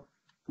 4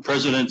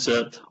 presidents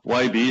at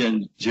YB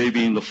and Jay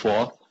being the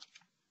 4th.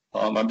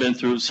 I've been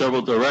through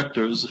several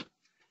directors.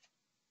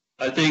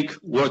 I think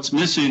what's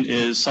missing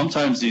is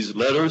sometimes these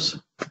letters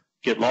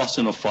get lost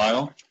in a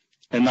file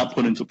and not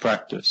put into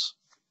practice.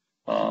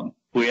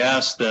 We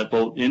ask that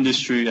both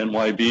industry and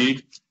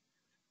YB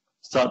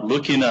start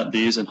looking at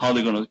these and how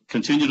they're going to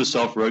continue to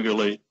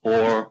self-regulate,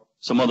 or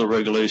some other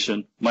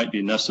regulation might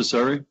be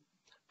necessary.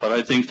 But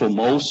I think for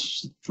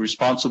most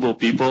responsible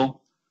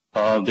people,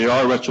 they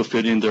are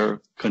retrofitting their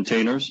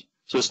containers,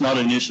 so it's not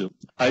an issue.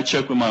 I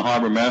checked with my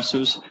harbor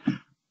masters,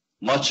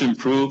 much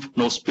improved,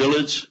 no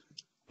spillage,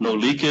 no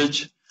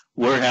leakage.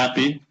 We're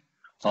happy.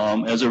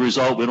 As a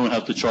result, we don't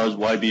have to charge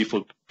YB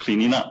for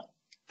cleaning up.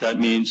 That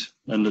means,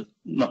 and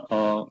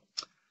the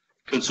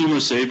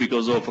consumers save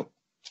because of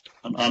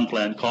an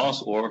unplanned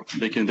cost, or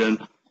they can then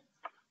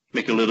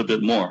make a little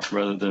bit more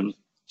rather than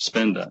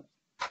spend that.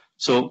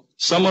 So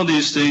some of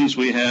these things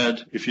we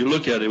had, if you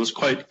look at it, it was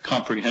quite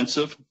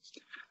comprehensive.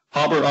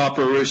 Harbor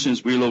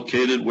operations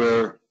relocated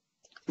where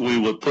we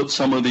would put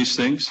some of these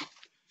things.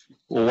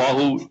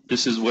 Oahu,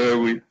 this is where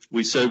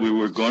we said we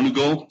were going to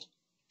go.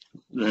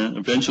 Then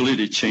eventually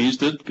they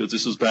changed it because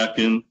this was back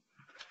in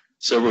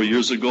several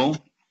years ago.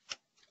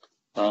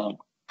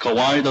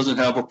 Kauai doesn't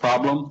have a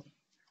problem.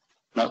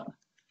 Not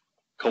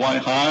Kauai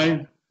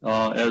High,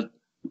 as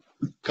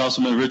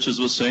Councilman Richards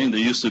was saying, there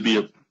used to be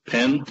a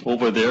pen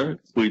over there.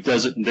 We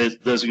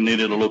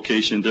designated a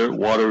location there.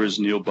 Water is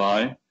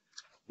nearby.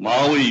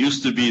 Maui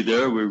used to be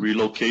there. We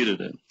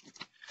relocated it.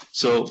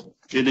 So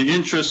in the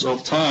interest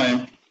of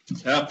time,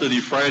 after the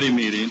Friday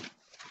meeting,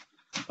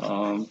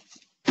 I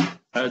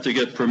had to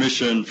get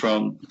permission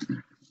from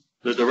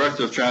the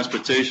Director of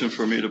Transportation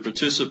for me to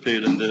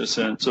participate in this,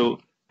 and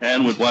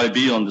with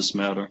YB on this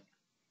matter.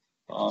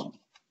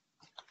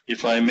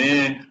 If I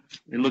may,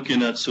 in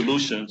looking at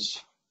solutions,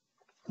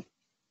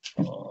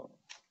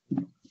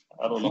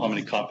 I don't know how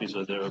many copies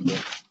are there,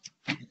 but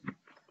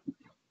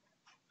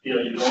yeah,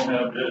 you don't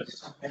have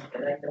this.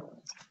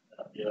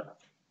 Yeah.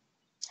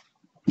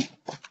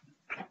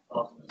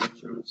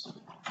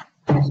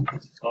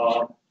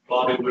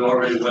 Bobby, we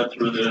already went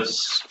through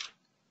this.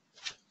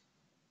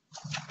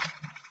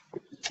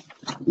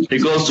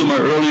 It goes to my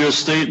earlier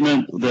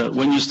statement that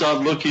when you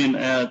start looking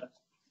at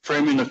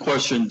framing the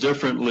question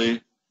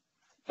differently,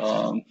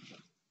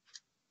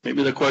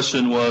 maybe the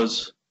question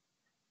was,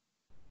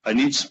 I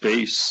need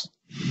space.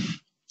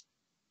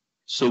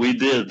 So we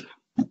did.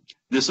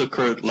 This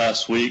occurred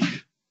last week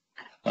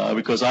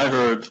because I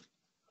heard,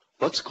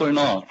 what's going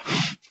on?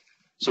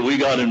 So we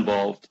got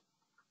involved.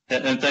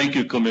 And thank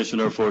you,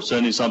 Commissioner, for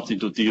sending something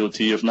to DOT.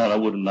 If not, I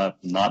would have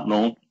not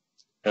known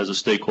as a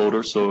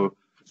stakeholder. So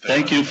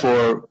thank you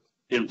for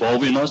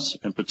involving us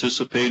and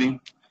participating.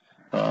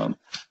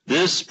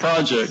 This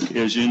project,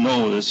 as you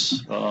know,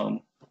 is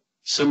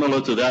similar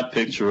to that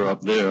picture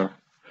up there.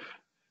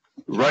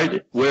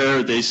 Right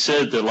where they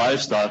said the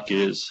livestock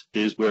is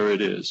where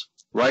it is.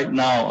 Right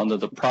now, under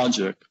the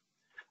project,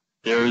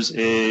 there's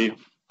a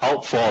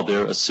outfall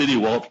there, a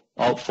city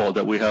outfall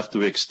that we have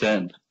to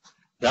extend.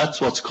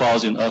 That's what's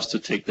causing us to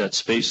take that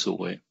space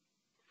away.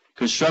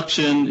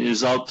 Construction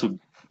is out to,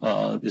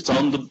 it's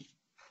on the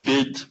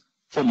bid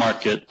for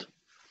market.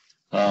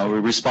 We're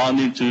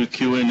responding to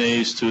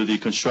Q&As to the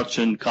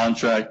construction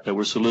contract that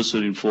we're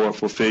soliciting for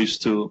phase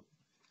 2.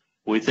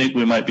 We think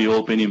we might be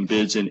opening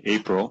bids in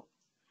April.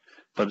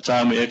 By the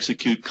time we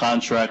execute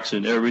contracts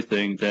and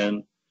everything,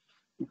 then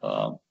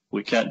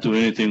we can't do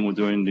anything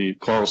during the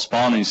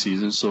corresponding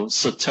season. So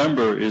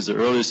September is the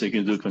earliest they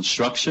can do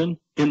construction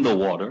in the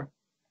water.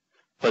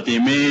 But they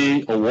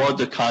may award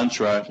the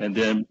contract and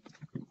then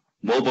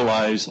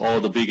mobilize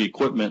all the big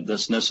equipment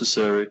that's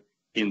necessary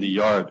in the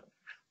yard.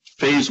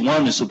 Phase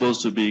 1 is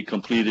supposed to be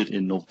completed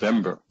in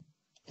November.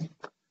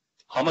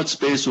 How much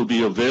space will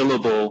be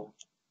available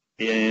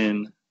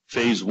in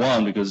phase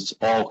 1, because it's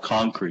all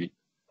concrete?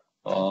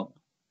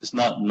 It's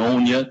not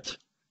known yet,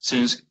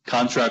 since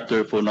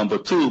contractor for number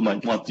 2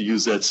 might want to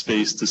use that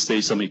space to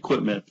stage some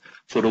equipment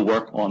for the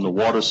work on the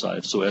water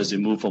side. So as they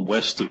move from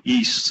west to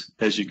east,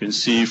 as you can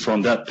see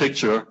from that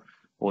picture,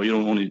 or you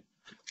know, only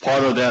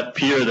part of that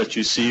pier that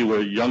you see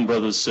where Young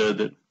Brothers said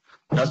that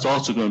that's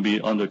also going to be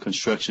under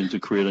construction to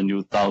create a new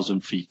 1,000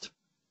 feet.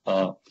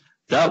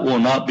 That will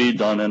not be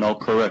done, and I'll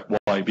correct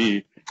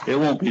YB, it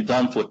won't be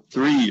done for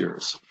 3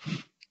 years.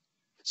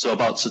 So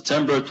about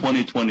September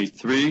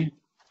 2023,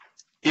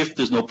 if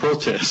there's no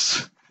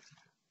protest,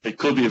 it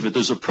could be if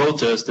there's a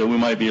protest, then we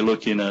might be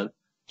looking at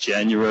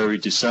January,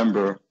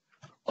 December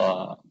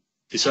of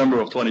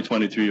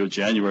 2023 or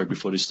January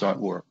before they start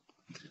work.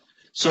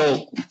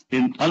 So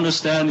in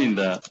understanding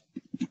that,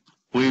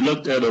 we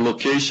looked at a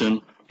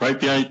location right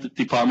behind the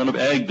Department of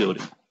Ag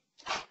building.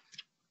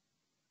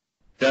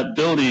 That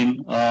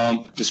building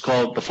is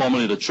called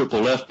formerly the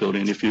Triple F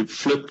building. If you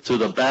flip to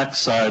the back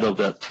side of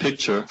that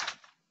picture,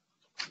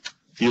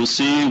 you'll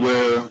see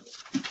where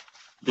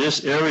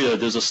this area,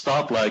 there's a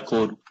stoplight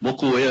called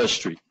Mokuea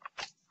Street.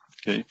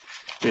 Okay.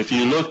 If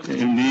you look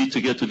and need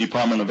to get to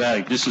Department of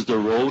Ag, this is the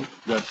road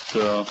that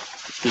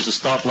there's a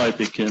stoplight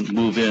they can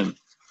move in.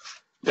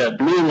 That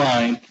blue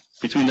line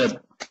between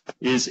that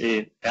is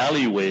an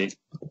alleyway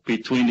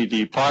between the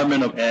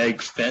Department of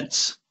Ag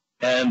fence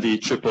and the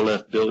Triple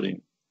F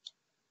building.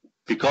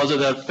 Because of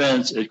that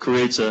fence, it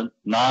creates a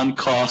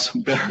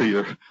non-cost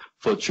barrier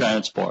for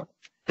transport.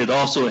 It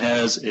also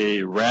has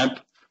a ramp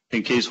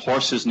in case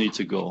horses need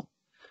to go.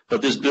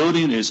 But this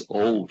building is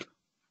old.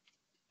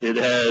 It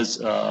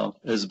has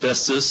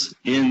asbestos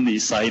in the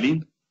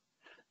siding.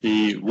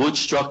 The wood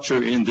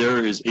structure in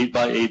there is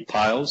 8x8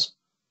 piles.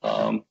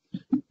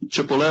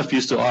 Triple F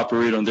used to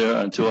operate on there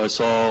until I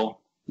saw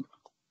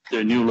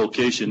their new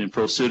location in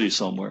Pro City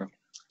somewhere.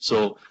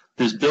 So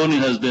this building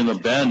has been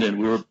abandoned.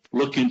 We were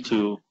looking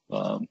to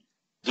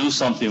do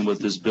something with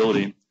this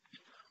building,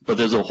 but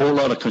there's a whole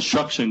lot of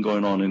construction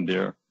going on in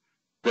there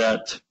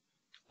that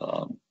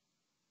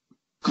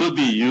could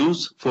be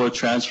used for a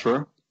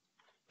transfer.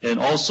 And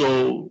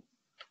also,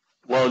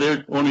 while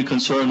they're only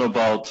concerned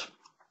about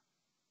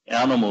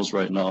animals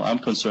right now, I'm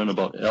concerned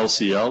about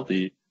LCL,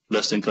 the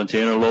less than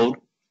container load.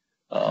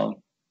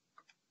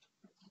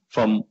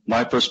 From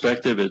my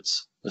perspective,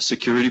 it's a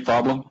security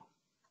problem.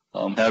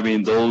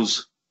 Having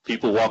those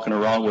people walking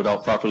around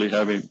without properly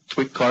having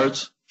quick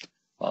cards.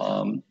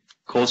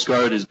 Coast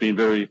Guard is being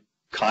very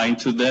kind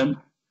to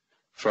them.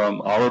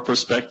 From our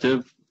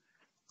perspective,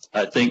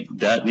 I think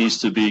that needs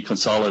to be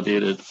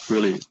consolidated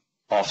really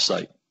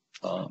off-site.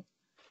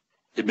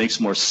 It makes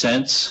more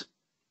sense.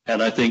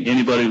 And I think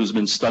anybody who's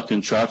been stuck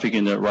in traffic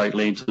in that right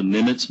lane to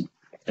Nimitz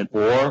and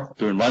or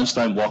during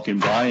lunchtime walking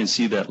by and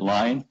see that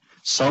line,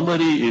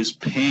 somebody is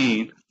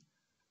paying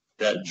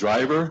that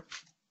driver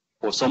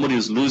or somebody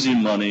is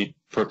losing money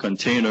per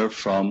container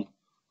from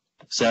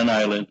Sand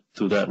Island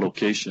to that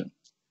location.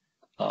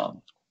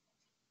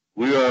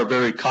 We are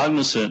very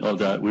cognizant of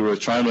that. We were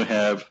trying to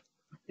have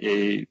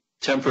a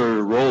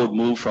temporary road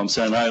move from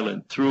Sand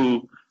Island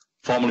through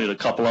formerly the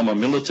Kapalama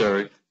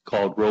Military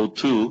called Road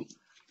 2,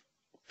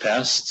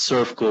 past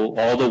Surfco,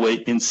 all the way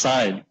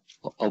inside,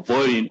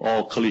 avoiding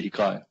all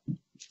Kalihikai.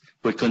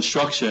 With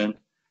construction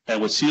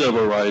and with sea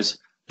level rise,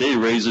 they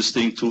raise this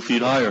thing 2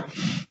 feet higher.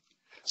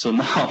 So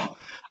now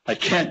I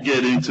can't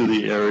get into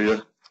the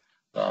area.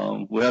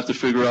 We have to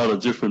figure out a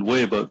different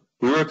way, but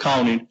we were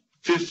counting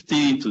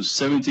 1,500 to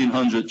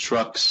 1,700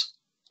 trucks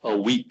a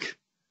week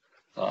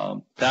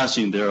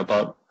passing there.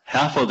 About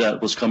half of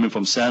that was coming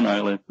from Sand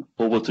Island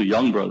over to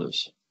Young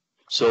Brothers.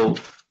 So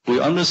we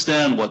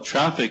understand what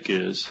traffic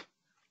is.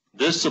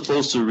 This is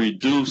supposed to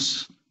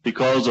reduce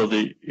because of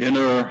the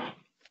inner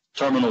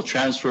terminal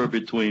transfer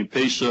between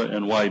PESA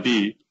and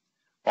YB,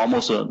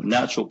 almost a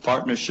natural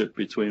partnership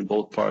between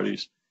both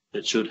parties.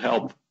 It should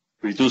help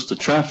reduce the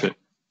traffic.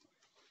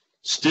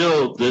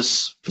 Still,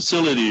 this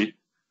facility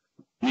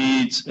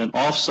needs an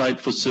off-site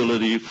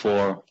facility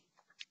for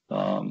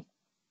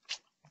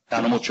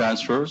animal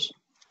transfers,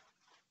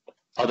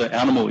 other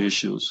animal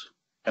issues.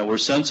 And we're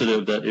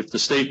sensitive that if the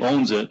state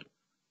owns it,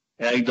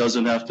 ag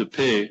doesn't have to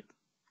pay.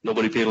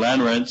 Nobody pays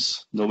land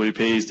rents. Nobody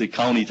pays the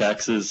county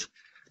taxes.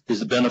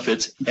 This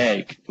benefits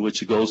ag,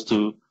 which goes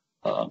to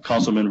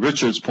Councilman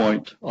Richard's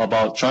point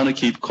about trying to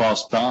keep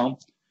costs down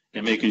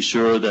and making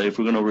sure that if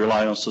we're going to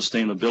rely on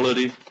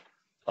sustainability,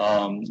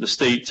 the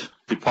State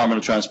Department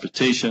of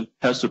Transportation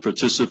has to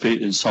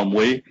participate in some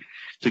way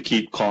to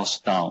keep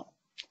costs down.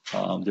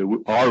 There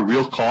are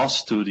real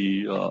costs to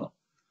the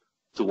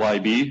to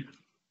YB,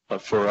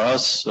 but for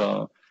us,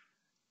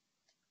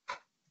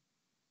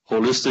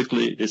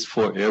 holistically, it's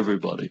for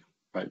everybody,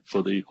 right?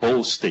 For the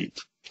whole state.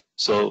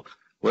 So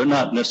we're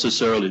not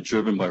necessarily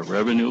driven by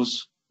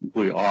revenues.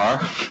 We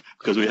are,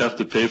 because we have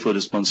to pay for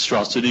this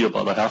monstrosity,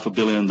 about $500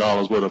 million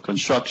worth of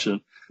construction,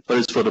 but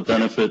it's for the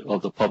benefit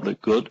of the public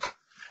good.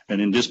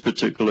 And in this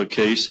particular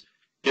case,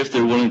 if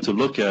they're willing to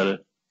look at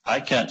it,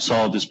 I can't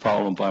solve this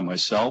problem by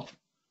myself.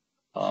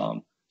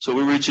 So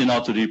we're reaching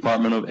out to the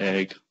Department of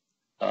Ag.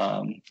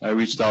 I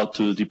reached out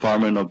to the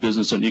Department of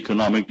Business and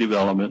Economic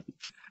Development.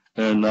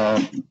 And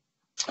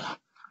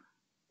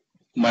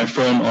my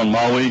friend on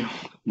Maui,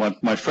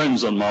 my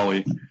friends on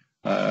Maui,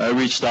 I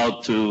reached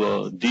out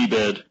to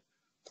DBED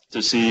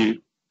to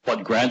see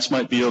what grants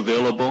might be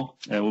available.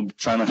 And we're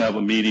trying to have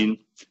a meeting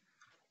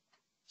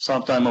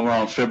sometime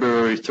around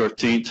February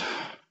 13th.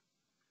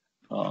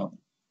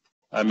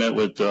 I met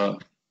with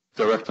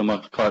Director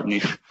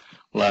McCartney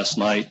last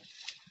night.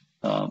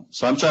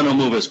 So I'm trying to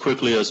move as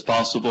quickly as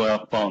possible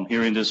upon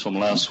hearing this from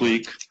last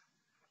week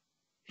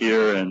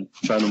here and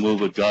trying to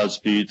move with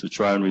Godspeed to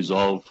try and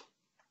resolve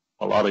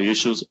a lot of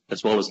issues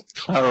as well as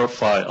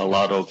clarify a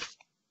lot of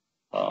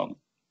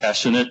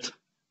passionate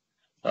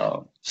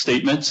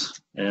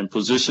statements and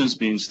positions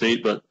being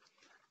stated, but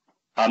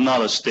I'm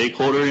not a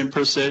stakeholder in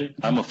per se.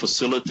 I'm a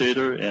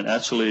facilitator and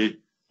actually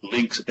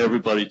links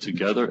everybody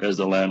together as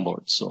the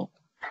landlord. So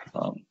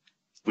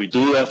we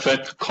do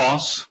affect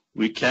costs.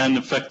 We can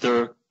affect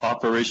their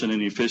operation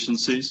and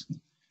efficiencies.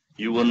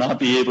 You will not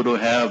be able to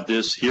have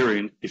this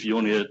hearing if you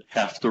only had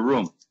half the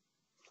room.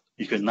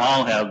 You can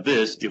now have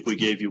this if we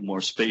gave you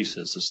more space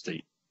as a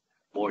state.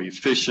 More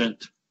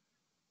efficient,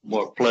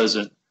 more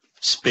pleasant.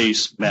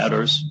 Space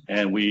matters,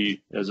 and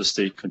we as a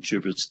state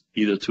contributes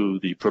either to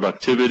the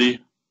productivity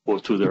or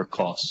to their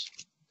costs.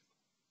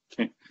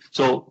 Okay.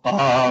 So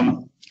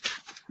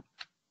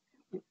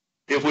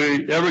if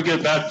we ever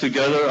get back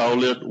together, I'll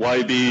let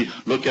YB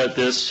look at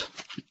this.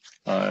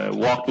 I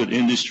walked with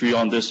industry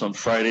on this on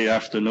Friday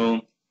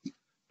afternoon.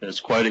 It's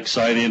quite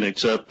exciting,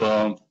 except we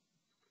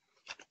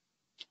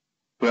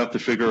have to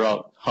figure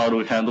out how to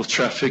handle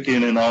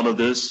trafficking and all of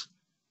this.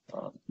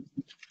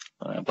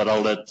 But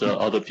I'll let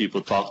other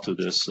people talk to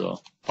this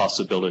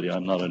possibility.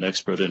 I'm not an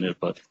expert in it,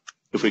 but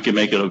if we can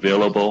make it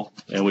available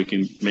and we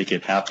can make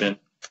it happen,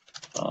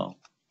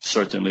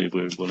 certainly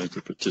we're willing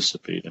to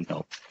participate and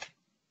help.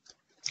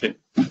 Okay,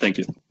 thank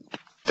you.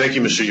 Thank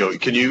you, Mr. Yogi.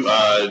 Can you,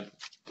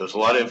 there's a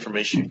lot of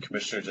information.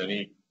 Commissioners,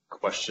 any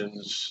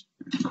questions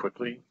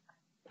quickly?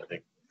 I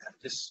think.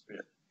 Just,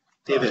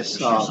 Davis,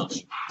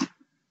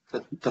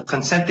 the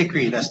consent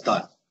decree, that's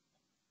done.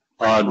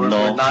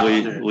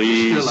 No,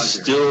 we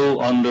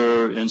still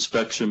under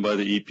inspection by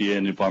the EPA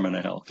and Department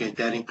of Health. Okay,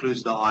 that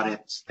includes the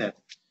audits, the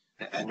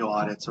annual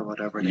audits or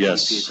whatever the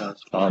Yes, EPA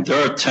does.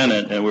 they're a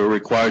tenant and we're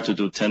required to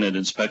do tenant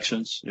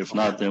inspections. If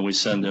not, then we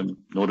send them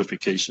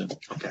notification.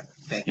 Okay,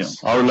 thanks.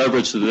 Yeah, our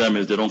leverage to them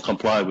is they don't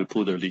comply, we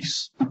pull their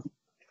lease.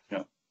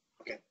 Yeah.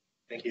 Okay,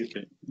 thank you.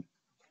 Okay.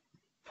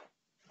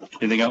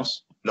 Anything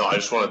else? No, I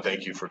just want to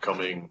thank you for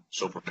coming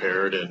so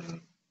prepared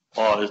and.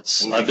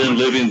 I've been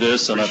living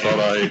this and I thought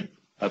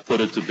I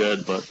put it to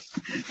bed, but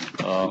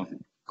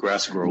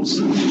grass grows.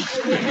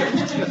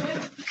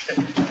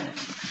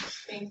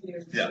 Thank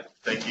you. Yeah,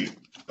 thank you.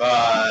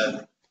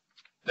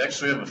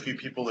 Next, we have a few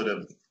people that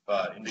have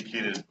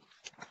indicated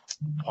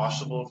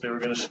possible if they were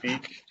going to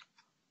speak.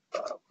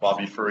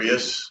 Bobby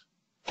Farias.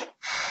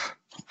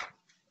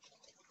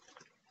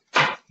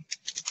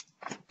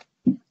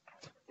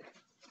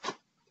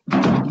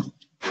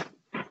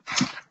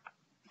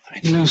 I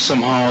knew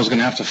somehow I was going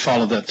to have to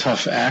follow that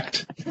tough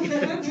act.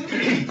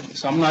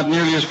 So I'm not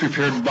nearly as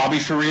prepared. Bobby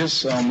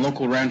Farias,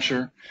 local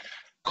rancher.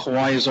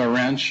 Kauai is our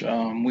ranch.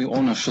 We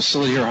own a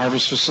facility here, a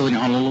harvest facility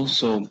in Honolulu.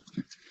 So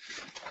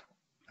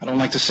I don't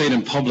like to say it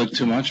in public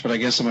too much, but I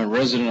guess I'm a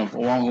resident of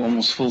Oahu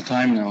almost full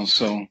time now.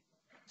 So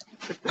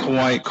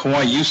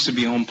Kauai used to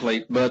be home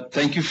plate. But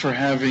thank you for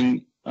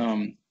having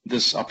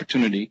this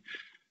opportunity.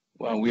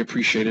 Well, we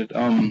appreciate it.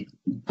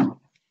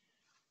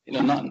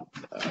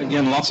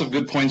 Again, lots of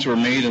good points were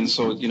made, and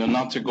so,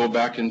 not to go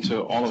back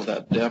into all of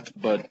that depth,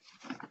 but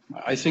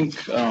I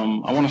think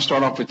I want to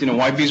start off with,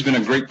 YB's been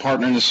a great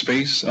partner in this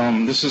space.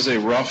 This is a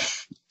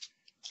rough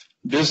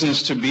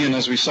business to be in.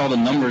 As we saw the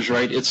numbers,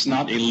 right, it's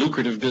not a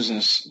lucrative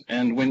business,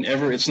 and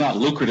whenever it's not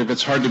lucrative,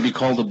 it's hard to be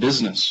called a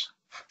business.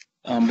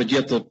 But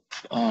yet the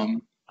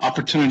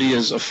opportunity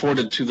is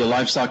afforded to the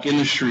livestock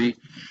industry,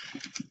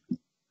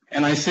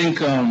 and I think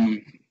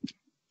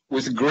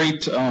with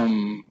great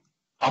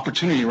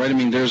opportunity, right? I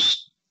mean,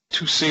 there's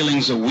 2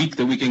 sailings a week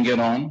that we can get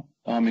on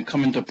and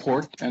come into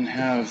port and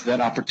have that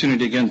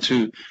opportunity again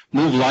to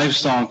move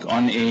livestock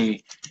on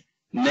a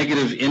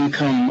negative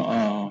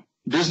income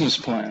business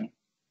plan.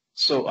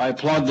 So I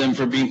applaud them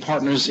for being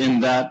partners in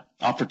that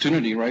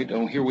opportunity, right?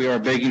 Oh, here we are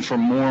begging for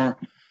more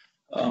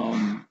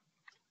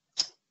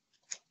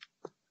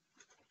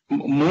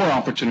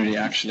opportunity,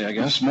 actually, I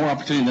guess, more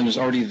opportunity than is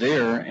already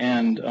there,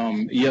 and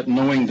yet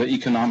knowing the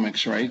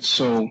economics, right?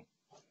 So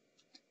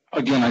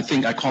again, I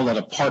think I call that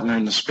a partner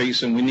in the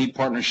space, and we need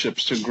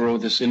partnerships to grow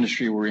this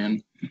industry we're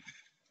in.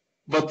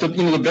 But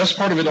the best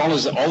part of it all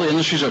is that all the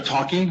industries are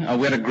talking.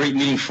 We had a great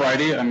meeting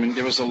Friday. I mean,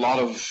 there was a lot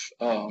of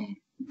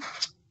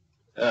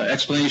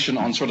explanation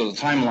on sort of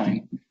the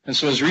timeline. And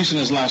so as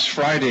recent as last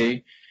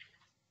Friday,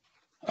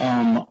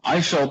 I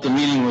felt the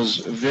meeting was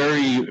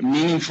very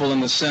meaningful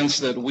in the sense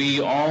that we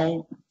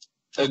all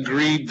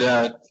agreed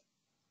that,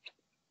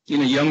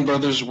 Young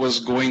Brothers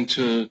was going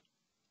to,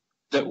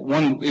 that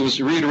one, it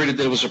was reiterated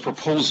that it was a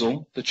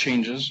proposal, the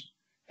changes,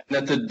 and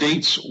that the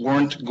dates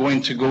weren't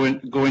going to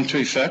go into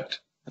effect.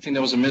 I think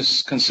that was a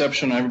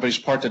misconception on everybody's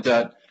part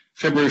that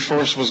February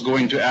 1st was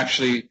going to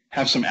actually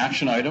have some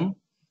action item.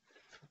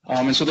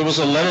 And so there was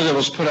a letter that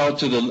was put out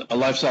to the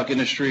livestock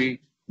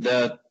industry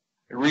that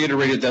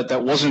reiterated that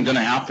that wasn't going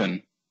to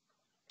happen.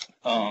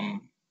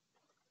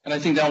 And I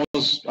think that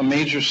was a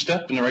major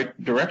step in the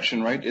right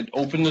direction, right? It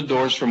opened the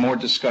doors for more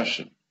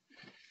discussion.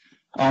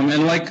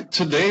 And like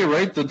today,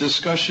 right, the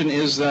discussion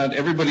is that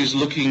everybody's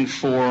looking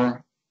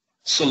for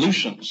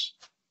solutions.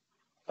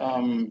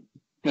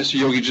 Mr.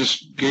 Yogi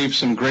just gave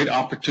some great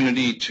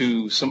opportunity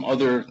to some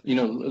other,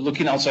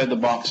 looking outside the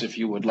box, if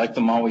you would, like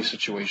the Maui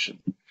situation.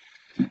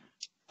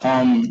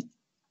 Again,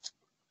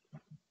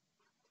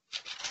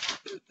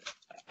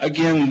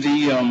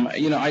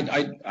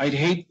 I'd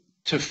hate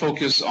to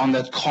focus on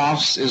that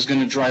cost is going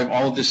to drive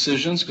all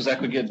decisions, because that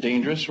could get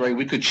dangerous, right?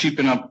 We could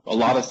cheapen up a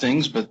lot of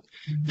things, but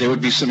there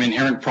would be some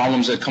inherent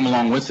problems that come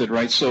along with it,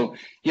 right? So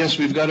yes,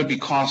 we've got to be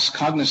cost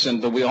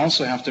cognizant, but we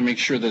also have to make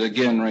sure that,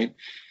 again, right,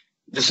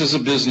 this is a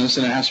business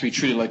and it has to be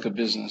treated like a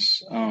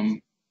business.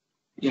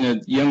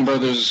 Young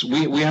Brothers,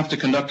 we have to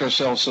conduct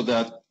ourselves so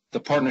that the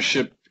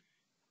partnership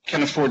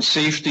can afford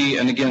safety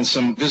and, again,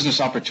 some business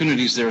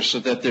opportunities there, so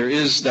that there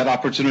is that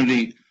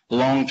opportunity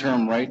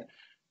long-term, right?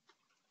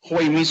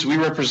 Hawaii Meats, we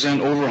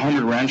represent over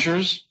 100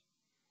 ranchers,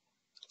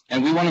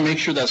 and we want to make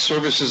sure that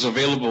service is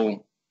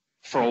available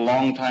for a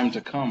long time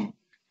to come,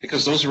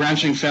 because those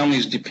ranching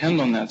families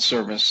depend on that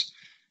service.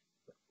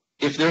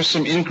 If there's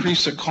some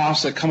increase of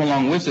costs that come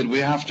along with it, we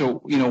have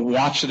to,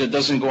 watch that it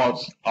doesn't go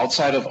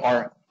outside of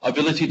our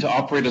ability to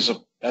operate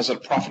as a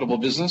profitable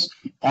business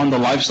on the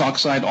livestock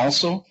side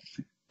also.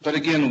 But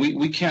again,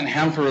 we can't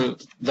hamper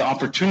the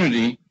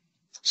opportunity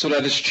so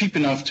that it's cheap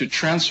enough to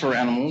transfer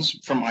animals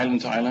from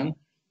island to island,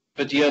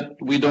 but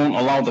yet we don't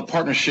allow the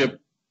partnership,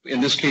 in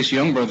this case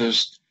Young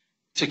Brothers,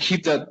 to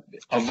keep that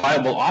a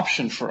viable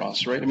option for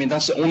us, right? I mean,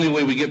 that's the only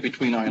way we get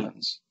between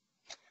islands.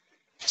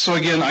 So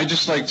again, I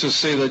just like to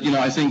say that,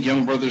 I think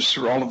Young Brothers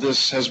through all of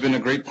this has been a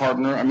great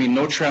partner. I mean,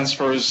 no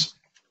transfers,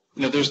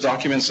 there's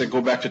documents that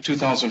go back to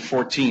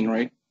 2014,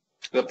 right?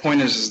 The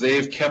point is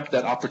they've kept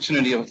that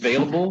opportunity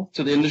available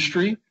to the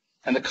industry,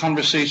 and the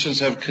conversations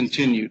have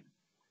continued.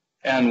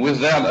 And with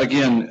that,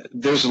 again,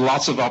 there's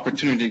lots of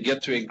opportunity to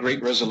get to a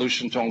great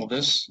resolution to all of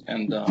this,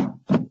 and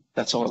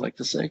that's all I'd like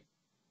to say.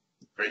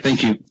 Great.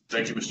 Thank you.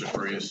 Thank you, Mr.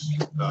 Farias.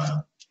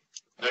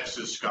 Next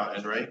is Scott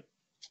Enright.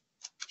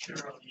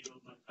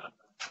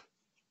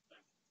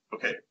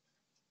 Okay.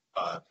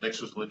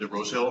 Next was Linda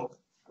Rosehill.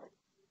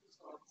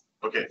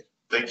 Okay,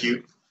 thank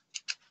you.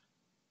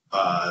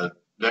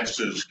 Next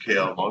is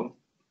Kaya Mung.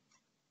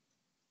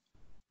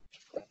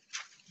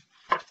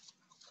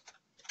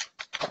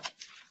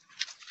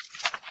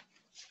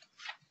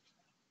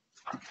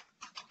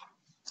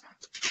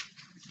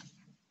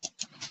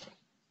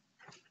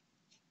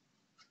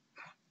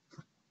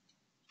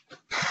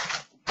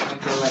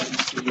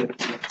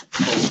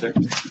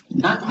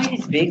 Not quite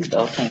as big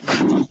though, thank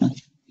you.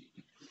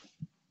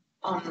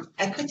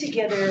 I put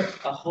together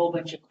a whole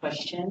bunch of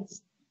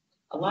questions.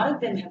 A lot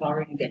of them have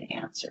already been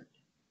answered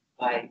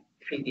by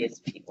previous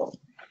people.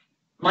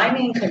 My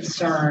main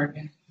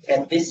concern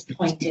at this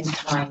point in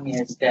time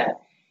is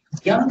that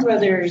Young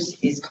Brothers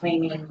is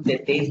claiming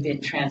that they've been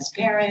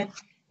transparent,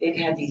 they've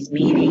had these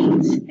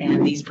meetings,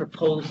 and these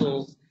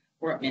proposals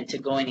weren't meant to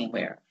go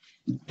anywhere.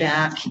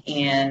 Back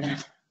in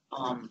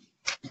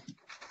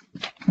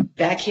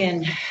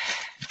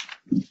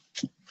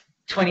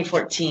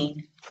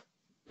 2014,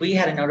 we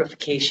had a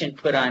notification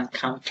put on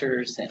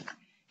counters and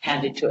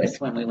handed to us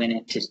when we went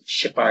in to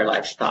ship our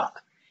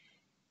livestock.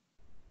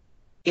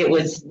 It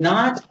was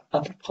not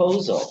a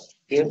proposal.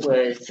 It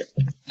was,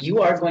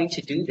 you are going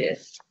to do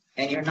this,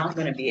 and you're not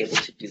going to be able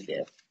to do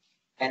this.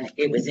 And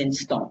it was in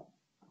stone.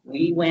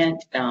 We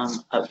went,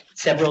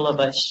 several of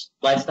us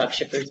livestock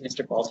shippers,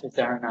 Mr.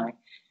 Balthazar and I,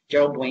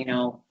 Gerald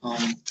Bueno,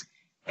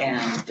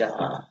 and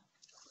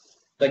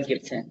Bud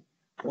Gibson,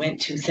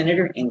 went to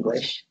Senator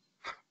English,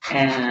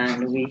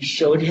 and we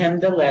showed him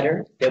the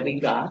letter that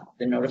we got,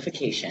 the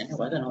notification. It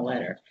wasn't a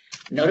letter.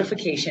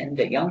 Notification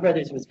that Young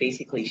Brothers was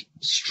basically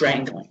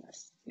strangling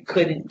us. We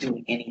couldn't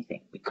do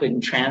anything. We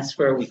couldn't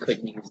transfer. We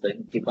couldn't use the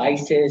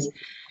devices.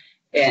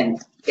 And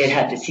it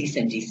had to cease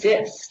and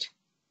desist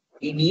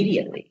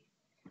immediately.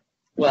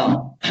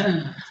 Well,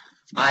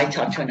 I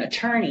talked to an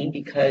attorney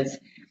because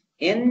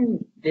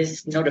in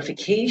this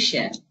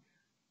notification,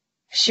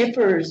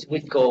 shippers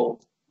would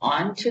go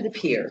onto the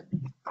pier.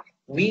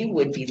 We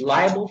would be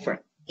liable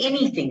for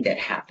anything that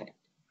happened,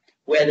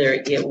 whether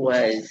it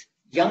was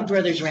Young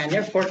Brothers ran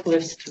their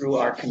forklifts through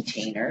our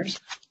containers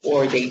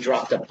or they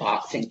dropped a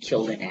box and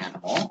killed an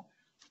animal.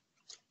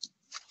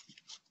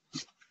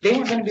 They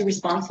weren't going to be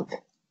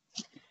responsible.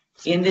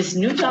 In this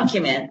new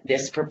document,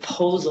 this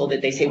proposal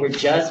that they say were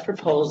just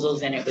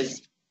proposals, and it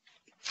was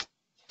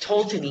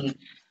told to me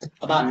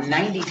about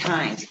 90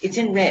 times. It's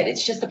in red.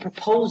 It's just a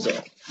proposal.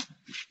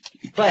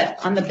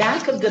 But on the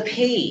back of the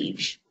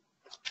page,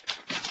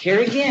 here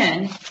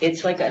again,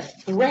 it's like a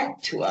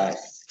threat to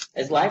us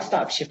as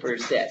livestock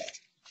shippers that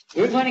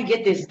we're going to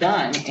get this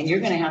done and you're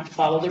going to have to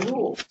follow the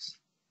rules.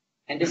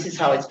 And this is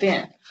how it's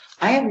been.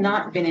 I have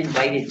not been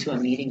invited to a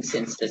meeting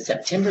since the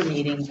September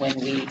meeting when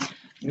we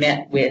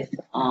met with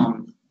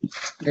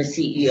the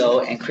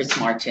CEO and Chris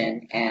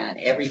Martin and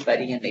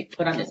everybody, and they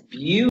put on this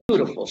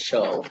beautiful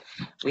show.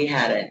 We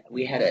had a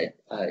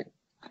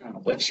I don't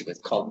know what she was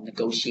called,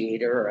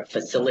 negotiator or a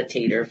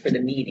facilitator for the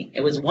meeting.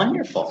 It was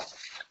wonderful.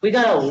 We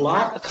got a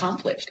lot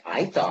accomplished,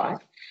 I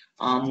thought.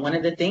 One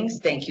of the things,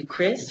 thank you,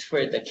 Chris,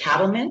 for the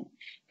cattlemen,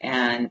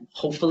 and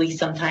hopefully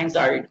sometimes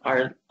our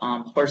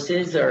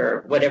horses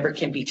or whatever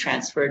can be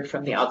transferred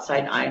from the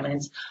outside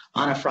islands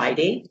on a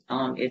Friday.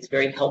 It's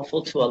very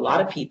helpful to a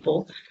lot of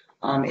people,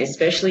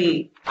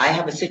 especially I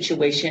have a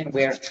situation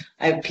where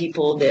I have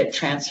people that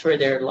transfer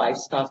their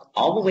livestock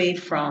all the way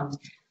from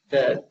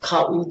the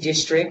Ka'u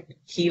district,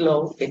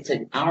 Hilo. It's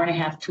an hour and a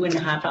half,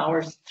 2.5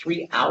 hours,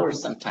 3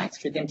 hours sometimes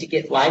for them to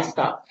get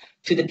livestock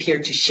to the pier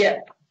to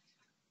ship.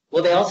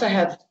 Well, they also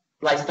have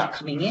livestock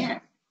coming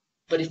in,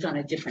 but it's on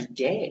a different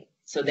day.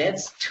 So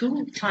that's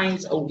 2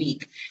 times a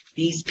week.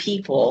 These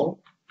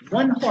people,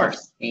 one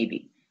horse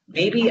maybe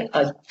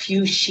a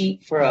few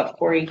sheep for a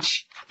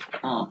 4-H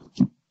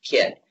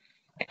kid,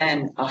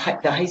 and the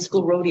high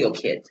school rodeo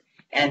kids.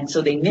 And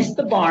so they miss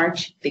the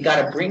barge. They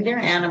got to bring their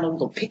animal,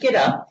 go pick it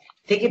up,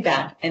 take it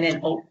back, and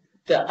then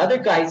the other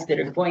guys that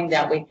are going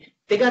that way,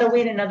 they got to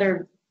wait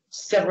another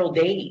several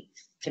days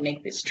to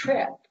make this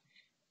trip,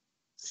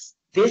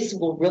 this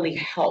will really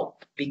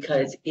help,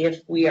 because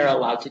if we are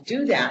allowed to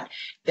do that,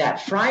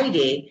 that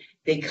Friday,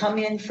 they come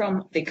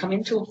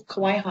into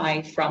Kauai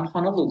High from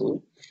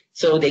Honolulu,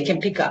 so they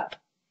can pick up.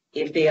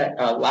 If they are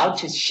allowed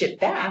to ship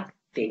back,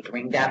 they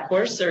bring that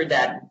horse or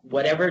that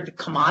whatever the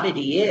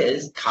commodity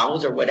is,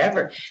 cows or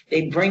whatever,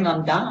 they bring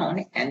them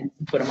down and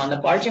put them on the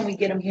barge, and we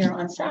get them here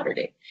on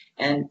Saturday.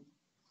 And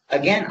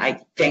again, I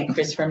thank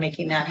Chris for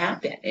making that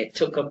happen. It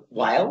took a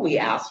while. We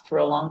asked for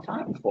a long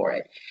time for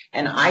it.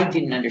 And I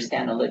didn't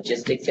understand the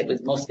logistics. It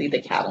was mostly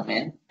the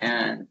cattlemen.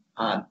 And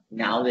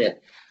now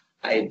that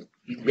I've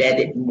read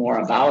it more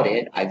about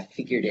it, I've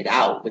figured it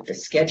out with the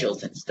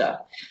schedules and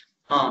stuff.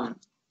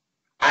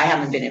 I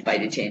haven't been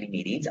invited to any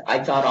meetings.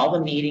 I thought all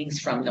the meetings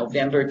from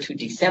November to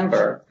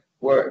December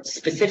were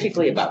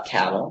specifically about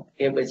cattle.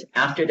 It was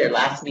after their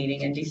last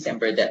meeting in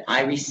December that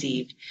I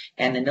received,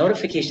 and the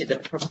notification, the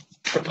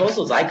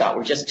proposals I got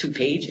were just 2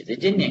 pages. It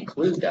didn't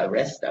include the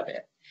rest of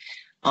it.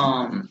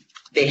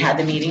 They had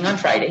the meeting on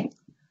Friday.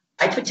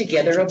 I put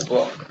together a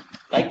book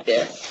like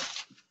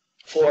this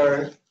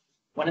for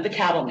one of the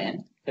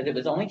cattlemen, because it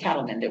was only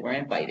cattlemen that were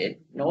invited,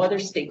 no other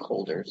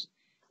stakeholders.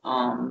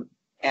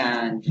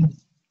 And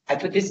I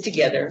put this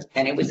together,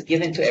 and it was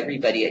given to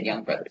everybody at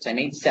Young Brothers. I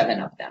made 7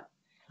 of them.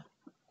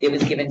 It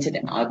was given to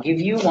them. I'll give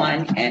you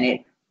one, and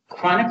it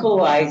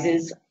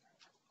chronicalizes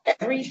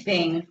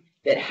everything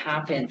that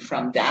happened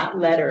from that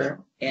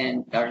letter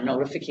and our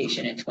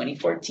notification in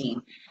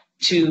 2014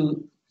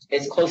 to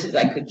as close as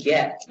I could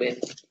get with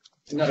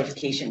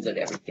notifications of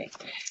everything.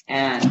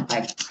 And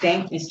I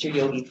thank Mr.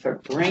 Yogi for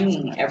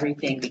bringing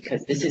everything,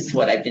 because this is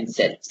what I've been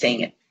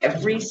saying at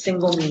every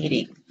single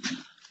meeting.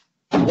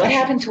 What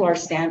happened to our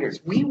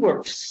standards? We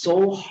worked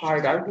so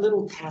hard, our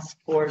little task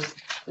force.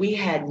 We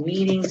had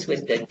meetings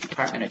with the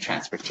Department of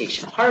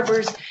Transportation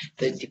Harbors,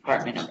 the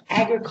Department of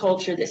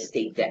Agriculture, the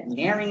state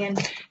veterinarian.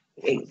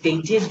 They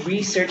did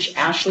research.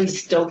 Ashley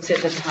Stokes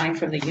at the time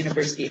from the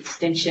University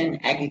Extension,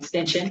 Ag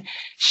Extension.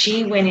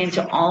 She went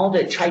into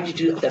tried to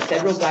do the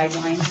federal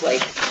guidelines,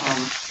 like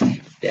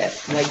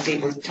they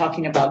were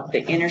talking about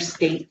the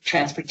interstate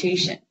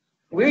transportation.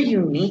 We're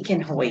unique in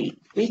Hawaii.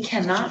 We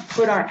cannot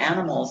put our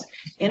animals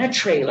in a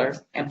trailer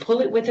and pull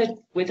it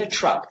with a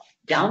truck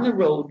down the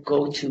road,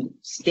 go to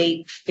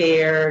state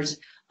fairs,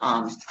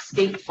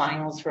 state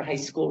finals for high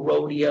school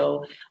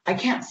rodeo. I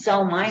can't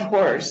sell my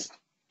horse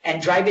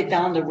and drive it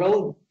down the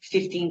road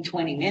 15,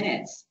 20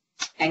 minutes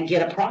and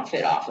get a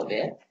profit off of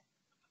it.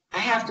 I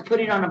have to put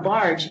it on a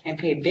barge and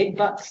pay big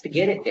bucks to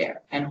get it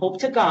there and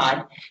hope to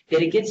God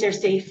that it gets there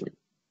safely.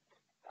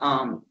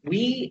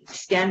 We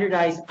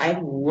standardize.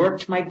 I've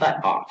worked my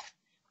butt off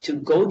to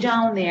go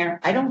down there.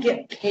 I don't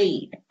get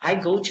paid. I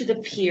go to the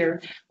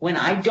pier when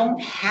I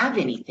don't have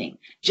anything,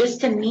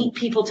 just to meet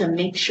people, to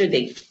make sure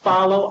they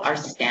follow our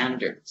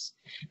standards.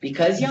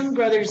 Because Young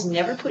Brothers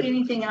never put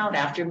anything out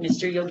after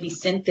Mr. Yogi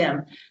sent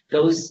them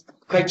those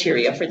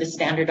criteria for the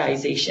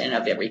standardization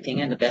of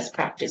everything and the best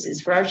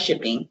practices for our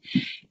shipping.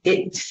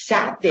 It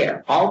sat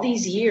there all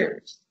these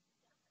years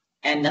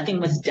and nothing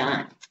was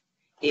done.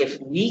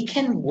 If we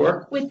can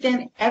work with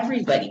them,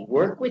 everybody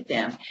work with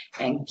them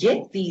and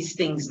get these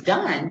things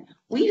done,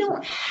 we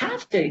don't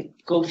have to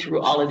go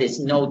through all of this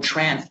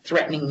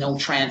threatening no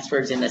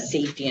transfers and the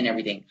safety and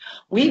everything.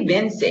 We've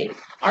been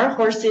safe. Our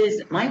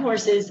horses,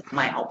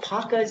 my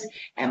alpacas,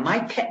 and my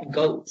pet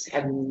goats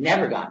have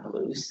never gotten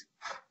loose.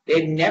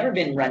 They've never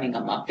been running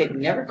amok. They've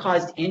never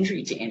caused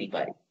injury to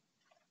anybody.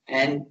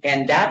 And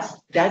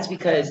that's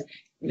because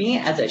me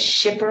as a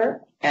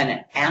shipper and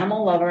an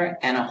animal lover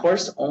and a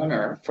horse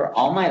owner for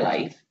all my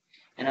life,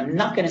 and I'm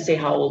not going to say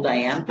how old I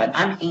am, but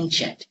I'm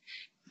ancient.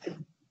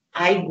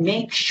 I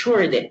make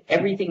sure that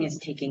everything is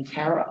taken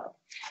care of.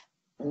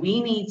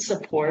 We need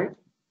support.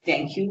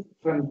 Thank you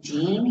from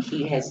Dean.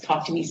 He has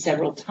talked to me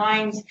several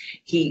times.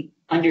 He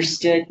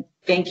understood.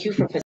 Thank you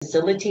for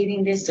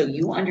facilitating this, so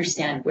you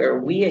understand where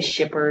we as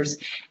shippers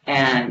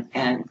and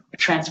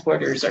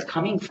transporters are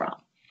coming from,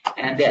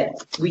 and that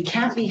we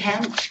can't be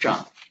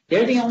hamstrung.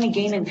 They're the only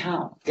game in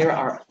town. They're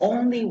our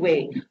only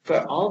way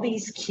for all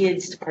these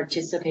kids to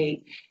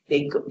participate.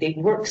 They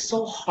work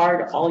so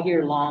hard all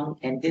year long,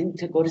 and then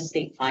to go to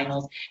state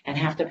finals and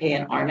have to pay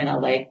an arm and a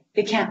leg.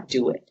 They can't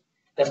do it.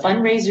 The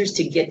fundraisers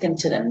to get them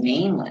to the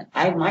mainland.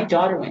 My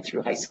daughter went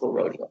through high school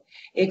rodeo.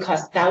 It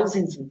cost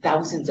thousands and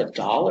thousands of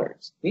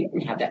dollars. We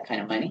didn't have that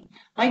kind of money.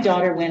 My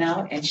daughter went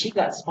out and she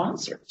got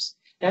sponsors.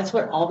 That's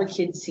what all the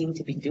kids seem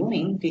to be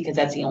doing, because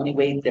that's the only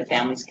way the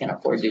families can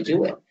afford to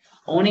do it.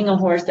 Owning a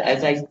horse,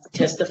 as I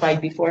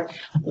testified before,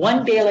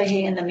 one bale of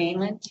hay in the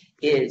mainland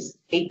is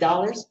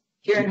 $8.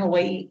 Here in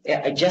Hawaii,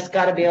 I just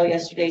got a bale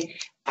yesterday.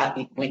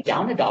 It went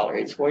down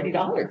 $1. It's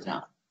 $40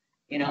 now.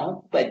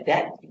 But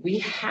that we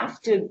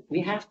have to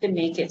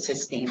make it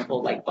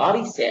sustainable. Like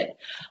Bobby said,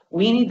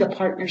 we need the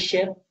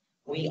partnership.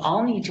 We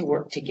all need to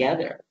work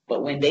together.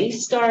 But when they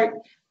start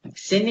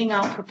sending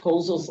out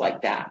proposals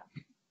like that,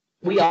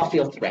 we all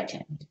feel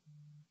threatened.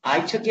 I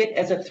took it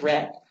as a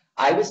threat.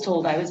 I was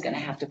told I was going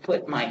to have to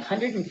put my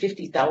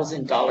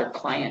 $150,000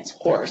 client's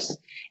horse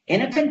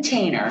in a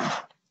container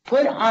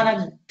put on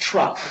a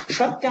truck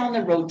down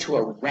the road to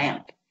a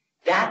ramp.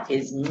 That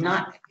is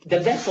not, the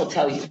vets will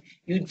tell you,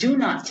 you do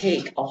not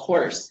take a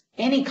horse,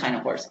 any kind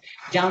of horse,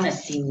 down a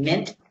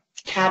cement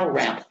cattle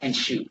ramp and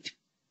shoot.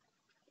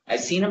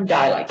 I've seen them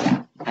die like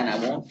that, and I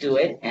won't do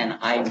it. And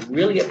I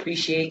really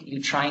appreciate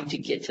you trying to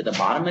get to the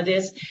bottom of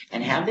this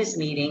and have this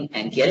meeting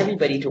and get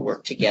everybody to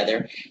work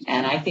together.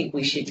 And I think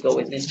we should go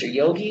with Mr.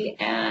 Yogi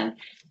and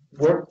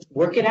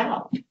work it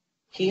out.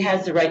 He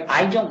has the right.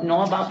 I don't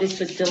know about this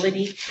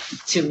facility.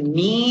 To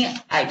me,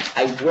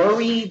 I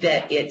worry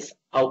that it's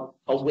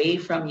away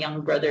from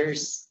Young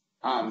Brothers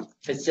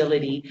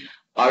facility.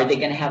 Are they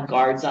going to have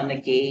guards on the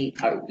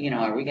gate? Are we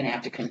going to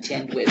have to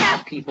contend with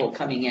people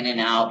coming in and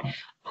out?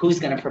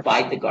 Who's going to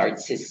provide the guard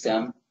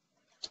system?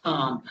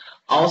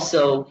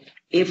 Also,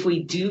 if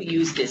we do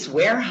use this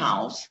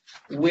warehouse,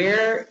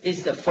 where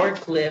is the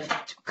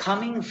forklift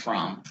coming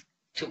from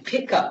to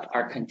pick up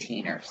our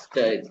containers,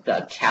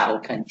 the cattle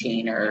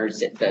containers,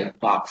 the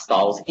box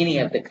stalls, any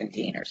of the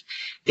containers?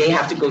 They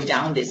have to go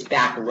down this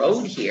back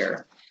road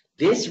here.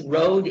 This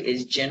road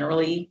is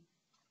generally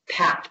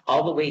packed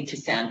all the way to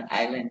Sand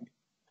Island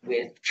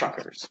with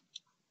truckers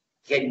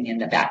getting in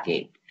the back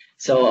gate.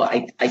 So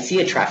I see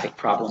a traffic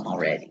problem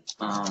already.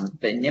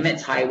 The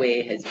Nimitz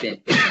Highway has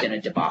been a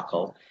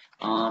debacle.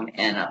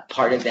 And a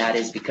part of that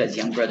is because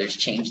Young Brothers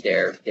changed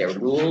their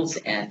rules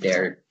and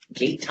their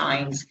gate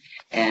times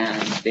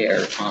and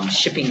their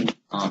shipping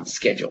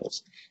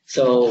schedules.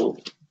 So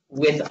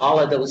with all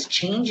of those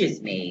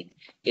changes made,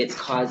 it's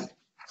caused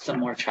some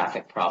more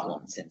traffic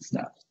problems and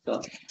stuff.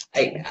 So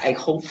I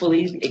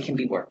hopefully it can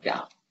be worked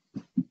out.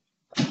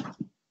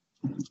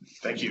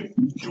 Thank you.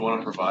 Do you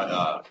want to provide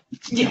a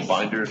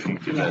binder if you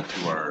can give that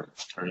to our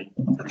attorney?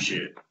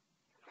 Appreciate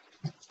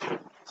it.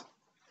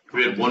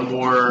 We had one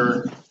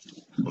more,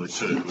 well,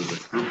 it was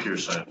a group here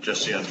signed,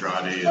 Jesse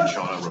Andrade and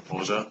Shauna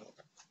Raposa.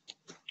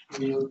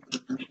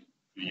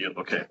 Yeah,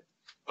 okay.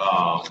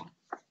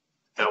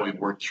 Now we've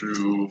worked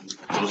through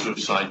those who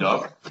have signed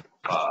up.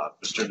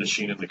 Mr.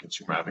 Nasheen in the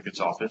Consumer Advocate's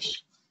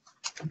office.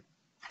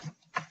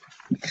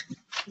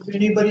 Is there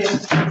anybody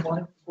else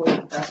who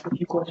wanted to ask a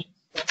few questions?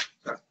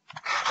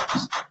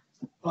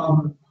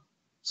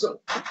 So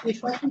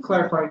if I can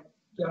clarify,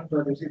 Young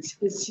Brothers,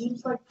 it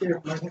seems like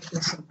there might have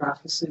been some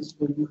practices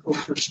where you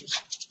folks were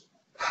just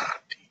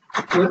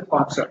good. Oh,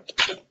 I'm sorry.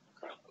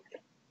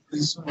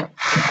 This one.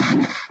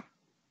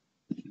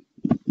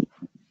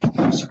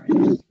 I'm sorry.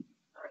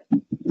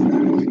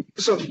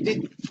 So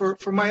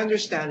for my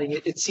understanding,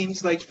 it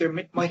seems like there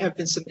might have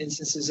been some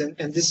instances,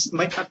 and this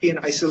might not be an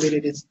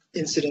isolated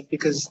incident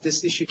because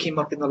this issue came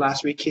up in the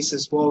last rate case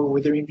as well,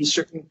 where there may be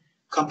certain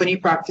company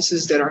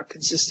practices that aren't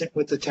consistent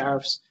with the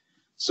tariffs.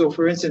 So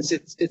for instance,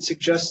 it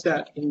suggests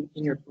that in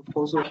your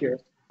proposal here,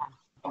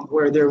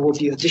 where there will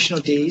be additional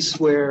days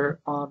where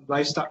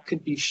livestock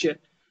could be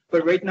shipped.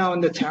 But right now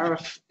in the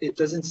tariff, it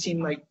doesn't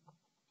seem like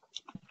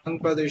Young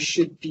Brothers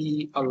should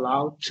be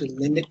allowed to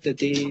limit the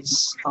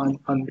days on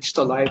which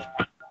the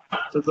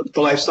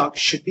livestock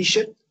should be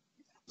shipped.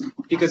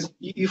 Because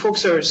you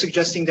folks are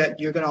suggesting that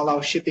you're going to allow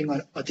shipping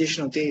on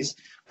additional days.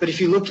 But if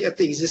you look at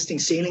the existing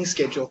sailing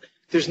schedule,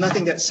 there's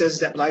nothing that says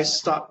that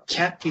livestock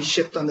can't be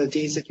shipped on the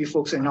days that you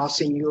folks are now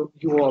saying you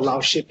will allow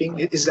shipping.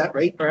 Is that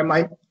right? Or am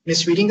I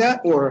misreading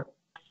that? Or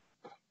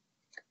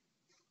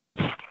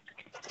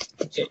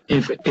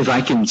if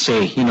I can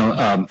say,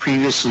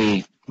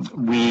 previously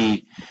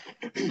we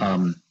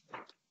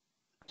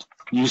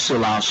used to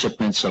allow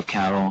shipments of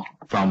cattle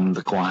from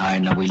the Kauai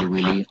and the Wili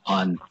Wili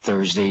on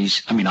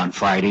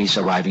Fridays,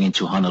 arriving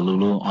into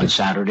Honolulu on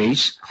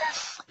Saturdays.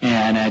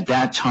 And at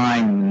that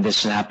time,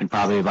 this happened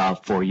probably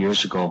about 4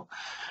 years ago,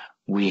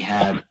 we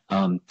had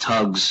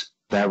tugs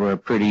that were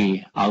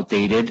pretty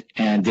outdated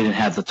and didn't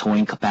have the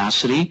towing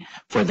capacity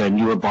for the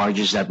newer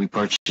barges that we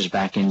purchased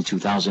back in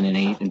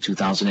 2008 and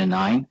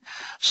 2009.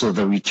 So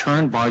the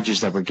return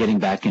barges that were getting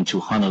back into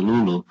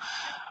Honolulu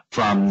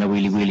from the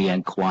Wili Wili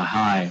and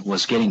Kauai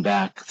was getting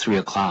back 3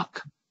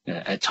 o'clock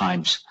at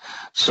times.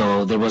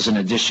 So there was an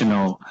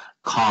additional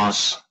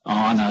cost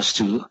on us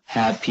to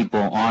have people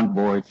on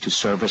board to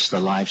service the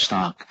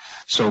livestock.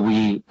 So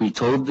we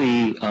told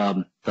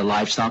the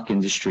livestock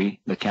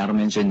industry, the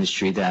cattlemen's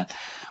industry, that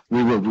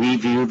we will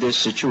review this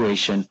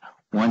situation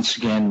once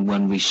again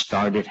when we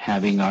started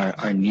having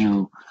our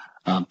new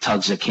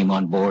tugs that came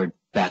on board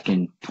back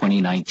in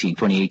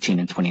 2018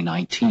 and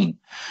 2019.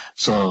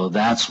 So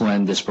that's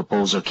when this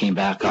proposal came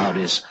back out,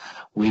 is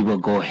we will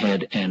go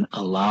ahead and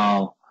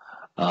allow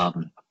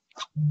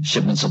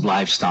shipments of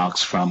livestock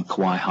from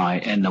Kauai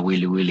and the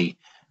Wili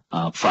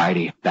Wili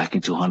Friday back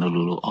into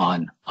Honolulu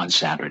on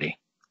Saturday.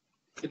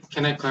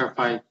 Can I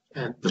clarify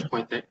the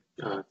point that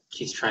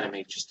Keith's trying to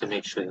make, just to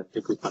make sure that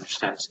the group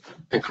understands?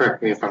 And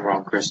correct me if I'm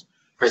wrong, Chris.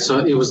 Right, so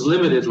it was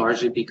limited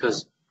largely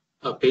because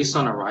based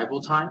on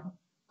arrival time,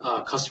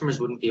 customers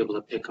wouldn't be able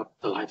to pick up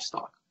the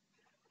livestock.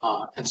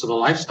 And so the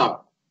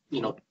livestock,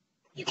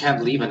 you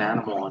can't leave an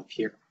animal on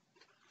pier.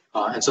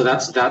 And so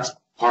that's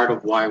part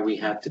of why we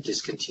had to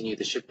discontinue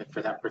the shipment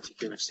for that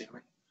particular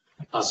sailing.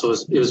 So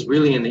it was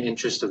really in the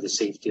interest of the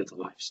safety of the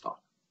livestock.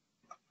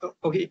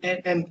 Okay,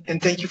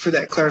 and thank you for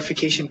that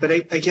clarification, but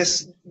I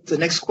guess the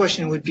next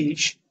question would be,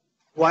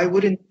 why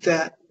wouldn't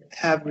that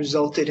have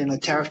resulted in a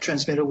tariff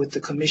transmittal with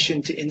the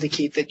commission to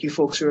indicate that you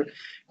folks are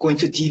going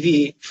to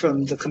deviate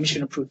from the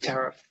commission-approved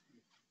tariff?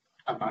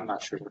 I'm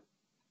not sure.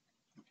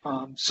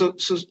 So,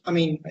 I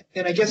mean,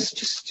 and I guess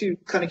just to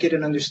kind of get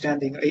an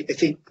understanding, I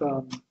think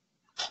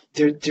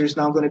there's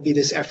now going to be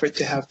this effort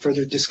to have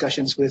further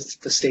discussions with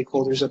the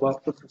stakeholders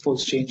about the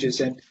proposed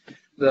changes, and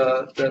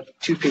the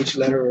 2-page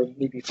letter or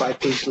maybe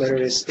 5-page letter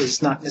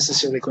is not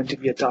necessarily going to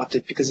be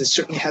adopted because it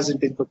certainly hasn't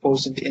been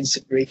proposed in the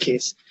instant rate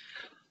case.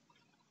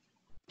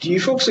 Do you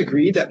folks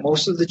agree that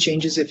most of the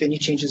changes, if any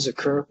changes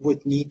occur,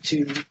 would need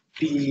to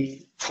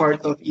be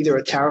part of either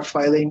a tariff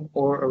filing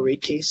or a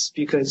rate case?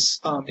 Because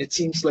it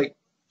seems like,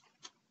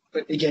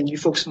 but again, you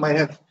folks might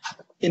have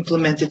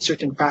implemented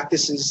certain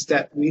practices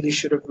that really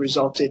should have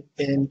resulted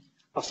in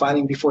a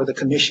filing before the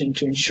commission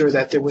to ensure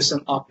that there was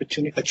some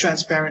opportunity, a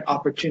transparent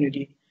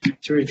opportunity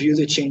to review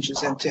the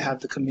changes and to have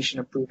the commission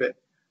approve it.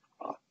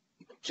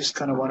 Just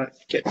kind of want to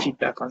get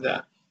feedback on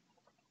that.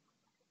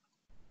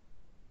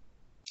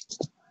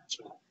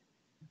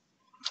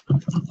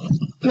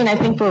 I mean, I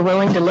think we're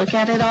willing to look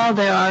at it all.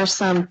 There are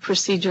some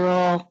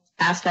procedural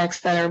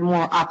aspects that are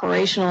more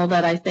operational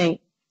that I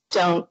think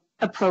don't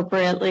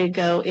appropriately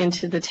go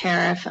into the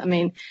tariff. I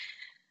mean,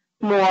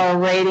 more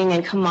rating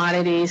and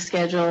commodity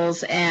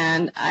schedules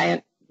and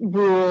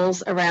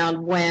rules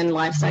around when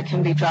livestock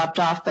can be dropped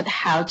off, but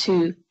how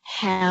to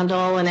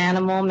handle an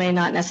animal may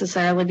not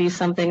necessarily be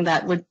something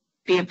that would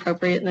be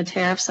appropriate in the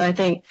tariff. So I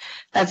think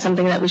that's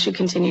something that we should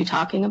continue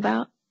talking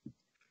about.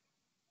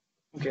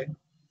 Okay.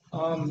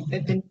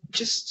 And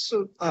just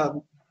so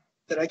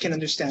that I can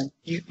understand,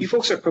 you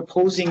folks are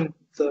proposing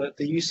the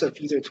use of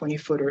either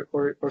 20-foot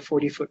or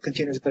 40-foot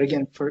containers, but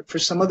again, for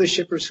some other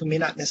shippers who may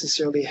not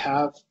necessarily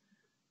have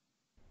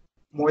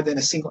more than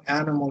a single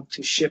animal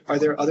to ship, are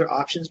there other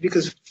options?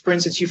 Because, for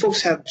instance, you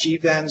folks have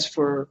G-vans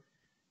for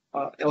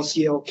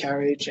LCL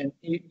carriage, and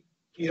you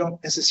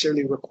don't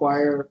necessarily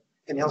require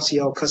an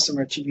LCL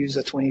customer to use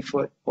a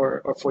 20-foot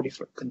or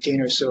 40-foot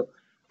container. So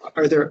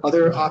are there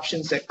other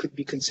options that could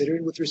be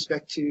considered with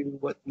respect to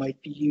what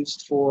might be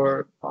used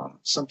for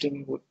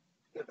something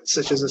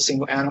such as a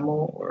single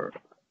animal or?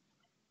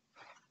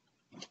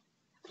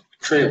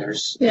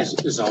 Trailers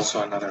is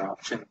also another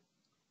option.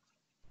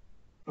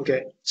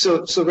 Okay,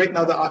 so right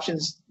now the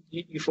options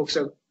you folks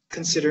are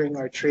considering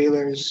are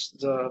trailers,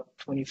 the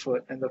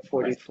 20-foot and the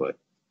 40-foot.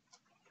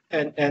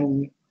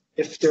 And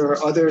if there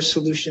are other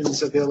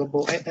solutions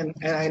available, and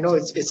I know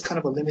it's kind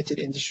of a limited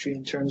industry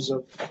in terms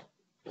of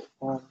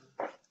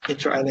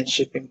inter-island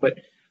shipping, but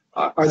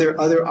are there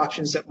other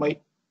options that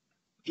might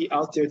be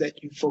out there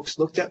that you folks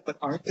looked at but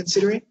aren't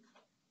considering?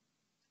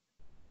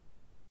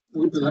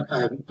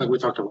 Like we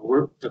talked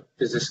about, the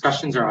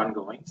discussions are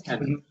ongoing,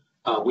 and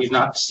we've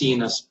not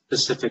seen a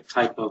specific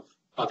type of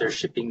other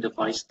shipping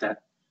device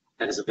that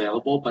is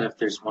available, but if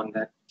there's one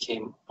that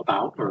came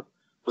about or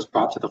was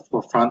brought to the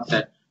forefront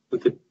that we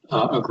could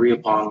agree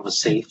upon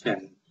was safe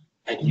and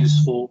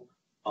useful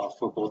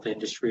for both the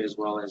industry as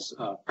well as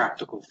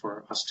practical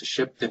for us to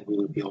ship, then we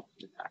would be open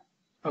to that.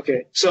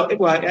 Okay, so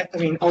well, I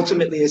mean,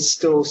 ultimately, it's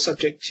still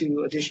subject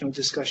to additional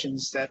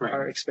discussions that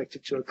are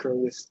expected to occur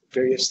with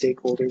various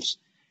stakeholders,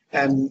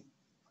 and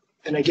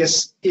I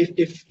guess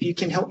if you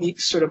can help me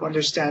sort of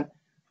understand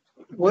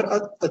what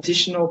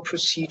additional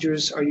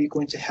procedures are you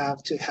going to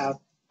have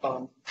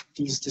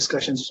these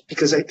discussions?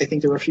 Because I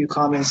think there were a few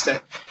comments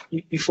that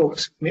you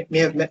folks may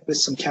have met with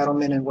some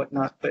cattlemen and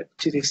whatnot, but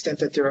to the extent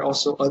that there are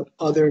also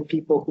other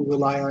people who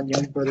rely on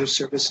Young Brothers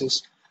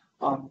services,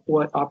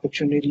 what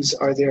opportunities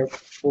are there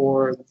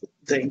for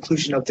the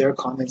inclusion of their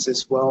comments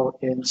as well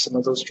in some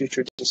of those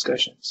future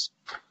discussions?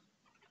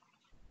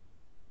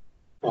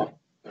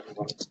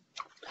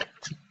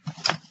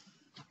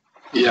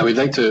 Yeah, we'd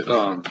like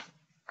to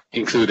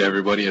include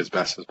everybody as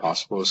best as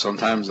possible.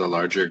 Sometimes a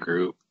larger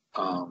group,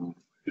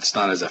 it's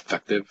not as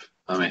effective.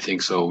 I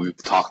think so. We've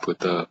talked with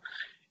the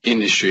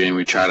industry and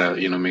we try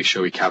to, make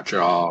sure we capture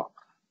all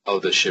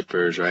of the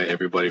shippers, right?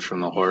 Everybody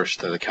from the horse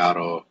to the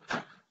cattle,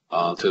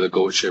 to the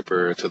goat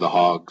shipper, to the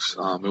hogs.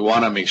 We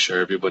want to make sure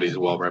everybody's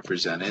well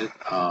represented.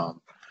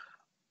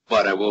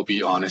 But I will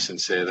be honest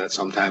and say that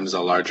sometimes a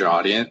larger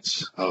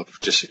audience of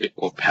just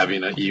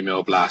having an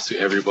email blast to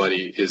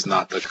everybody is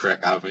not the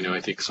correct avenue.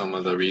 I think some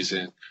of the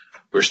reason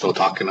we're still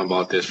talking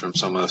about this from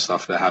some of the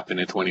stuff that happened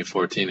in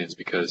 2014 is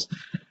because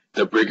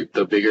the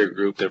bigger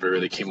group never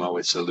really came out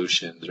with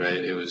solutions,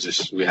 right? It was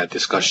just, we had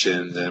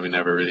discussions and we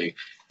never really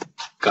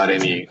got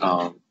any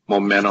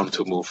momentum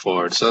to move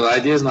forward. So the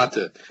idea is not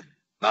to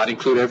not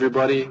include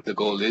everybody. The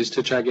goal is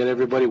to try to get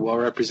everybody well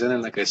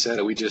represented. Like I said,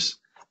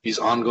 these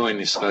ongoing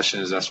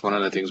discussions, that's one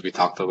of the things we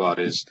talked about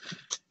is,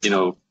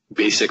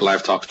 basic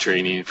livestock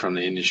training from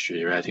the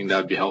industry, right? I think that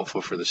would be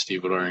helpful for the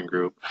stevedoring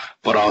group,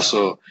 but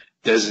also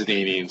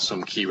designating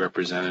some key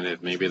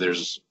representative. Maybe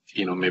there's,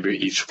 maybe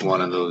each one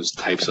of those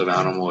types of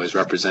animal is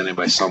represented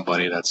by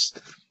somebody that's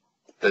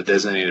the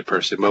designated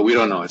person, but we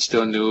don't know. It's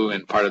still new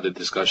and part of the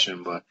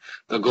discussion, but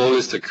the goal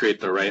is to create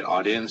the right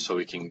audience so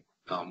we can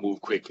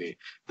move quickly.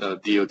 The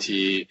DOT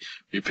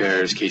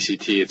repairs,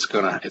 KCT,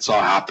 it's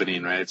all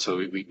happening, right? So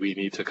we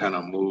need to kind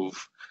of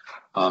move.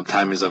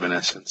 Time is of an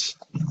essence.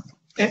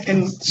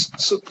 And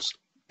so,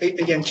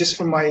 again, just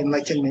for my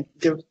enlightenment,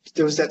 there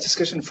was that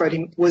discussion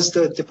Friday. Was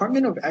the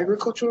Department of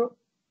Agriculture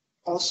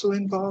also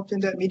involved in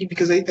that meeting?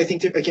 Because I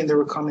think there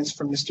were comments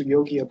from Mr.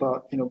 Yogi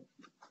about,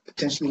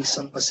 potentially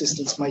some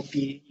assistance might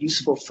be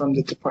useful from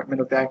the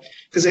Department of Ag.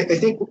 Because I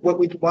think what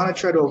we'd want to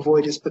try to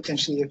avoid is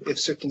potentially if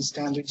certain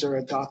standards are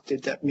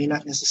adopted that may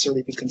not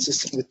necessarily be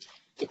consistent with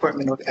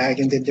Department of Ag,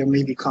 and then there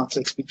may be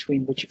conflicts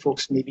between what you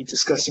folks may be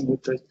discussing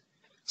with the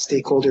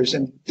stakeholders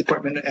and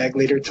Department of Ag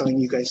later telling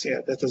you guys, yeah,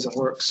 that doesn't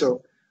work.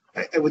 So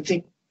I would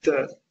think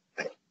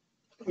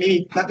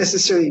maybe not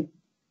necessarily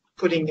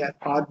putting at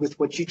odd with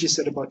what you just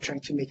said about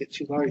trying to make it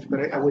too large,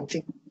 but I would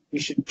think we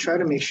should try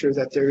to make sure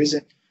that there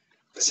isn't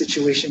a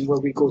situation where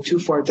we go too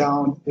far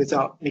down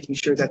without making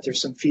sure that there's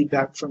some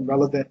feedback from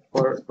relevant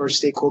or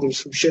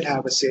stakeholders who should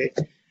have a say,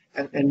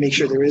 and make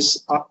sure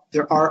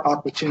there are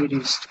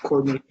opportunities to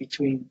coordinate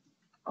between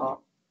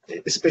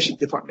especially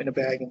Department of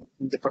Ag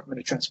and Department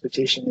of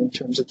Transportation in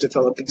terms of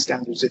developing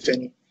standards, if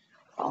any.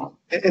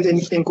 And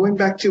then going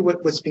back to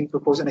what's being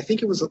proposed, and I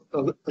think it was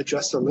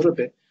addressed a little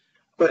bit,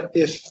 but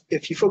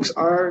if you folks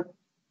are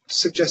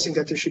suggesting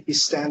that there should be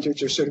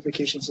standards or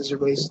certifications as it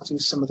relates to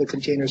some of the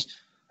containers,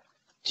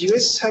 do you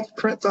guys have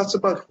current thoughts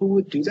about who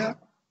would do that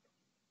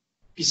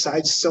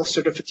besides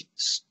self-certification?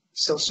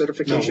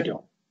 No, we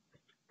don't.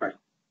 Right.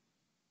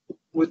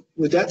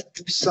 Would that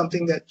be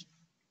something that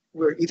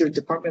where either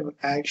Department of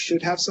Ag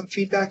should have some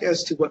feedback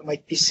as to what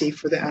might be safe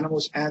for the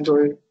animals, and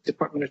or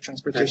Department of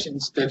Transportation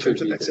in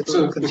terms of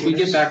acceptable containers? So if we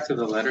get back to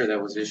the letter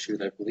that was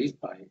issued, I believe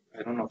by,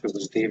 I don't know if it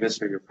was Davis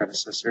or your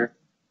predecessor,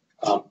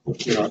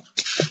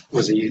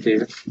 was it you,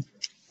 David?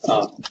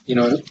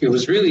 It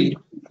was really,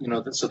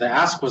 so the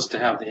ask was to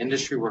have the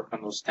industry work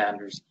on those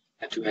standards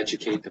and to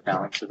educate the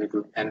balance of the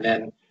group, and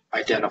then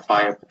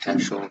identify a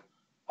potential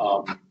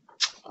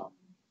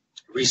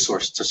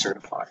resource to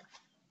certify.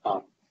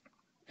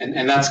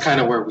 And that's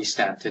kind of where we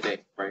stand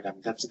today, right? I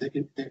mean, that's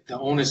the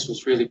onus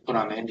was really put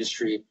on the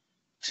industry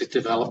to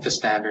develop the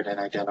standard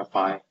and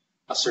identify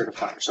a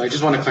certifier. So I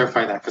just want to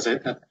clarify that, because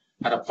at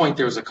a point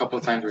there was a couple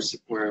of times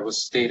where it was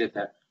stated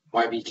that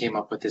YB came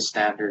up with this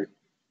standard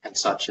and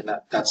such, and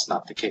that's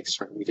not the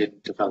case, right? We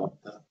didn't develop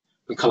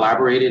we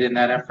collaborated in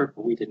that effort,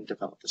 but we didn't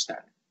develop the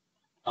standard.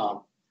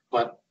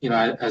 But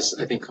as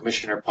I think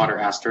Commissioner Potter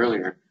asked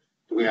earlier,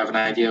 do we have an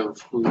idea of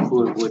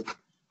who it would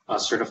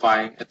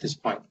certify at this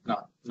point?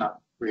 Not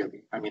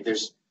really. I mean,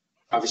 there's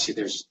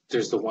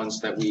the ones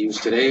that we use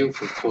today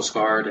for Coast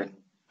Guard and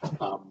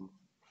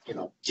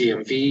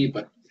DMV,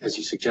 but as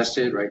you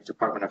suggested, right,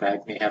 Department of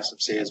Ag may have some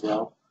say as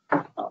well.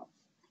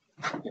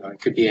 It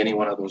could be any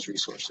one of those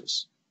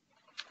resources.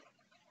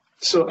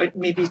 So it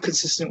may be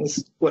consistent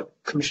with what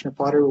Commissioner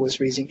Potter was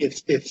raising.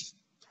 If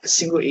a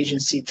single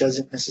agency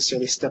doesn't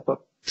necessarily step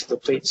up to the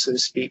plate, so to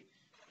speak,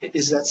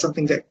 is that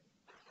something that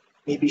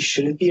maybe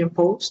shouldn't be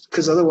imposed?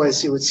 Because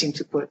otherwise it would seem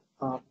to put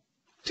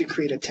to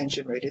create a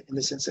tension, right? In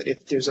the sense that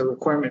if there's a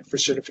requirement for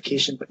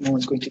certification, but no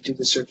one's going to do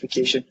the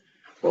certification,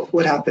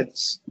 what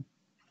happens?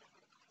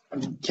 I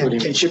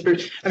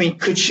mean,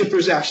 could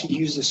shippers actually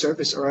use the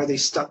service, or are they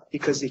stuck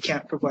because they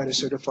can't provide a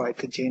certified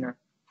container?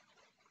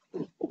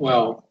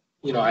 Well,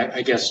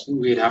 I guess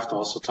we'd have to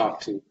also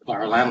talk to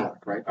our landlord,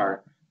 right?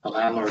 The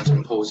landlord's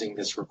imposing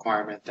this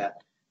requirement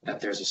that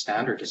there's a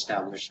standard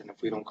established, and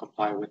if we don't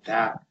comply with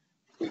that,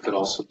 we could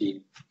also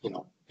be,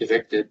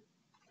 evicted.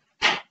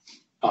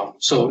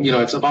 So,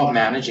 it's about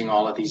managing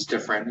all of these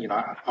different,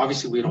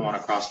 obviously we don't want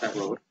to cross that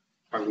road,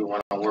 or we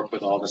want to work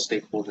with all the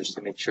stakeholders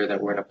to make sure that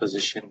we're in a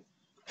position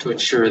to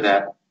ensure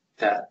that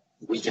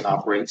we can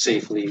operate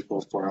safely,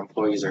 both for our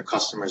employees, our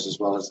customers, as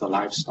well as the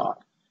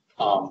livestock.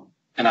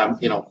 And I'm,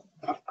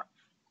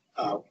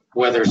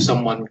 whether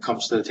someone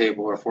comes to the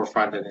table or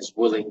forefront and is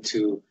willing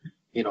to,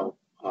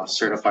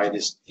 certify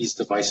these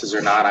devices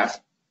or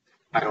not,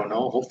 I don't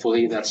know.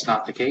 Hopefully that's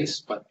not the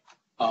case, but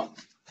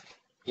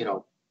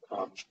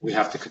we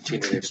have to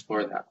continue to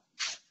explore that.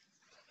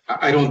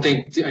 I don't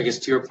think, I guess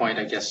to your point,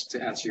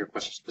 to answer your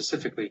question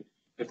specifically,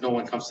 if no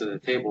one comes to the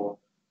table,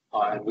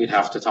 and we'd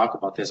have to talk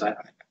about this,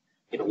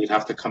 we'd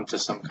have to come to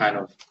some kind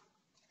of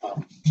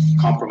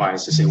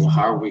compromise to say, well,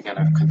 how are we going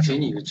to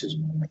continue to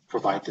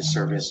provide this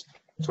service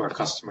to our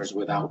customers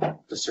without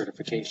the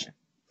certification?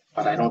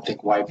 But I don't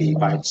think YB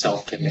by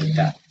itself can make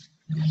that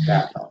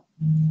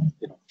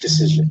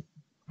decision.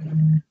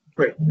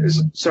 Right.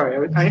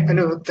 Sorry, I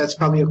know that's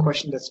probably a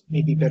question that's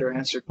maybe better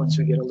answered once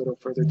we get a little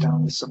further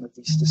down with some of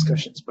these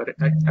discussions, but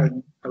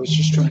I was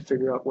just trying to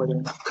figure out whether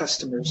or not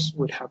customers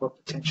would have a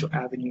potential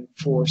avenue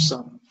for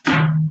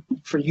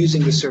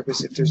using the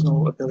service if there's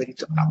no ability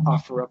to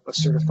offer up a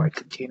certified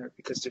container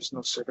because there's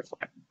no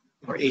certified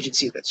or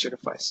agency that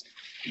certifies.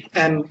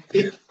 And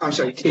I'm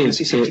sorry,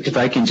 if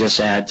I can just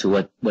add to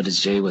what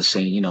Jay was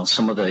saying,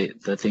 some of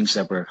the things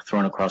that were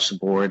thrown across the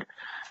board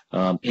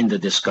in the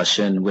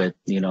discussion with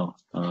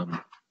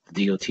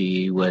DOT,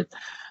 with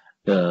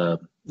the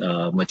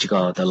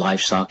the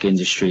livestock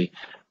industry,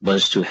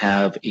 was to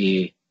have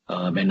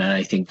and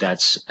I think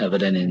that's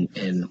evident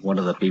in one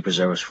of the papers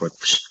that was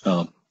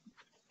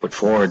put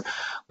forward,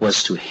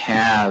 was to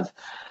have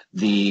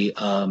the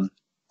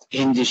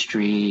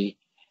industry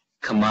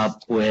come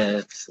up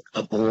with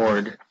a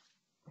board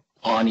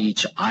on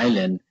each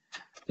island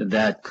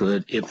that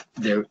could, if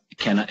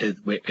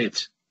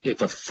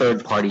a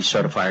third-party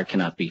certifier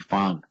cannot be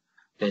found,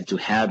 then to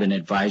have an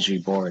advisory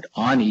board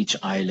on each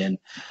island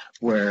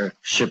where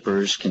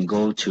shippers can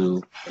go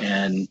to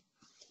and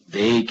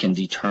they can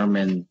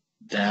determine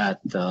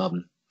that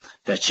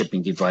that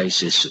shipping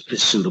device is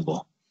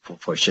suitable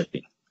for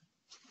shipping.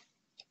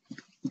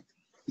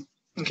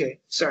 Okay,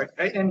 sorry,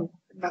 and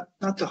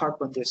not to harp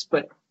on this,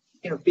 but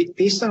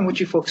based on what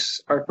you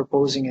folks are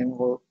proposing and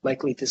will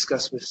likely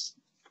discuss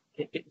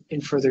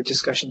in further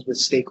discussions with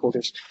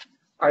stakeholders,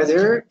 are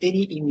there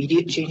any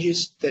immediate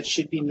changes that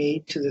should be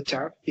made to the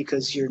tariff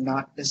because you're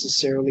not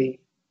necessarily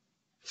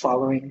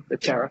following the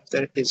tariff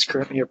that is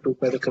currently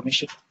approved by the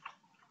Commission?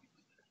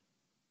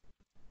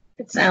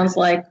 It sounds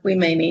like we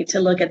may need to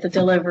look at the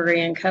delivery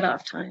and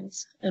cutoff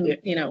times and,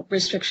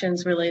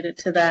 restrictions related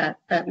to that.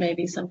 That may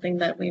be something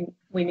that we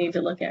need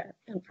to look at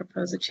and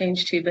propose a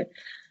change to. But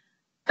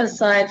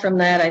aside from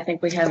that, I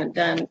think we haven't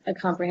done a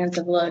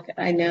comprehensive look.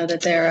 I know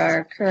that there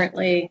are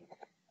currently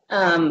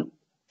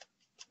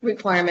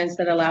requirements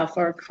that allow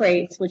for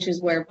crates, which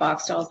is where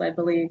box stalls, I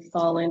believe,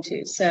 fall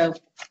into. So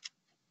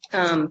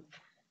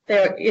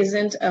there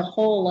isn't a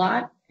whole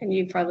lot, and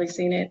you've probably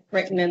seen it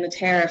written in the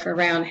tariff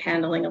around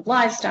handling of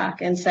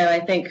livestock. And so I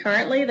think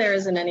currently there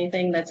isn't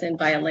anything that's in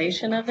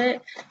violation of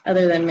it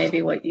other than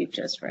maybe what you've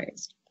just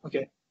raised.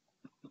 Okay.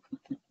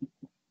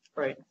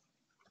 Right.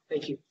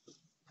 Thank you.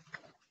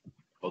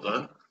 Well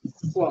done.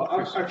 Well,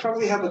 I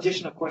probably have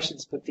additional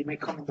questions, but they may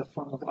come in the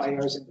form of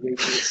IRs and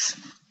reviews.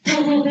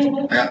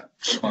 Yeah.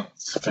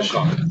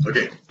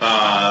 Okay.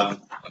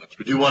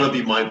 We do want to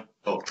be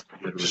mindful.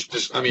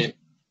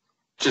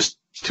 Just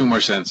 2 more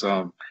cents.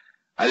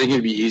 I think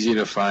it'd be easy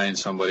to find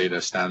somebody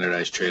to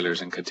standardize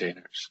trailers and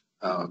containers,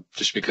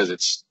 just because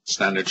it's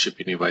standard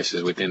shipping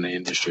devices within the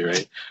industry,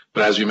 right?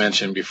 But as we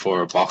mentioned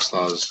before, box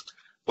laws,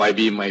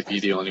 YB might be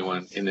the only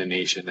one in the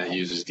nation that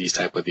uses these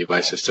type of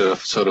devices. So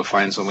to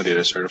find somebody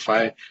to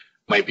certify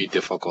might be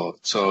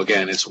difficult. So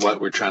again, it's what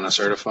we're trying to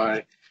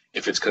certify.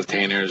 If it's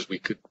containers, we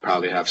could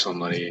probably have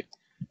somebody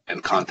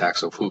and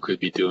contacts of who could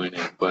be doing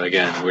it. But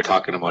again, we're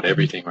talking about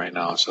everything right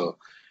now. So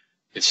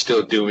it's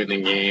still doing the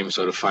game.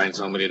 So to find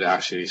somebody to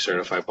actually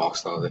certify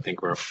box laws, I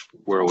think we're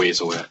a ways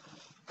away.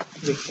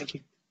 Okay, thank you.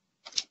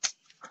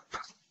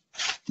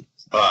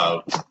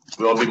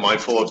 We'll be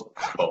mindful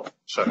of,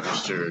 sorry,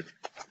 Mr.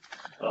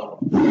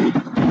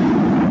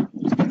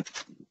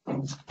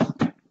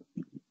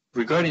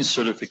 Regarding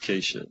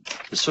certification,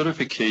 the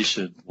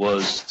certification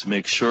was to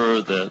make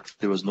sure that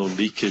there was no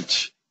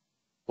leakage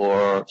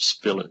or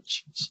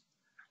spillage.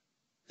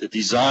 The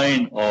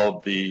design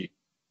of the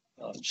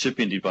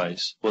shipping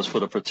device was for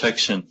the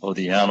protection of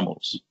the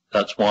animals.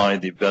 That's why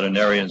the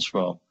veterinarians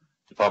from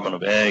Department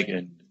of Ag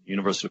and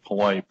University of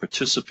Hawaii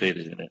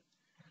participated in it.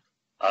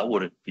 I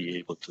wouldn't be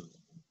able to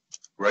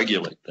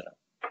regulate that.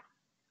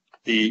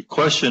 The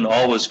question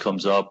always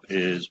comes up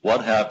is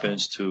what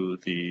happens to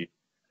the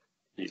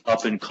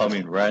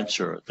up-and-coming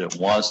rancher that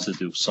wants to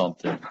do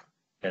something,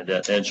 and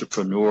that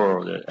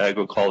entrepreneur, that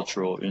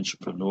agricultural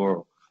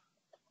entrepreneur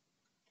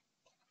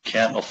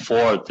can't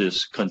afford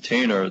this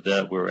container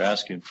that we're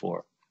asking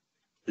for.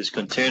 This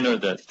container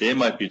that they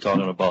might be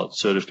talking about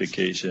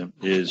certification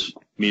is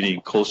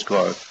meeting Coast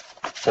Guard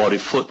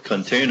 40-foot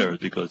containers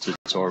because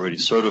it's already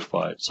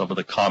certified. Some of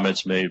the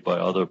comments made by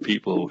other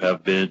people who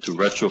have been to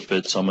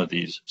retrofit some of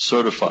these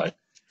certified.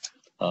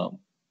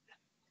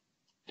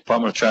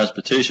 Department of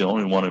Transportation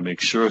only want to make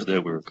sure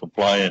that we're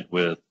compliant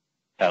with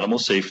animal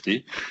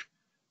safety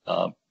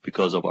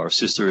because of our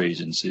sister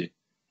agency,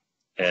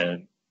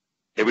 and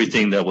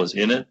everything that was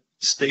in it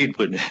stayed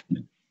within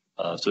it,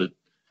 so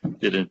it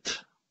didn't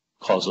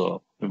cause an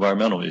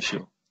environmental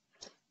issue.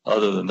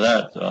 Other than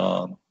that,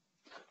 the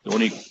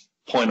only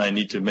point I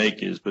need to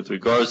make is with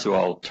regards to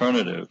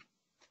alternative,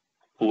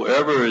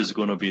 whoever is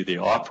going to be the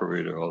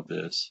operator of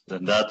this,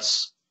 then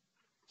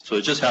so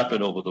it just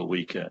happened over the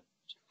weekend.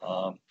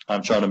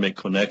 I'm trying to make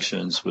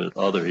connections with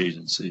other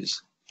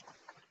agencies.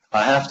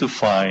 I have to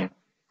find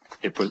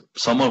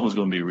someone who's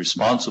going to be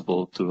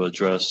responsible to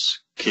address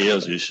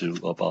Kea's issue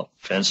about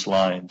fence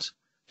lines,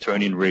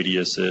 turning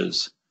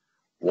radiuses,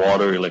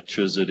 water,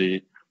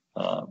 electricity,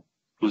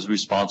 who's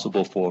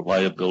responsible for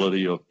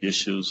liability of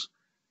issues.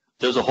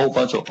 There's a whole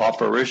bunch of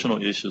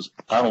operational issues.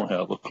 I don't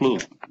have a clue.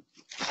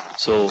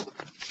 So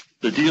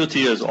the DOT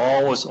has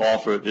always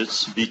offered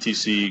its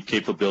VTC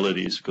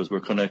capabilities because we're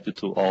connected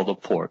to all the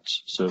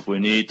ports. So if we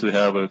need to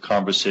have a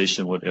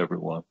conversation with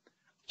everyone,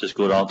 just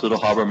go down to the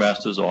harbor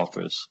master's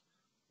office,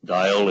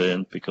 dial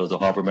in because the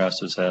harbor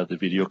masters have the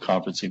video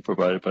conferencing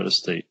provided by the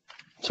state.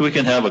 So we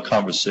can have a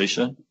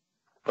conversation,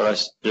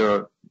 but there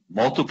are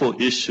multiple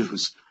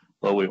issues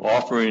where we're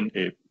offering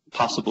a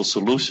possible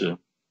solution.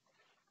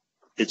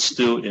 It's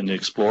still in the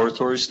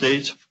exploratory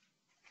stage.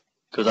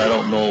 because I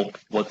don't know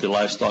what the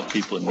livestock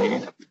people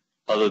need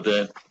other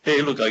than,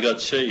 hey, look, I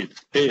got shade.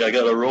 Hey, I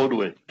got a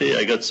roadway. Hey,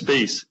 I got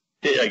space.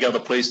 Hey, I got a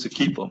place to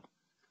keep them.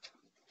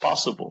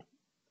 Possible.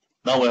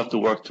 Now we have to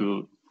work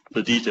to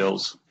the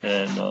details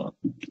and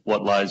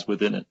what lies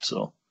within it.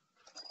 So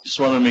just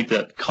want to make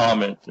that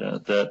comment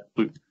that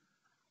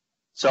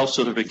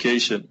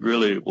self-certification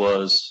really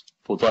was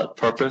for that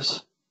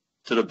purpose,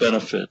 to the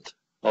benefit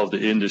of the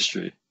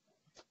industry.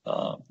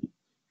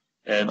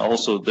 And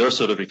also their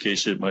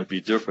certification might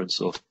be different.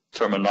 So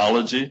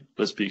terminology,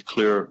 let's be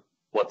clear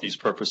what these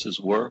purposes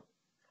were.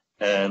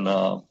 And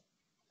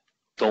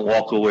don't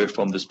walk away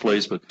from this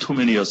place with too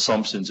many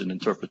assumptions and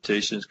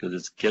interpretations, because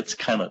it gets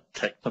kind of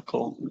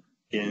technical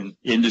in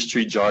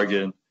industry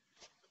jargon,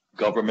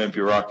 government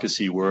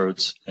bureaucracy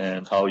words,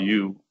 and how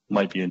you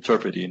might be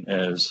interpreting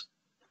as,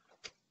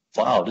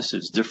 wow, this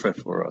is different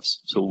for us.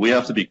 So we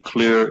have to be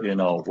clear in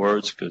our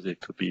words, because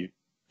it could be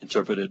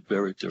interpreted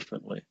very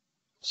differently.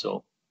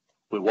 So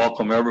we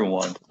welcome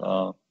everyone.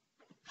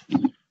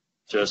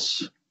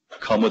 Just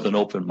come with an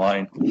open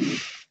mind.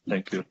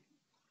 Thank you.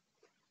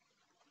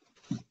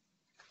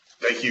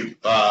 Thank you.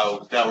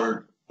 Now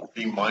we're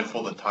being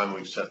mindful of the time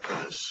we've set for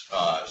this.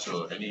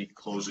 So any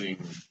closing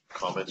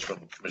comments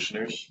from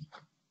commissioners?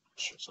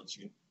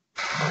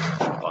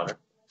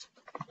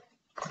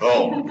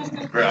 Oh,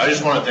 great. I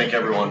just want to thank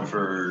everyone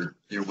for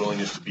your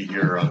willingness to be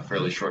here on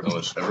fairly short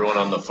notice. Everyone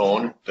on the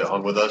phone that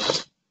hung with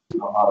us,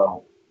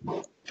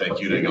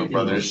 thank you to Young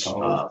Brothers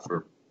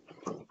for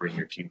bringing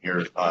your team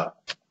here.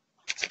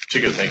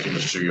 Particularly thank you,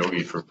 Mr.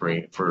 Yogi,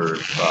 for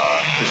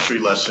history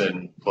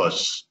lesson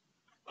plus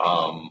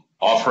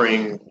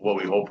offering what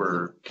we hope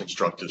are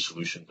constructive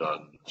solutions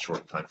on a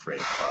short time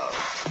frame.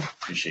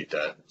 Appreciate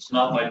that. It's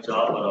not my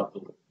job, but I'll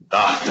do it.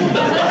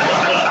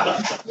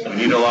 We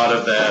need a lot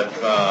of that.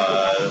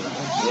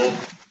 We'll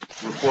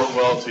report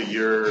well to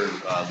your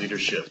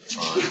leadership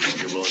on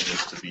your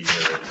willingness to be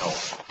here and help.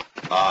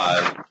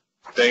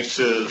 Thanks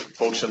to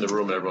folks in the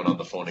room and everyone on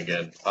the phone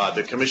again.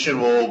 The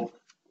commission will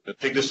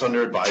take this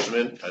under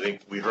advisement. I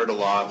think we heard a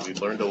lot. We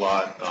learned a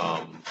lot.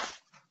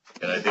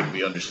 And I think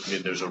we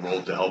understand there's a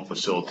role to help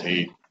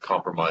facilitate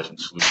compromise and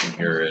solution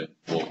here, and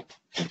we'll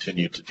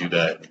continue to do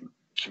that and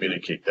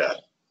communicate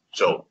that.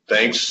 So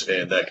thanks,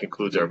 and that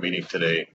concludes our meeting today.